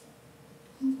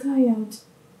 I'm tired.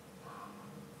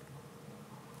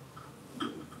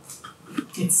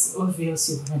 It's obvious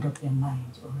you've made up your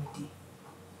mind already.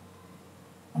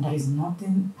 And there is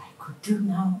nothing I could do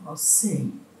now or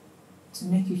say to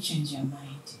make you change your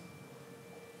mind.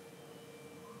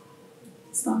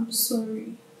 I'm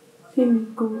sorry. Let me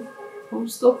go. I'll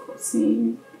stop seeing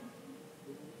you.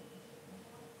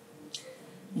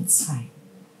 It's fine.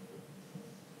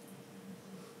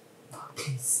 But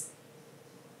please.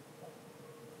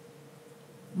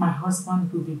 My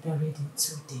husband will be buried in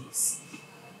 2 days.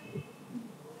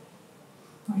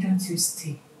 Why don't you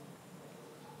stay?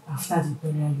 After the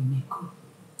burial, you may go.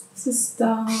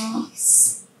 Sister.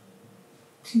 Please.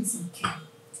 Please, okay.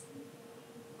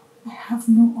 I have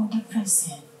no other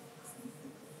person.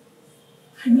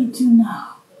 I need you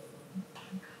now.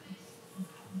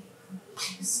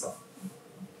 Please.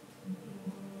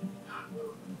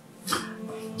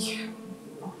 Thank you.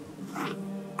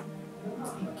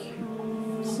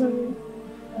 Sorry.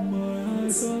 My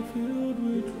eyes are filled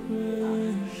with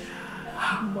rage.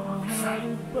 My heart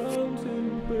it burns in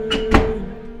pain.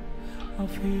 I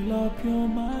fill up your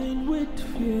mind with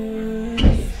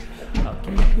fears. I'll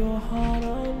keep your heart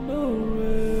on the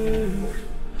race.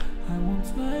 I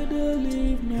won't neither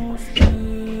leave nor stay.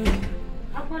 In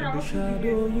the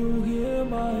shadow you hear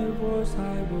my voice,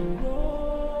 I will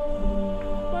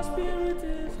roar. My spirit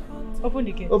is haunted. Open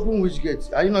the gate. Open which gate?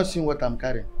 Are you not seeing what I'm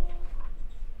carrying?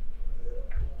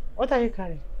 What are you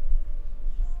carrying?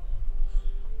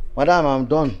 Madam, I'm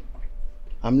done.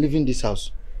 I'm leaving this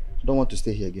house. I don't want to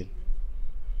stay here again.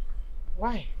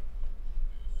 Why?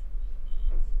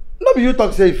 No, be you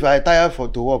talk say if I tire for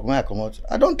to work when I come out.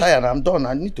 I don't tire. I'm done.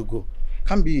 I need to go.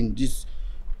 Can't be in this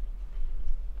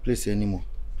place anymore.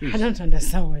 Please. I don't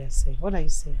understand what you're saying. What are you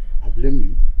saying? I blame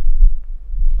you.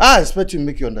 I expect you to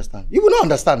make you understand. You will not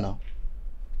understand now.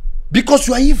 Because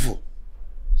you are evil.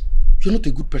 You're not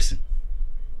a good person.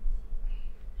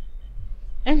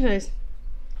 Anyways,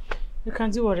 you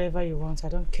can do whatever you want. I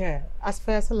don't care. As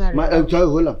for your salary.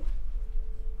 Hold on.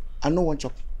 I don't want to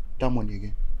chop that money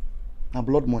again. Now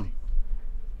blood money.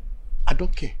 I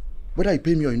don't care. Whether you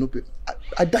pay me or you don't pay.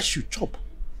 I dash you, chop.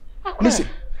 Okay. Listen,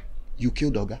 you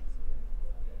killed Oga.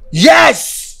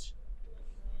 Yes!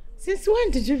 Since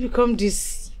when did you become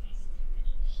this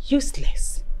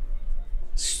useless,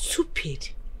 stupid,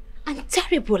 and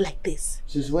terrible like this?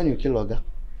 Since when you kill Oga?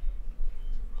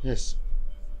 Yes.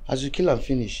 As you kill and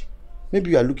finish,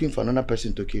 maybe you are looking for another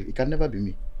person to kill. It can never be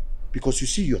me. Because you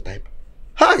see your type.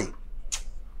 Hi!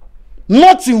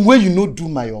 Nothing where you no do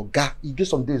my Oga. You get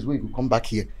some days where you go come back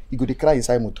here. You go to cry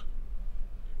inside motor.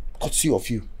 Courtesy of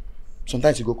you.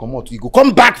 Sometimes you go come out. You go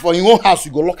come back for your own house.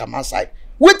 You go lock him outside.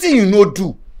 Waiting you no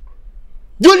do.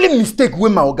 The only mistake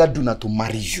when my Oga do not to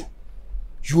marry you.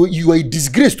 You are a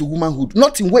disgrace to womanhood.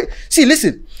 Nothing way. See,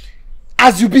 listen.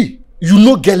 As you be, you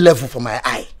no get level for my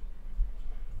eye.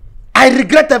 I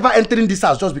regret ever entering this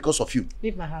house just because of you.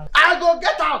 Leave my house. I go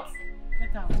get out.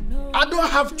 Get out. I don't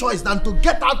have choice than to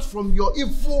get out from your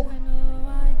evil,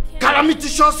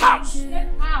 calamitous house. Get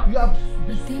out. You have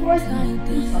destroyed me.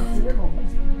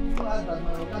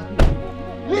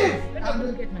 Leave!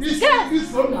 This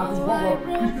phone has been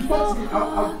broken. If you don't see,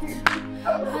 I'll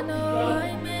I know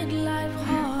I made life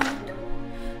hard.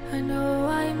 I know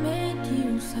I made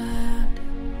you sad.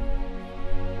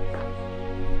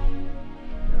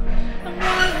 I'm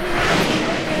right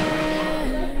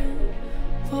here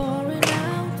pouring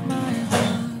out my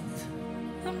heart.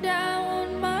 I'm down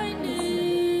on my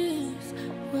knees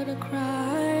with a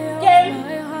cry of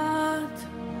my heart,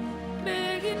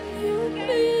 begging you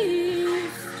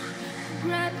please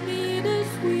grant me this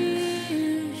wish.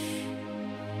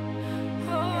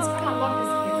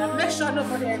 Make sure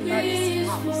nobody enters this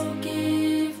house. Please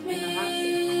forgive me,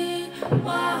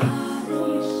 my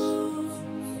rose.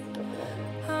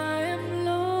 I am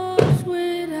lost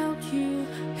without you.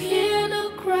 Hear the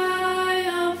cry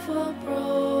of a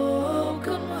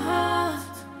broken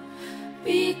heart.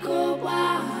 Biko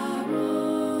Baro.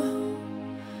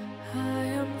 I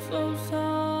am so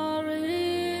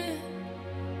sorry.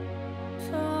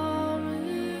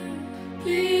 Sorry.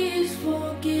 Please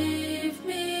forgive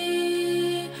me.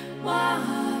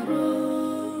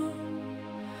 Waharo,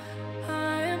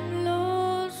 I am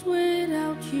lost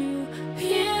without you.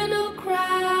 Hear the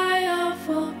cry of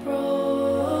a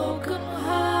broken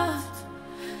heart.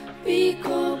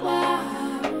 Biko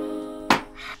Waharo.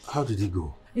 How did he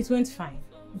go? It went fine.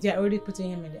 They are already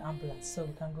putting him in the ambulance, so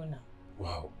we can go now.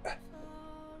 Wow.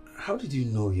 How did you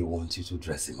know he wants you to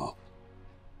dress him up?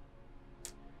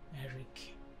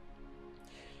 Eric.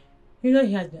 You know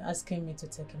he has been asking me to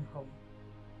take him home.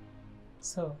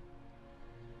 So,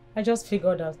 I just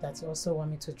figured out that you also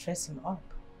want me to dress him up.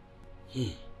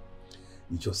 You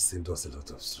just saved us a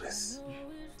lot of stress.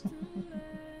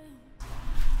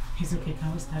 It's okay,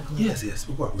 can we start going? Yes,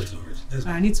 people are waiting already.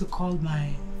 I need to call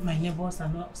my neighbors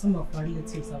and some of our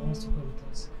relatives that wants to go with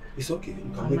us. It's okay,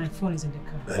 you can and my phone is in the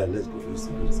car. Let's go, let's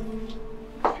go.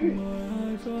 My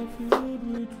eyes are filled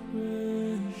with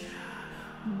rage.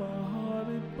 My heart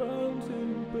it burns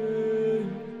in pain.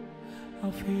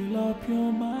 I'll fill up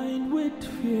your mind with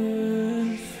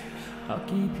fears. I'll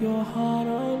keep your heart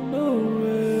on the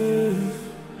race.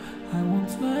 I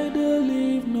won't neither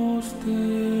leave nor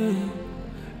stay.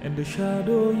 In the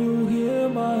shadow you hear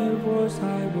my voice,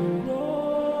 I will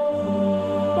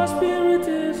roam. My spirit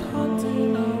is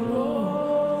hunting, I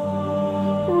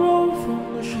roam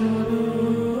from the shadow.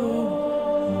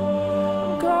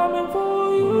 I'm coming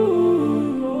for you.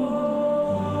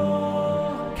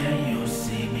 Can you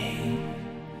see me?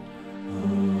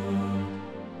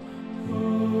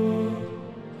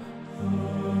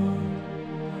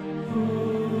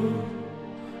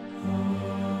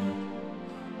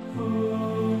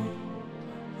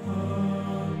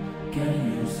 Can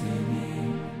you see me?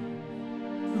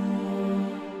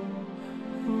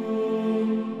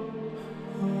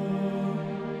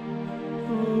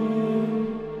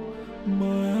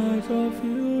 My eyes are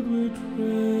filled with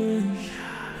rage.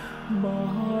 My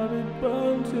heart it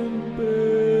burns in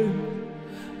pain.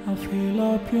 I'll fill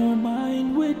up your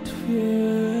mind with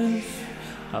fears.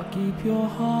 I'll keep your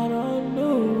heart on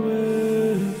the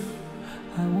race.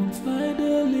 I won't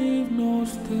neither leave nor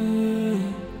stay.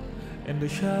 In the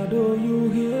shadow you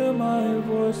hear my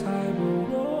voice, I will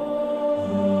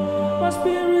roam. My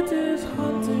spirit is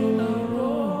hunting, I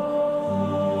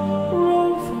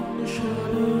roam from the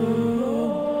shadow.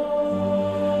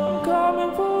 I'm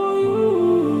coming for you.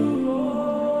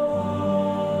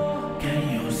 Can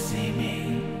you see me?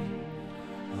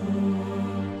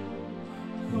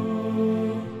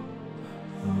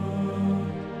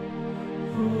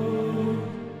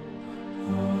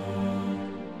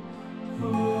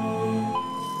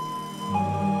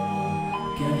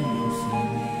 Can you see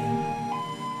me?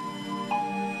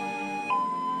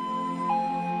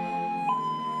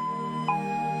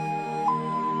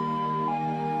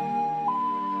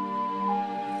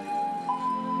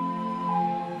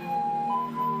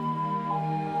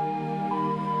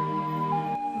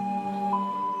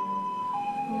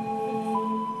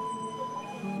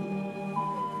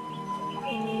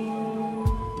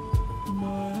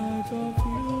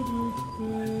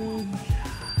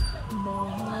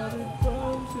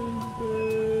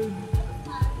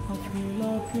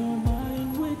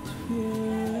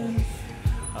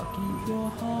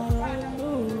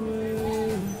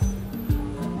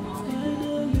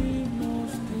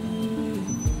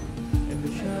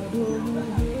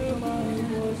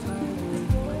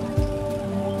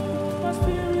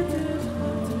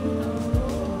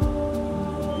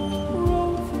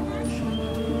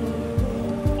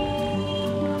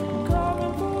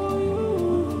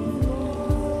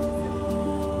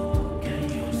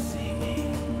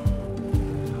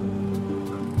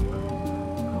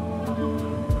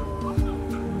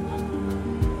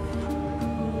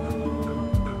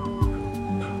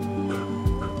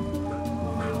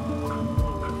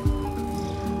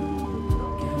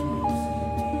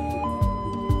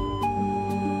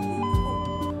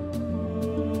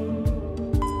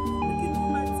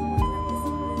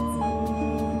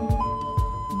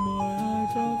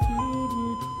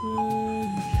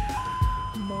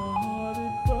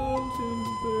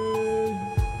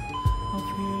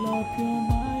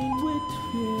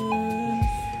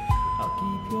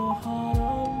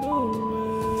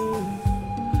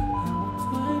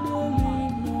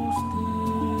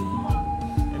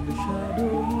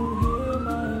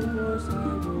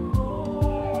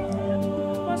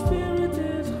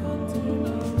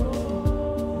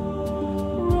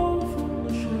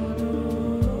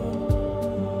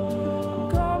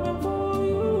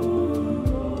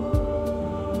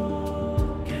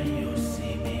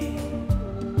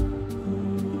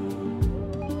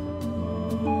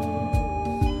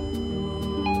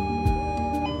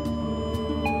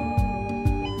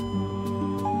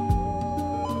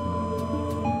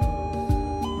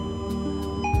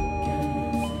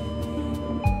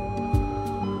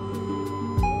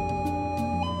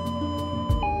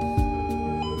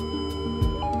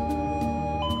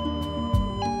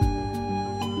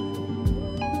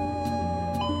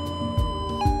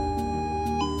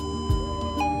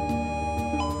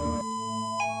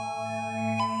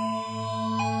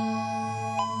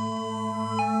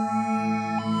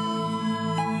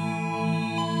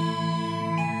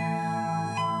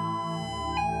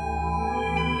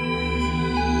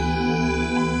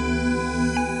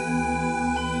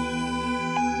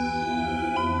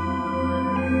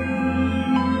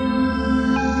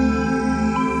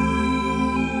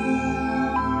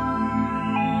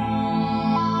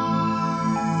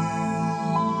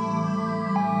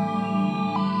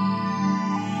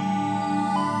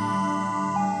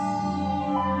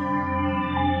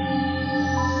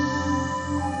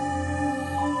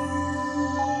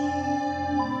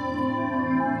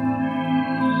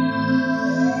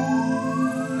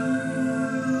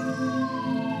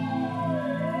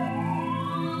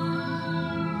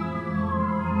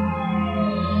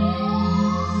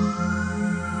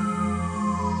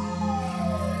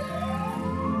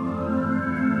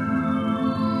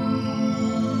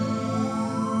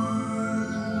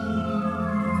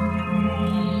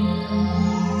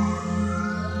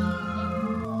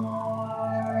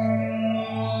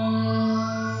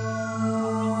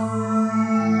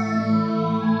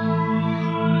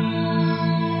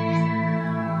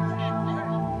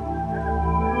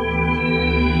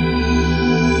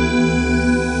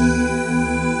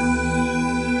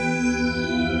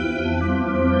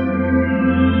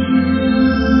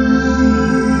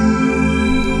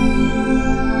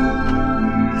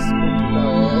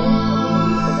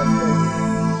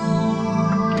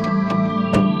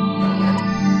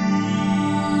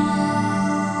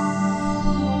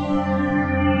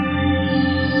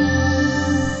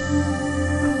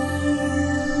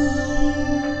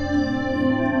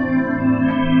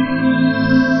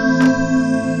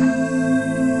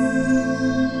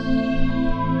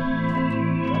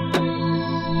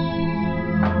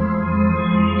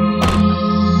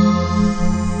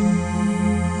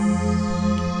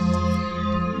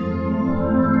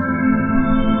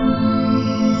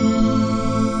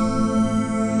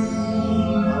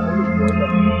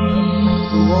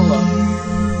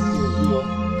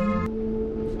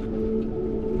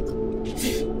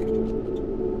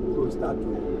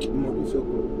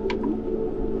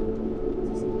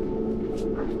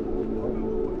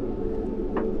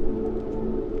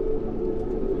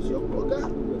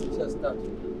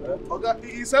 Oga,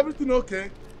 is everything okay?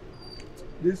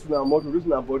 This na motor, this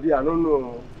na body, I don't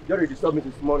know. Jerry disturbed me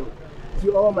this morning. See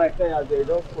all my tires, they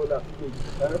don't fall out.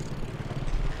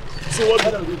 So what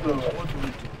do we do?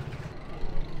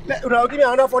 Now give me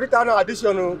another 40,000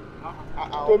 additional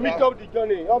to meet up the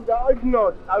journey. If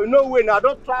not, I will know when. I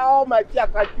don't try all my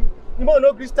tire. You know,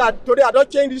 no start today. I don't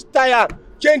change this tire,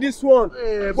 change this one.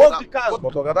 Both the cars.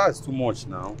 But Oga, that is too much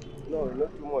now. No,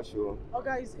 not too much.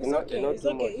 Okay, it's okay. It's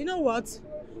okay. You know what?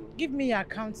 Give me your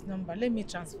account number. Let me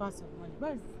transfer some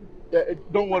money.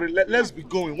 Don't worry. Let's be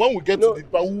going. When we get to the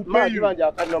bar, we'll pay you. Give the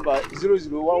account number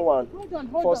 0011 Hold on.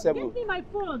 47. Give me my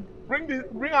phone.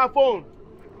 Bring our phone.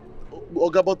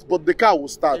 Okay, but the car will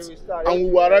start, and we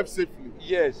will arrive safely.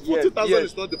 Yes. 40,000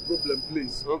 is not the problem,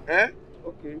 please. Okay.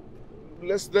 Okay.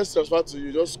 Let's transfer to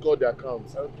you. Just call the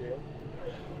account. Okay.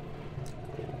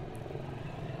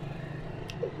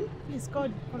 Please call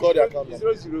the account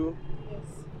number. 00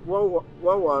 11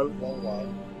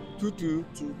 22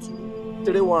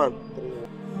 31.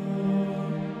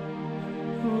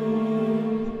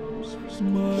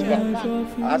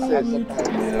 Access.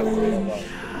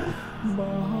 My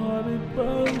heart it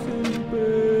burns in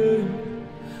pain.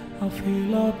 I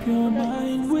fill up your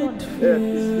mind with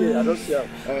fear. I don't see him.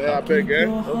 I beg, eh?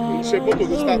 Okay. Shepo to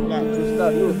start now. To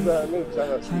start, no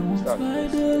chance. I won't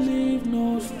neither leave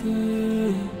nor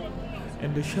stay.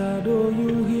 In the shadow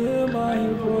you hear my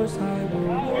voice, I will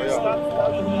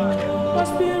my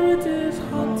spirit is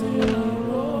haunting.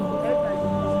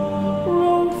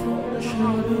 Roll from the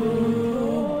shadow.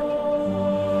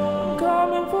 I'm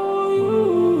coming for you.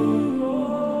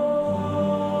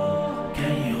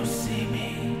 Can you see me?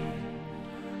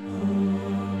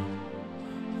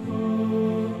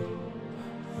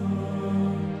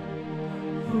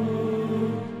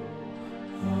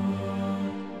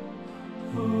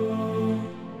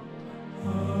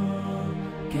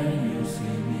 Can you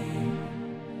see me?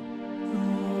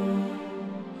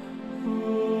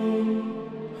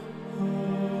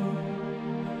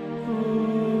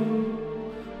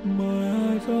 My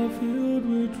eyes are filled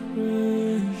with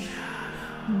rage.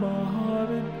 My heart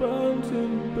it burns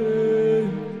in pain.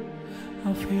 I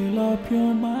fill up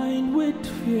your mind with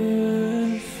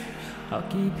fears. I'll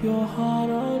keep your heart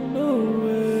on the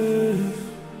race.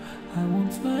 I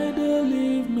won't neither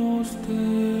leave nor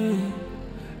stay.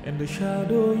 In the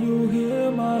shadow you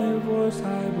hear my voice,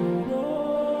 I will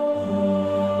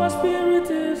roll. My spirit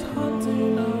is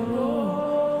hunting, I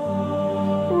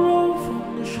roll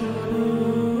from the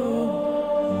shadow.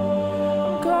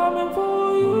 I'm coming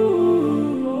for you.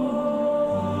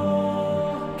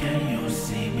 Can you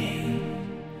see me?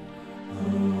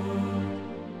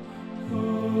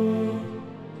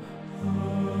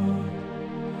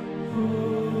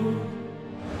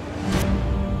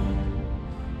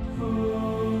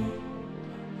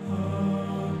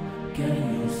 Can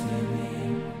you see me?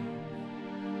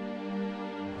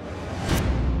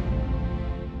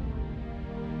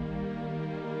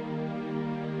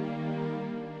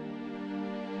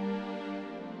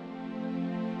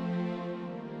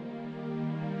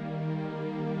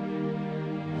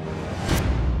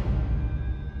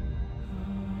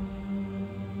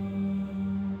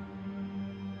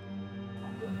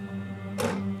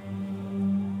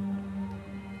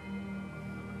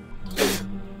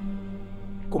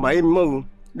 Kò máa yé mi mọ́ o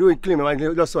lórí kílè mi máa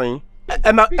lọ́sọ̀ yín.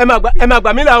 Ẹ máa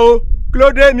gbà mí là o kí ló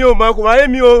dé mi ò mọ̀ kò máa yé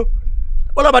mi o.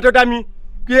 Ọlọ́ba tó dá mi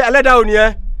kí ẹlẹ́dàá ò ní ẹ.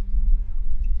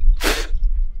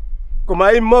 Kò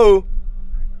máa yé mi mọ́ o.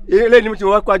 Eléyìí ni mo ti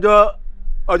wọ́n pàjọ́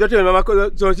ọjọ́ tí mi máa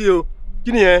sọ sí o.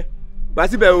 Kí nìyẹn? Gbà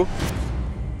síbẹ̀ o.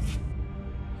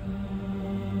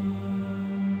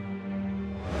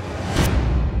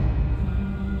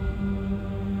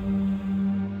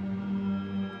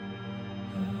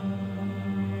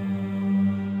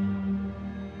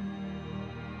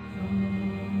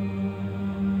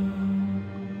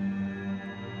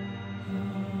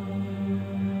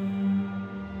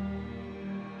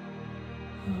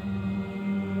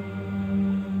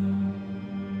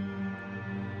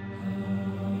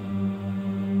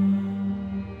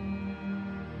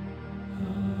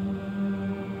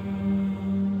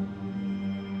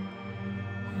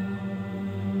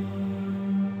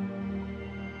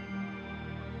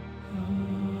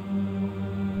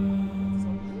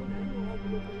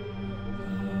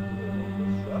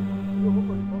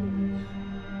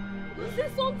 Say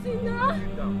something now.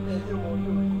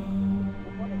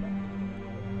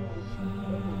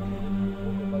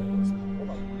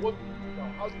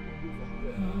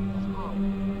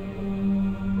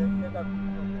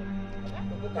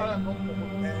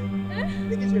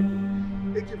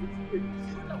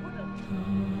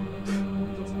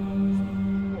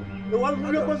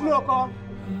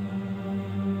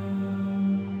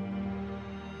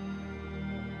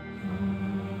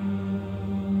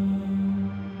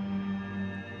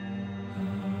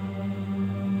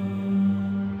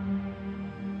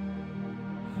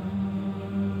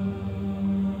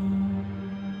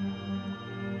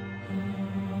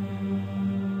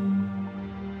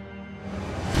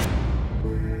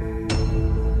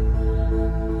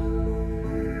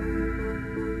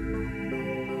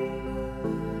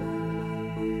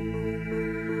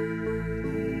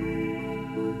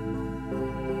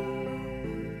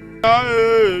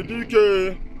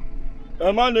 Dike,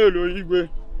 Emanelo Igwe,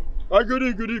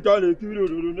 Agiri Kale Kiro,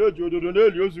 Nejo,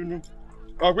 Zunu,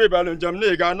 Agwe Balanjam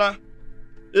Negana,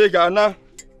 Egana.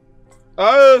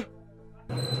 Aye,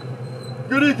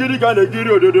 Kiri Kale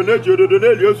Kiro,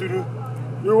 Nejo, Zunu.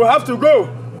 You will have to go.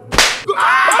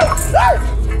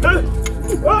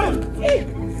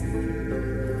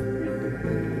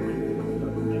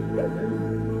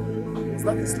 Is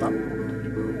that Islam?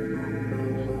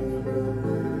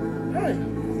 Hey.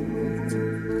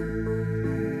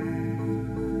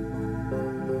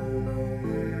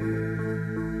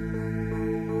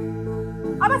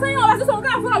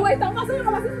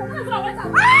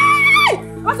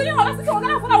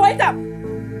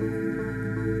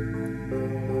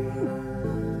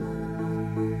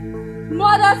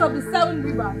 Mothers of the 7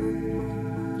 rivers.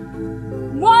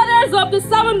 Mothers of the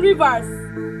 7 rivers.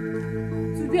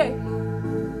 Today,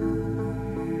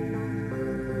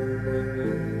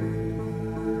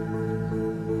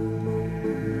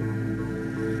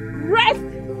 rest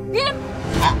in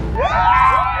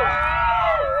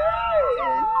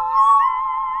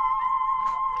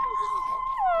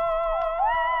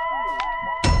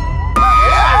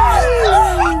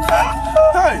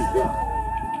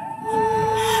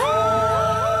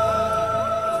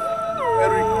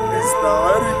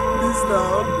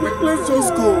Let's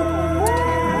just go.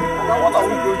 Now what are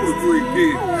we going to do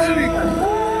again? Eric!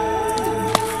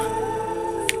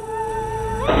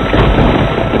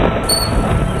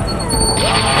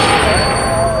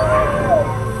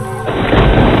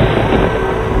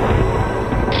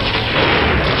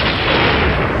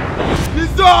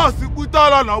 Jesus,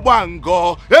 Butala no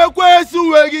bango, Ekwesu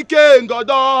Wegike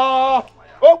Ngodo.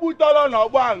 Obutala no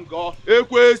bango,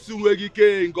 Ekwesu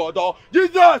Wegike Ngodo.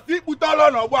 Jesus,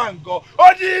 Butala no bango,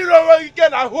 Odiro Wegike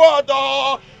na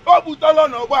Hodo. Obutala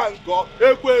no bango,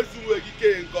 Ekwesu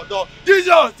Wegike Ngodo.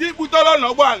 Jesus, Butala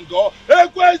no bango,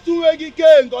 Ekwesu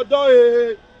Wegike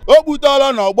Ngodo.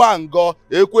 Obutala no bango,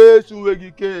 Ekwesu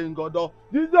Wegike Ngodo.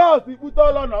 Jesus,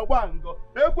 Butala no bango,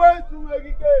 Ekwesu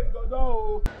Wegike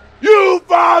Ngodo. You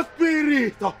foul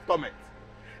spirit of torment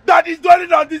that is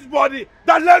dwelling on this body,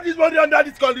 that left this body under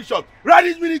this condition. Right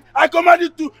this minute, I command you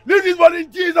to leave this body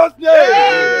in Jesus' name.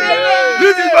 Amen.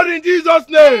 Leave this body in Jesus'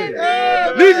 name.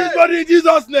 Amen. Leave this body in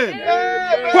Jesus' name.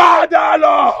 Amen. Father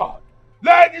Lord,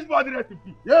 let this body rest in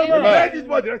peace. Amen. Let this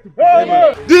body rest in peace.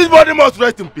 Amen. This body must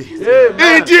rest in peace.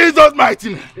 Amen. In Jesus' mighty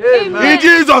name. Amen. In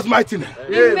Jesus' mighty name.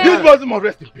 Amen. This body must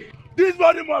rest in peace. This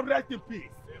body must rest in peace.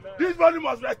 This body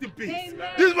must rest in peace. Amen.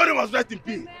 This body must rest in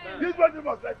peace. Amen. This body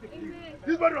must rest in peace. Amen.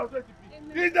 This body must rest in peace.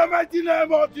 Amen. In the mighty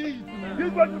name of Jesus. Amen.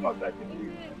 This body must rest in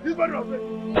peace. This body must rest in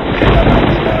peace. In the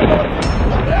mighty name of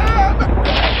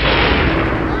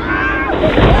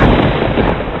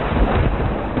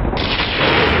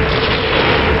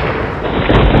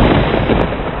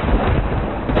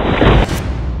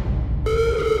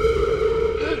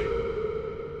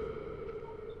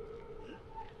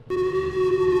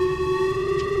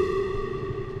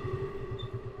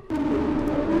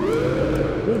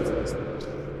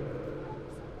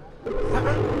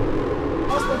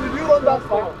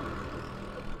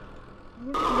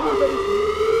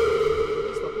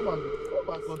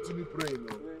Continue praying.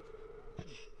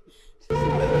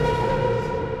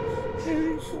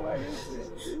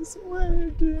 Why are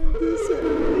you doing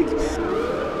this?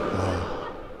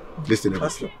 Listen,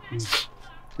 everybody.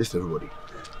 Listen, everybody.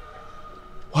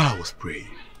 While I was praying,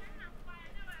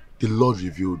 the Lord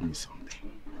revealed me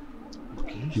something.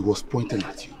 Okay. He was pointing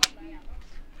at you.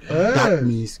 That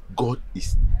means God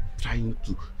is trying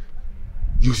to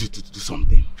use you to do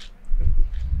something.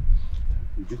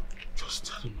 Would you?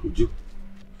 Just, would you?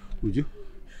 Would you?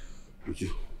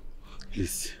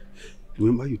 Please,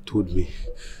 remember you told me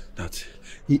that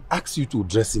he asked you to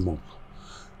dress him up.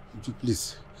 Would you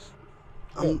please?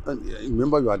 And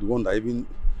remember you are the one that even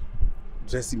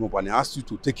dressed him up and he asked you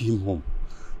to take him home.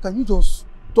 Can you just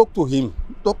talk to him?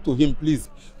 Talk to him, please.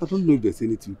 I don't know if there's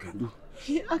anything you can do.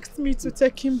 He asked me to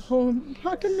take him home.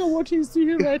 I don't know what he's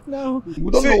doing right now.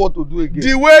 We don't know what to do again.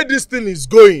 The way this thing is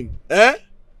going, I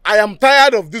am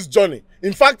tired of this journey.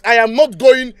 In fact, I am not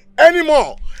going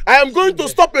anymore. I am going to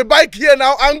stop a bike here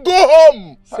now and go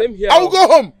home. Same here. I will go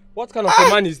home. What kind of a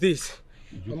man is this?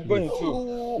 I'm going to.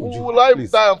 Will I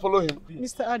die and follow him?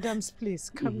 Mr. Adams,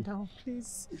 please, calm down,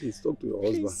 please. Please talk to your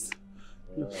husband.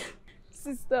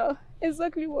 Sister,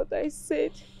 exactly what I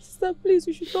said. Sister, please,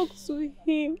 you should talk to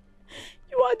him.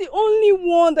 You are the only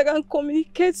one that can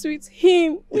communicate with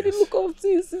him. With the look of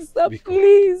things, sister,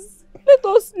 please. Let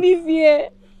us live here.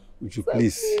 Would you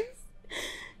please?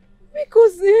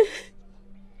 Because...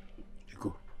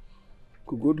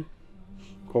 Kugodu.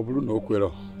 Kobru no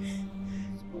kwero.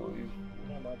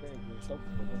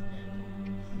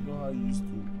 You know how you used to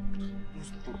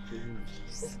just talk to him.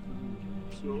 It's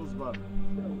your husband.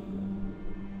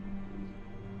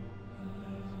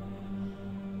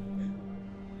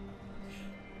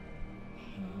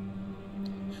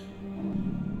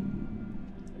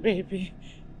 Baby.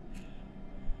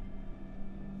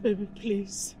 Baby,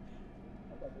 please.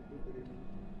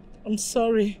 I'm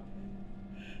sorry.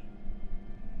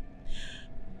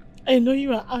 I know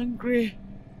you are angry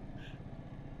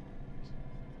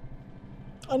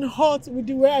and hurt with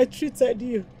the way I treated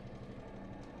you.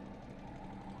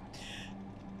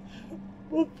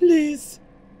 But please,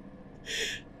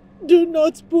 do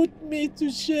not put me to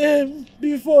shame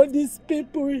before these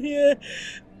people here.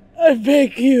 I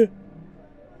beg you.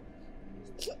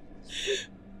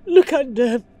 Look at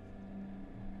them.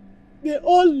 They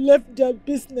all left their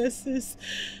businesses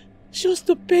just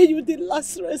to pay you the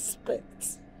last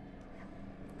respect.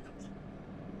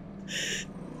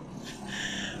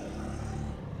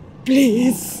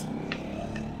 Please.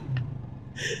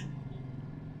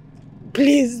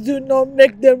 Please do not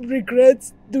make them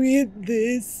regret doing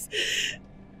this.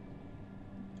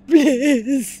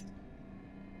 Please.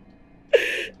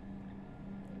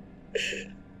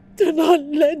 Do not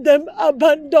let them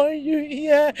abandon you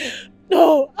here.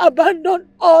 No, abandon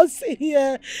us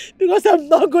here. Because I'm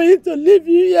not going to leave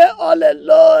you here all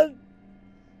alone.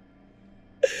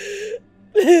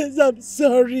 Please, I'm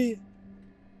sorry.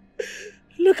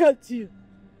 Look at you.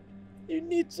 You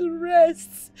need to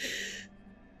rest.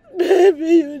 Baby,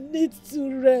 you need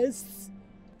to rest.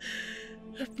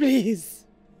 Please,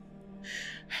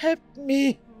 help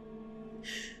me.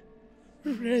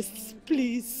 Rest,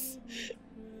 please.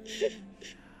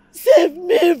 Save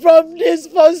me from this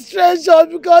frustration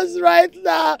because right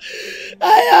now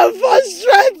I am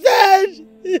frustrated.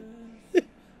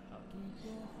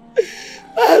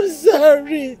 I'm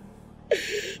sorry.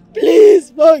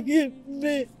 Please forgive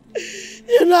me.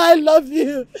 You know I love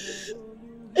you.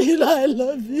 You know I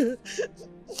love you.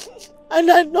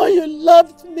 And I know you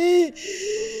loved me.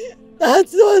 That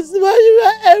was why you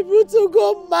were able to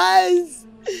go miles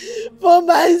for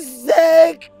my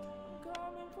sake.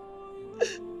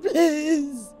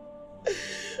 Please,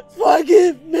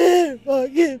 forgive me for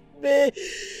the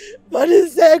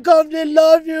sake of the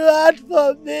love you had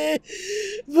for me.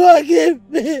 Forgive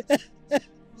me.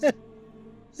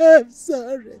 I'm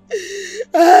sorry.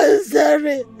 I'm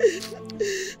sorry.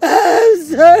 I'm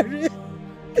sorry.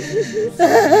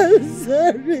 I'm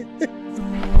sorry.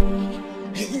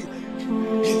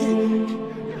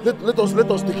 Let us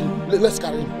take him. Let's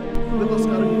carry him. Let us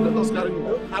carry him.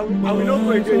 I will not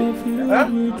go again. Huh? I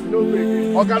will not go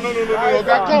again. Okay, no.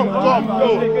 Okay, come. No.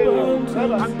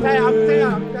 I'm tired.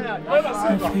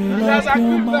 Let's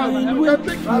agree now. You can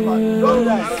take driver.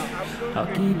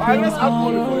 Let's have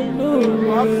money for you.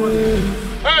 You have money.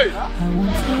 Hey!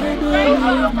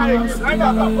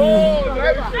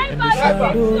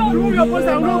 Driver. You your post. I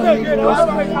will not go again. I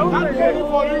will not go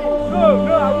for you. No.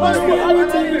 I will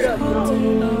not go.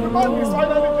 The man is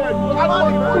finally dead. You have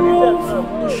money for you.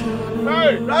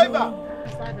 Hey, driver.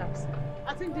 Adams,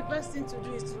 I think the best thing to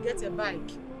do is to get a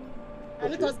bike.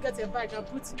 And let us get a bike and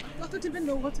put it. I don't even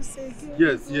know what to say again.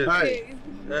 Yes. Okay.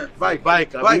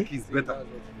 Bike is better.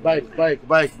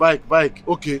 Bike.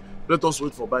 Okay, let us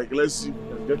wait for bike. Let's see if we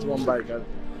can get one bike and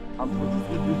put it.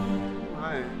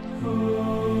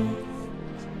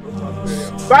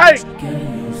 Bike!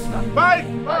 Come.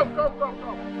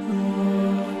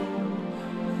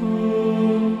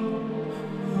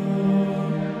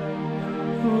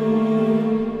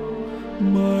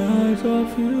 My eyes are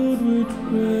filled with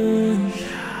rage.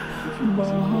 My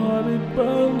heart it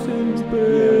burns in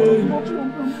pain.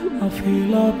 I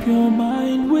fill up your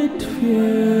mind with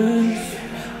fears.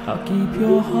 I keep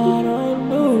your heart on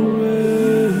the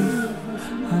race.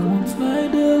 I won't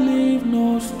neither leave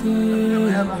nor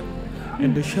stay.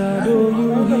 In the shadow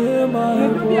you hear my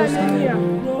voice. I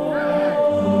will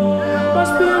roam. My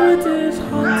spirit is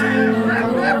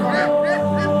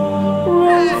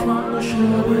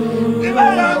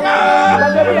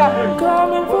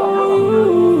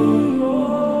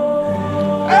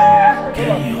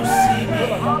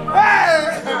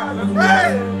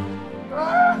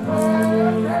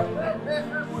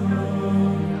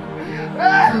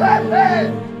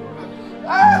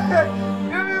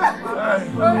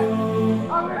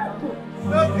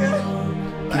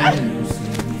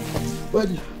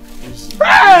ready.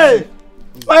 Hey!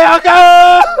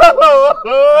 Mayaka!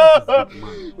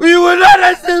 We will not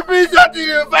receive peace until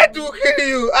you fight to kill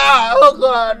you. Ah, oh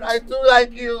God, I do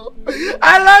like you.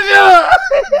 I love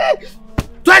you.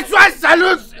 Twice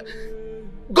salute.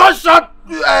 Gunshot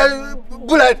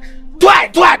bullet.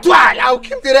 Twice. I'll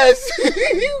keep the rest.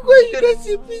 When you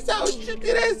receive peace, I'll shoot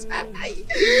the rest.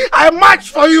 I march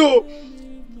for you.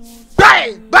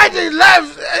 By the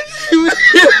left.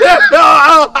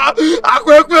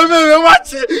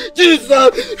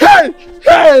 Jesus.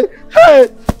 Hey.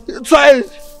 Twice.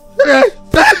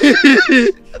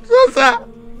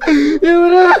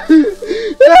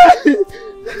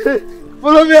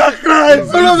 Follow me and cry.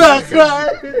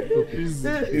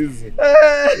 Easy.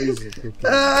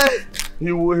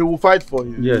 He will fight for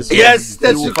you. Yes,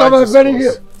 that you come and very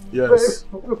here. Yes.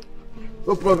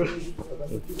 No problem.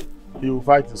 He will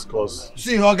fight his cause.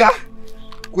 See, Oga.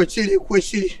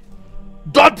 Kwechiri.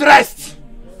 Don't rest.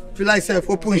 Feel like self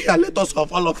open here. Let us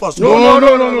off all of us. No.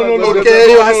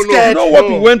 Okay, you are scared. You know what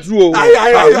we went through.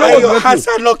 Your hands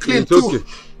are not clean too. Okay.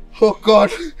 Oh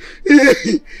God.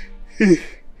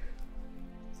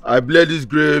 I bless this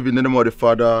grave in the name of the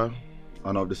Father,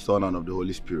 and of the Son, and of the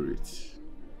Holy Spirit.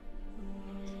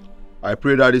 I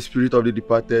pray that the spirit of the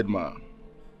departed man,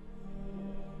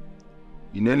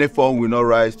 in any form, will not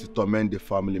rise to torment the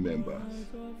family members.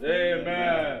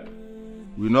 Amen.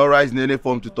 Will not rise in any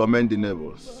form to torment the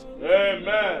neighbors.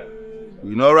 Amen.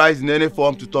 Will not rise in any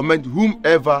form to torment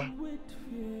whomever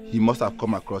he must have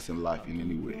come across in life in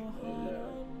any way.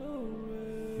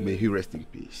 May he rest in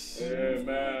peace.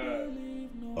 Amen.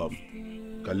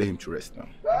 Can lay him to rest now.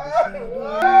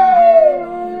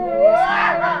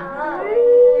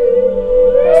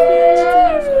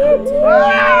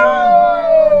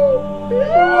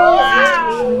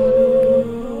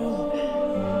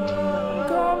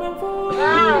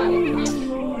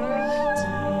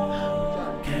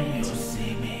 Can you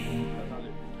see me?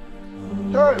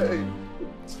 Hey!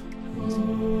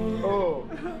 Oh.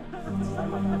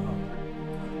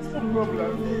 No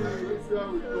problem. Let's see how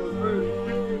it goes.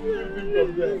 From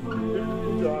there.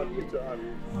 Put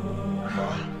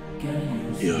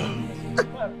your hand.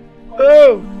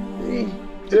 Oh!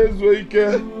 There's where you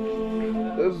can.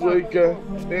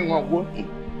 Ain't one what?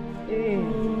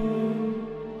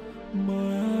 My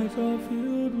eyes are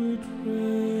filled with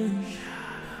rage.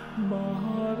 My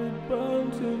heart it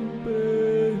burns in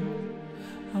pain.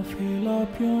 I fill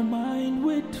up your mind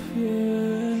with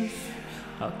fears.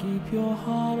 I'll keep your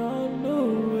heart on the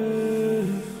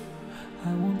race. I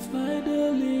won't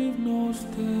neither leave nor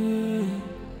stay.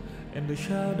 In the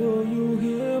shadow you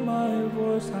hear my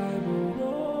voice, I will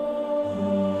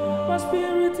roam. My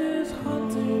spirit is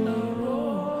hunting a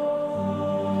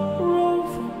roam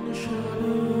from the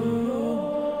shadow.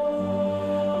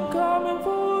 I'm coming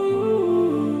for you.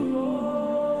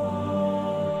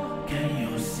 Can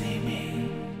you see me?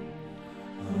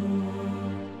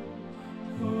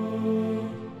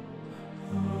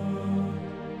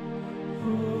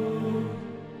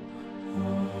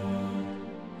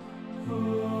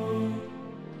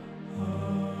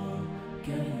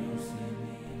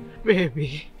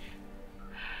 Baby,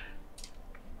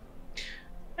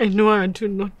 I know I do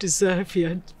not deserve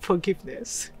your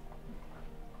forgiveness.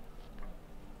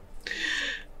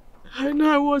 I know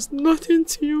I was nothing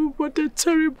to you but a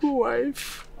terrible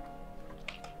wife.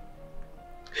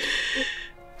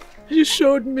 You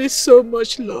showed me so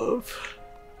much love,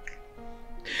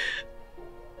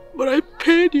 but I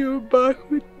paid you back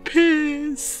with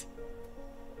pains.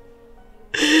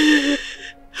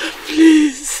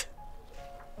 Please,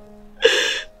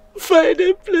 find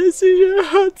a place in your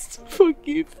heart to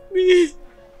forgive me.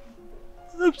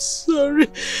 I'm sorry.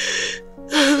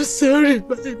 I'm sorry,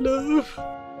 my love.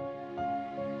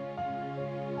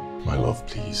 My love,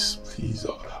 please.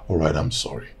 All right, I'm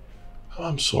sorry.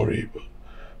 I'm sorry, but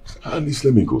at least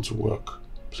let me go to work,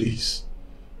 please.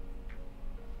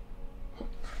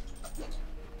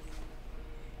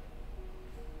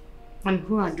 And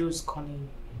who are those calling?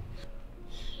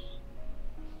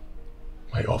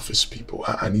 My office people.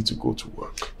 I need to go to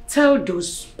work. Tell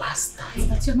those bastards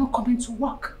that you're not coming to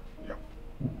work. Yeah.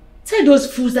 Tell those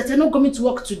fools that you're not coming to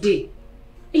work today.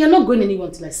 And you're not going anywhere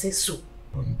until I say so.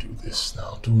 Don't do this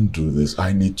now. Don't do this.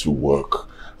 I need to work.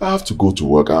 I have to go to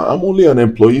work. I'm only an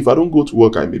employee. If I don't go to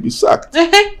work, I may be sacked.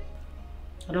 I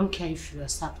don't care if you are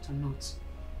sacked or not.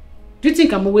 Do you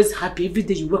think I'm always happy every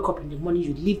day you wake up in the morning,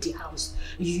 you leave the house,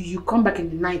 you come back in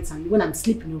the night and when I'm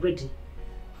sleeping already?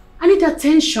 I need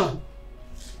attention.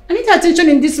 I need attention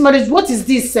in this marriage. What is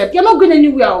this, Seb? You're not going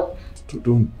anywhere.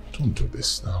 Don't do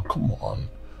this now. Come on.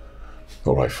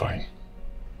 All right, fine.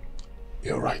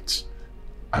 You're right.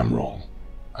 I'm wrong.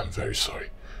 I'm very sorry.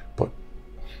 But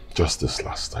just this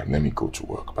last time, let me go to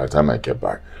work. By the time I get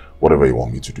back, whatever you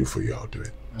want me to do for you, I'll do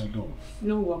it. I know.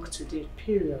 No work today,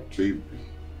 period. Baby.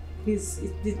 Please,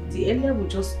 the earlier we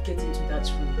just get into that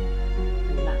room,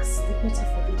 relax, the better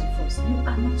for both of us. You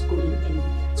are not going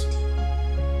anywhere today.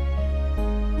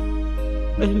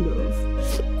 My love.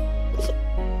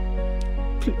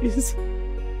 Please,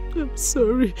 I'm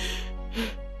sorry.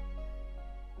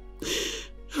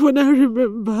 When I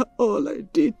remember all I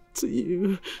did to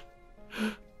you,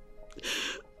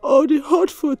 all the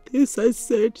hurtful things I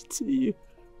said to you,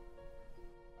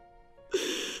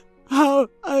 how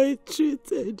I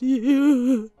treated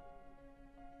you,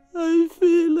 I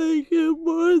feel like a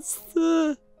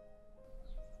monster.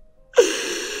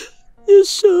 You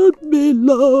showed me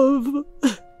love,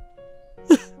 but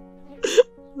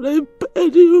I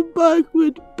paid you back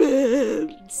with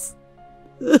pains.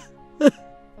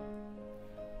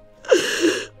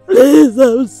 Please,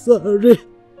 I'm sorry.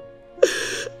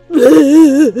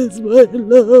 Please, my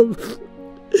love.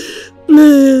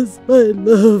 Please, my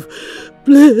love.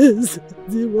 Please,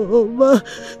 the mama.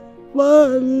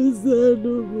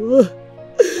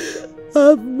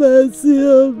 Have mercy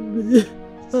on me.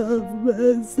 Have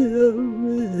mercy on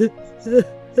me. Have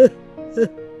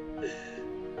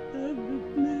the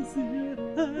place in your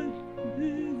heart.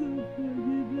 Please, and forgive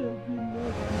me, beloved.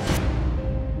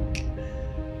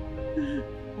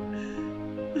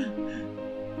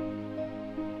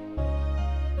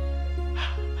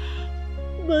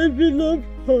 My beloved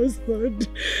husband,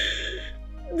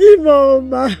 the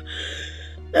mama,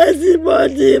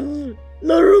 everybody,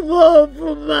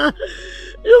 Noruma,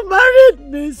 you married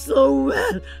me so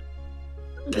well.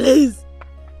 Please,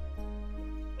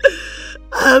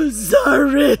 I'm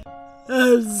sorry.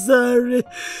 I'm sorry.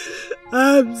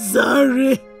 I'm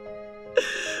sorry.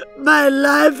 My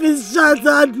life is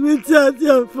shattered without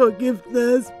your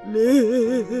forgiveness,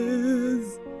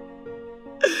 please.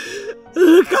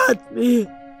 Look at me.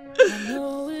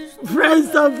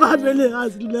 Friends and family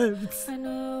has left.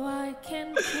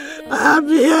 I'm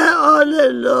here all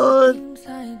alone.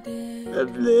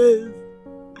 Please,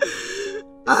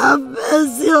 have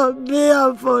mercy on me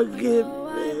and forgive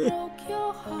me.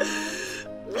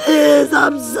 Please,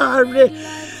 I'm sorry.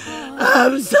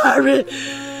 I'm sorry.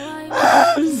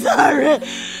 I'm sorry.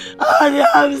 Honey,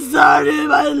 I'm sorry,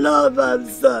 my love, I'm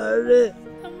sorry.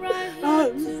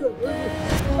 I'm sorry.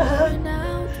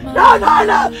 No, no,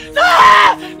 no! No!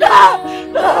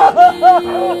 No!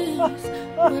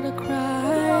 With a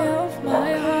cry of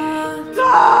my heart,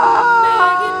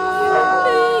 begging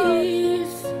you,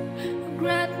 please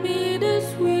grant me this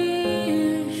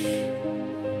wish.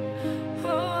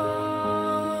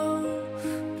 Oh,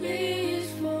 please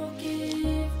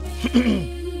forgive me.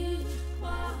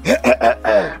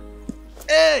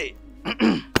 Hey!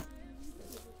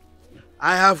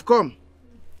 I have come.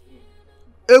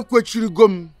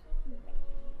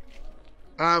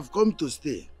 I have come to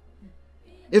stay.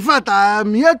 In fact, I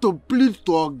am here to plead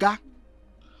to Oga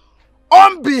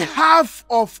on behalf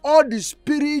of all the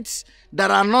spirits that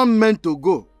are not meant to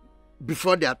go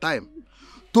before their time,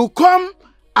 to come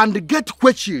and get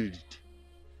quechilled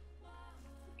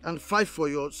and fight for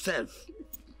yourself.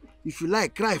 If you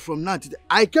like, cry from now to the...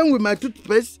 I came with my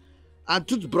toothpaste and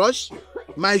toothbrush,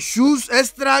 my shoes,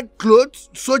 extra clothes,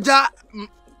 soldier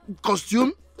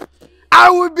costume. I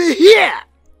will be here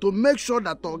to make sure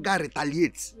that Oga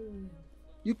retaliates.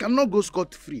 You cannot go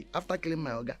scot-free after killing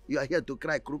my Oga. You are here to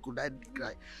cry, crocodile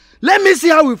cry. Let me see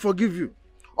how we forgive you.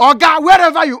 Oga,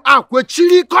 wherever you are,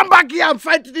 chili, come back here and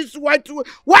fight this white.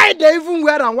 Why they even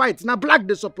wear them white? Now black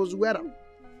they supposed to wear them.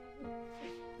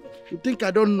 You think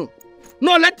I don't know?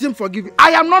 No, let him forgive you.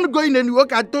 I am not going anywhere.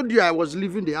 I told you I was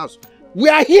leaving the house. We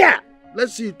are here.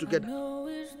 Let's see it together.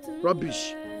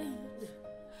 Rubbish.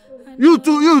 You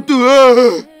too.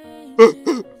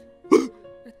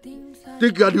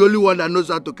 Think you are the only one that knows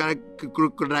how to cry,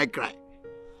 crocodile cry.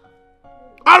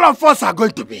 All of us are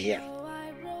going to be here.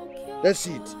 Let's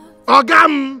see it.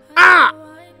 Ogam!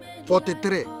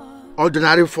 43.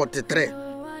 Ordinary 43.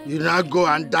 You now go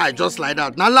and die just like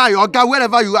that. Now lie, Oga,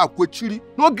 wherever you are, Kwechiri,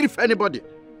 no grief for anybody.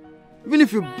 Even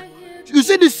if you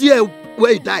see this year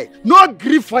where you die, no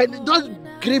grief for any, don't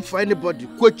grieve for anybody.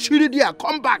 Kwechiri there,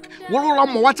 come back.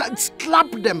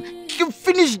 Slap them,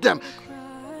 finish them,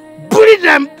 bully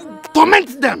them,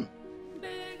 torment them.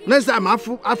 Next time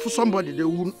after somebody, they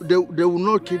will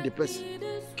not kill the person.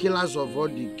 Killers of all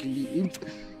the killing.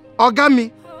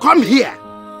 Ogami, come here.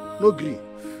 No grief.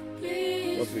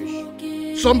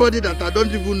 Somebody that I don't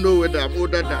even know whether I'm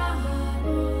older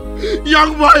than.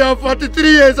 Young boy of 43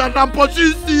 years and I'm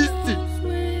pushing 60.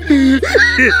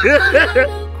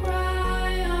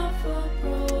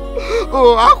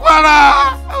 Oh,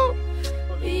 Aquara!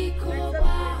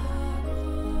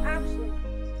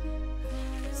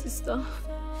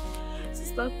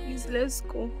 Sister, please, let's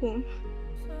go home.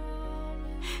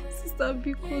 Sister,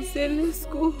 because let's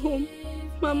go home.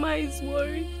 Mama is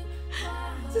worried.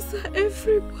 Sister,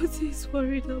 everybody is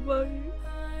worried about you.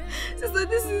 Sister,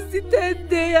 this is the 3rd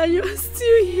day and you're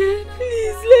still here.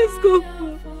 Please, let's go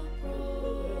home.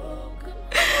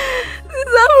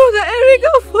 Sister, Brother Eric,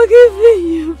 I'm forgiving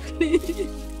you, please.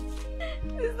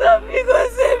 Sister,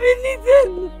 because we need it.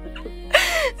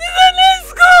 Sister, let's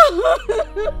go.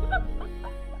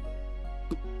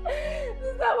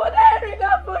 Sister, Brother Eric,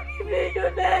 I'm forgiving you.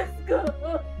 Let's go.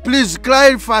 Please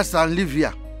cry fast and leave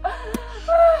here.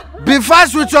 Be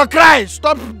fast with your cry.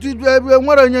 Stop.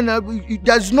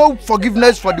 There's no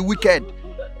forgiveness for the wicked.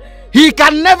 He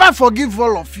can never forgive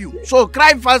all of you. So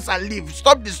cry fast and leave.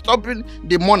 Stop disturbing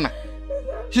the mourner.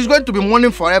 She's going to be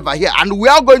mourning forever here, and we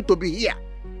are going to be here.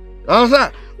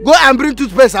 Understand? Go and bring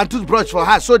toothpaste and toothbrush for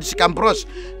her so she can brush.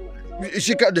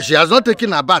 She has not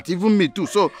taken a bath, even me too.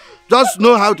 So just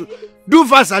know how to do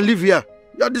fast and leave here.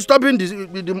 You're disturbing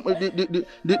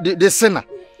the sinner.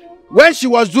 When she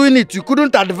was doing it, you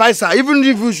couldn't advise her, even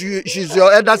if she's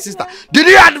your elder sister. Did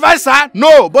you advise her?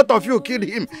 No, both of you killed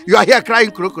him. You are here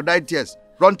crying crocodile tears.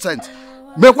 Nonsense.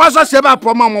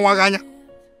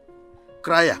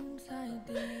 Crier.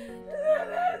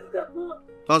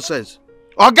 Nonsense.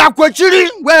 Oga Kwechiri,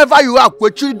 wherever you are,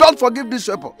 Kwechiri, don't forgive these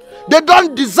people. They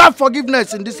don't deserve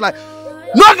forgiveness in this life.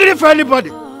 No grief for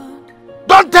anybody.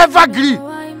 Don't ever grieve.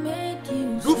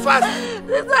 Do fast.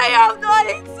 This I have done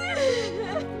it.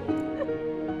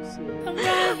 I'm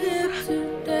gathered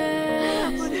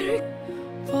today,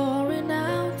 pouring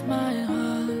out my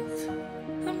heart.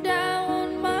 I'm down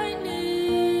on my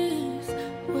knees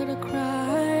with a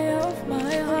cry of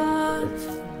my heart.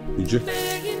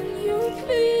 Begging you,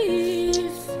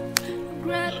 please,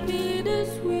 grant me this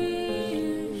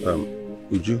wish.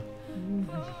 Uju,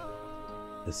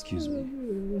 excuse me.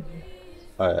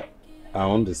 I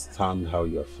understand how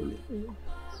you are feeling.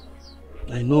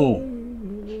 I know.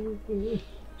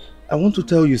 I want to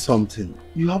tell you something.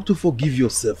 You have to forgive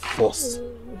yourself first.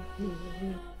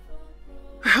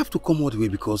 I have to come all the way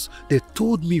because they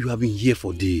told me you have been here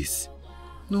for days.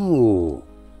 No.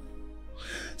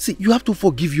 See, you have to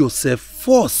forgive yourself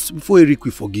first before Eric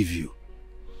will forgive you.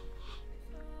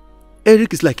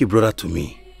 Eric is like a brother to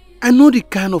me. I know the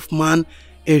kind of man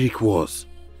Eric was.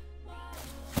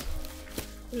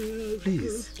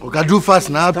 Please. Okay, do fast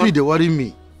now. Please, they worry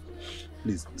me.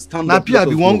 Please, stand now, up. Pia,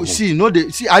 be one. See,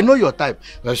 I know your type.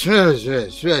 Sure.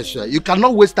 You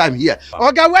cannot waste time here.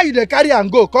 Okay, where you dey carry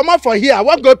and go? Come out for here. I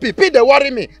won't go pee. Pee, they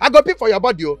worry me. I go pee for your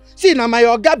body. Oh. See, now my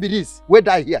Oga be this. Where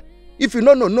die here? If you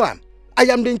know him. I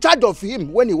am in charge of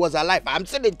him when he was alive. I'm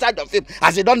still in charge of him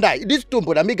as he don't die. This tomb,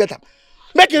 but I me get him.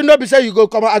 Make him not be say you go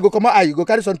come out. I go come out. You go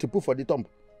carry something to put for the tomb.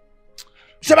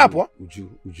 Shut up, what?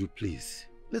 Uju, please.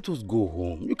 Let us go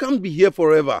home. You can't be here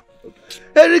forever.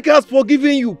 Eric has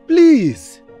forgiven you.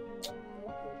 Please.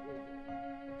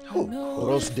 Oh,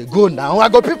 or else they go now. I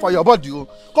go pay for your body. Oh.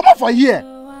 Come on for here.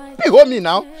 Pay home me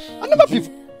now. I never pay.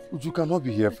 Uju cannot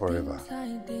be here forever.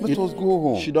 Let us go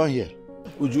home. She don't hear.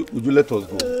 Uju, let us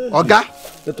go. Oga?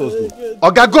 Let us go.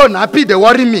 Oga, go now. Pee, they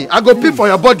worry me. I go pee for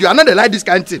your body. I know they like this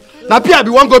kind of thing. Now pee, I be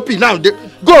one go pee. Now they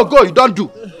go. You don't do.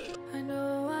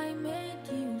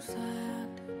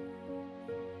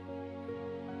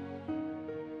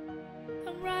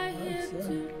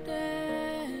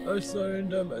 I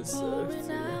surrender myself to you.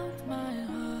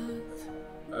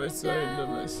 I surrender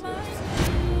myself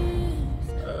to you.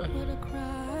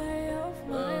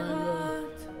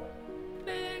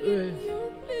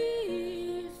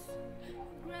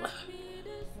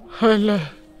 Allah,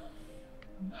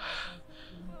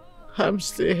 I'm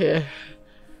still here.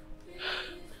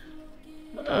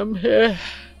 I'm here.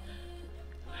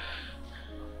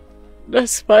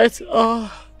 Despite all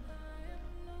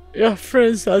your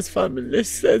friends and family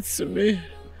said to me,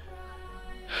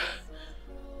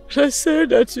 they say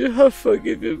that you have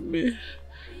forgiven me,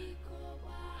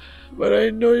 but I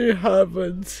know you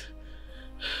haven't.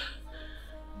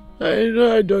 I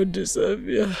know I don't deserve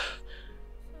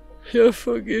your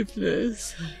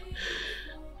forgiveness.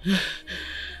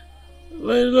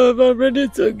 My love, I'm ready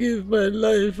to give my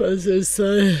life as a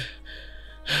sign.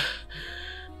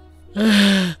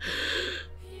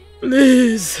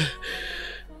 Please,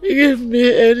 give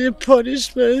me any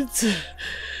punishment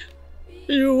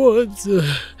you want to.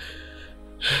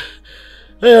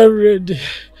 I am ready.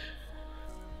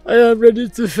 I am ready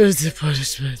to face the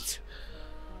punishment.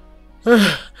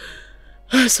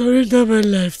 I surrender my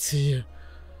life to you.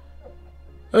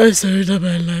 I surrender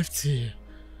my life to you.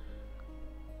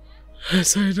 I'm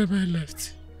sorry that I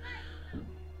left.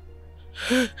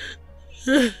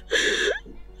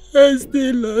 I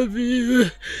still love you.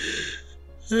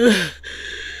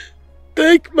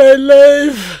 Take my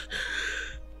life.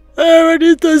 I'm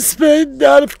ready to spend the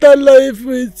afterlife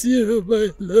with you,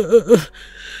 my love.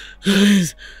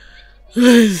 Please,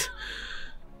 please,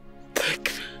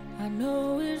 take me. I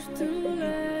know it's too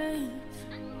late.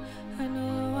 I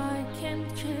know I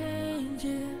can't change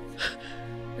it.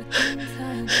 The things I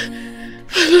did.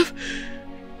 My love,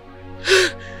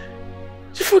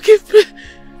 you forgive me.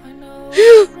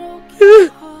 You.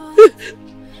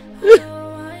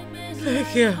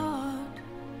 Thank you.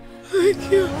 Thank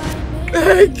you.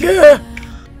 Thank you.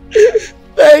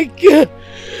 Thank you.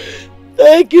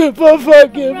 Thank you for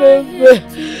forgiving me.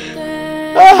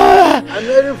 I'm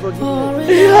ready to forgive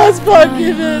you. He has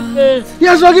forgiven me. He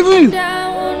has forgiven you.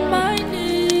 Down on my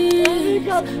knees,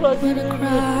 with a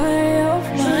cry of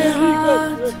my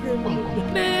heart,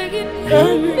 begging you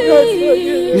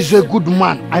please. He's a good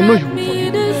man. I know he will forgive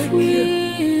you. This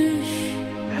wish.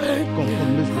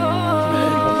 Come, let's go.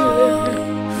 Oh,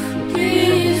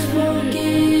 please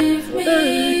forgive me,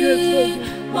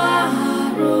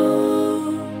 Waharo.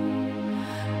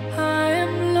 I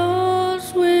am lost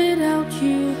without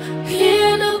you.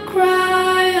 Hear the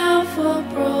cry of a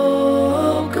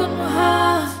broken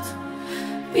heart.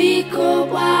 Biko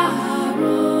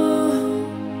Waharo.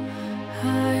 I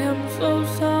am so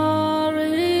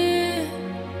sorry.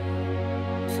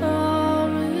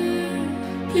 Sorry.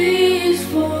 Please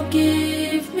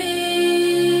forgive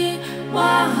me,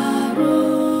 Waharo.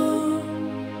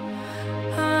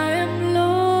 I am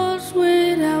lost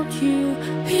without you.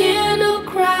 Hear the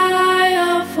cry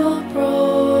of a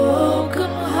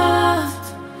broken heart.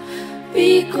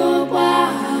 Biko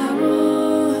Waharo.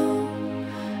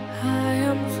 I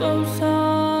am so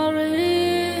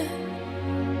sorry.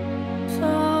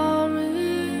 Sorry.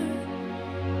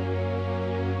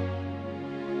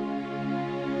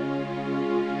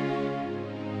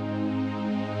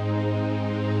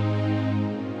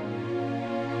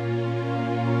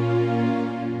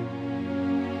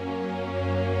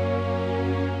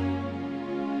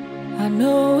 I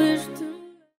know it's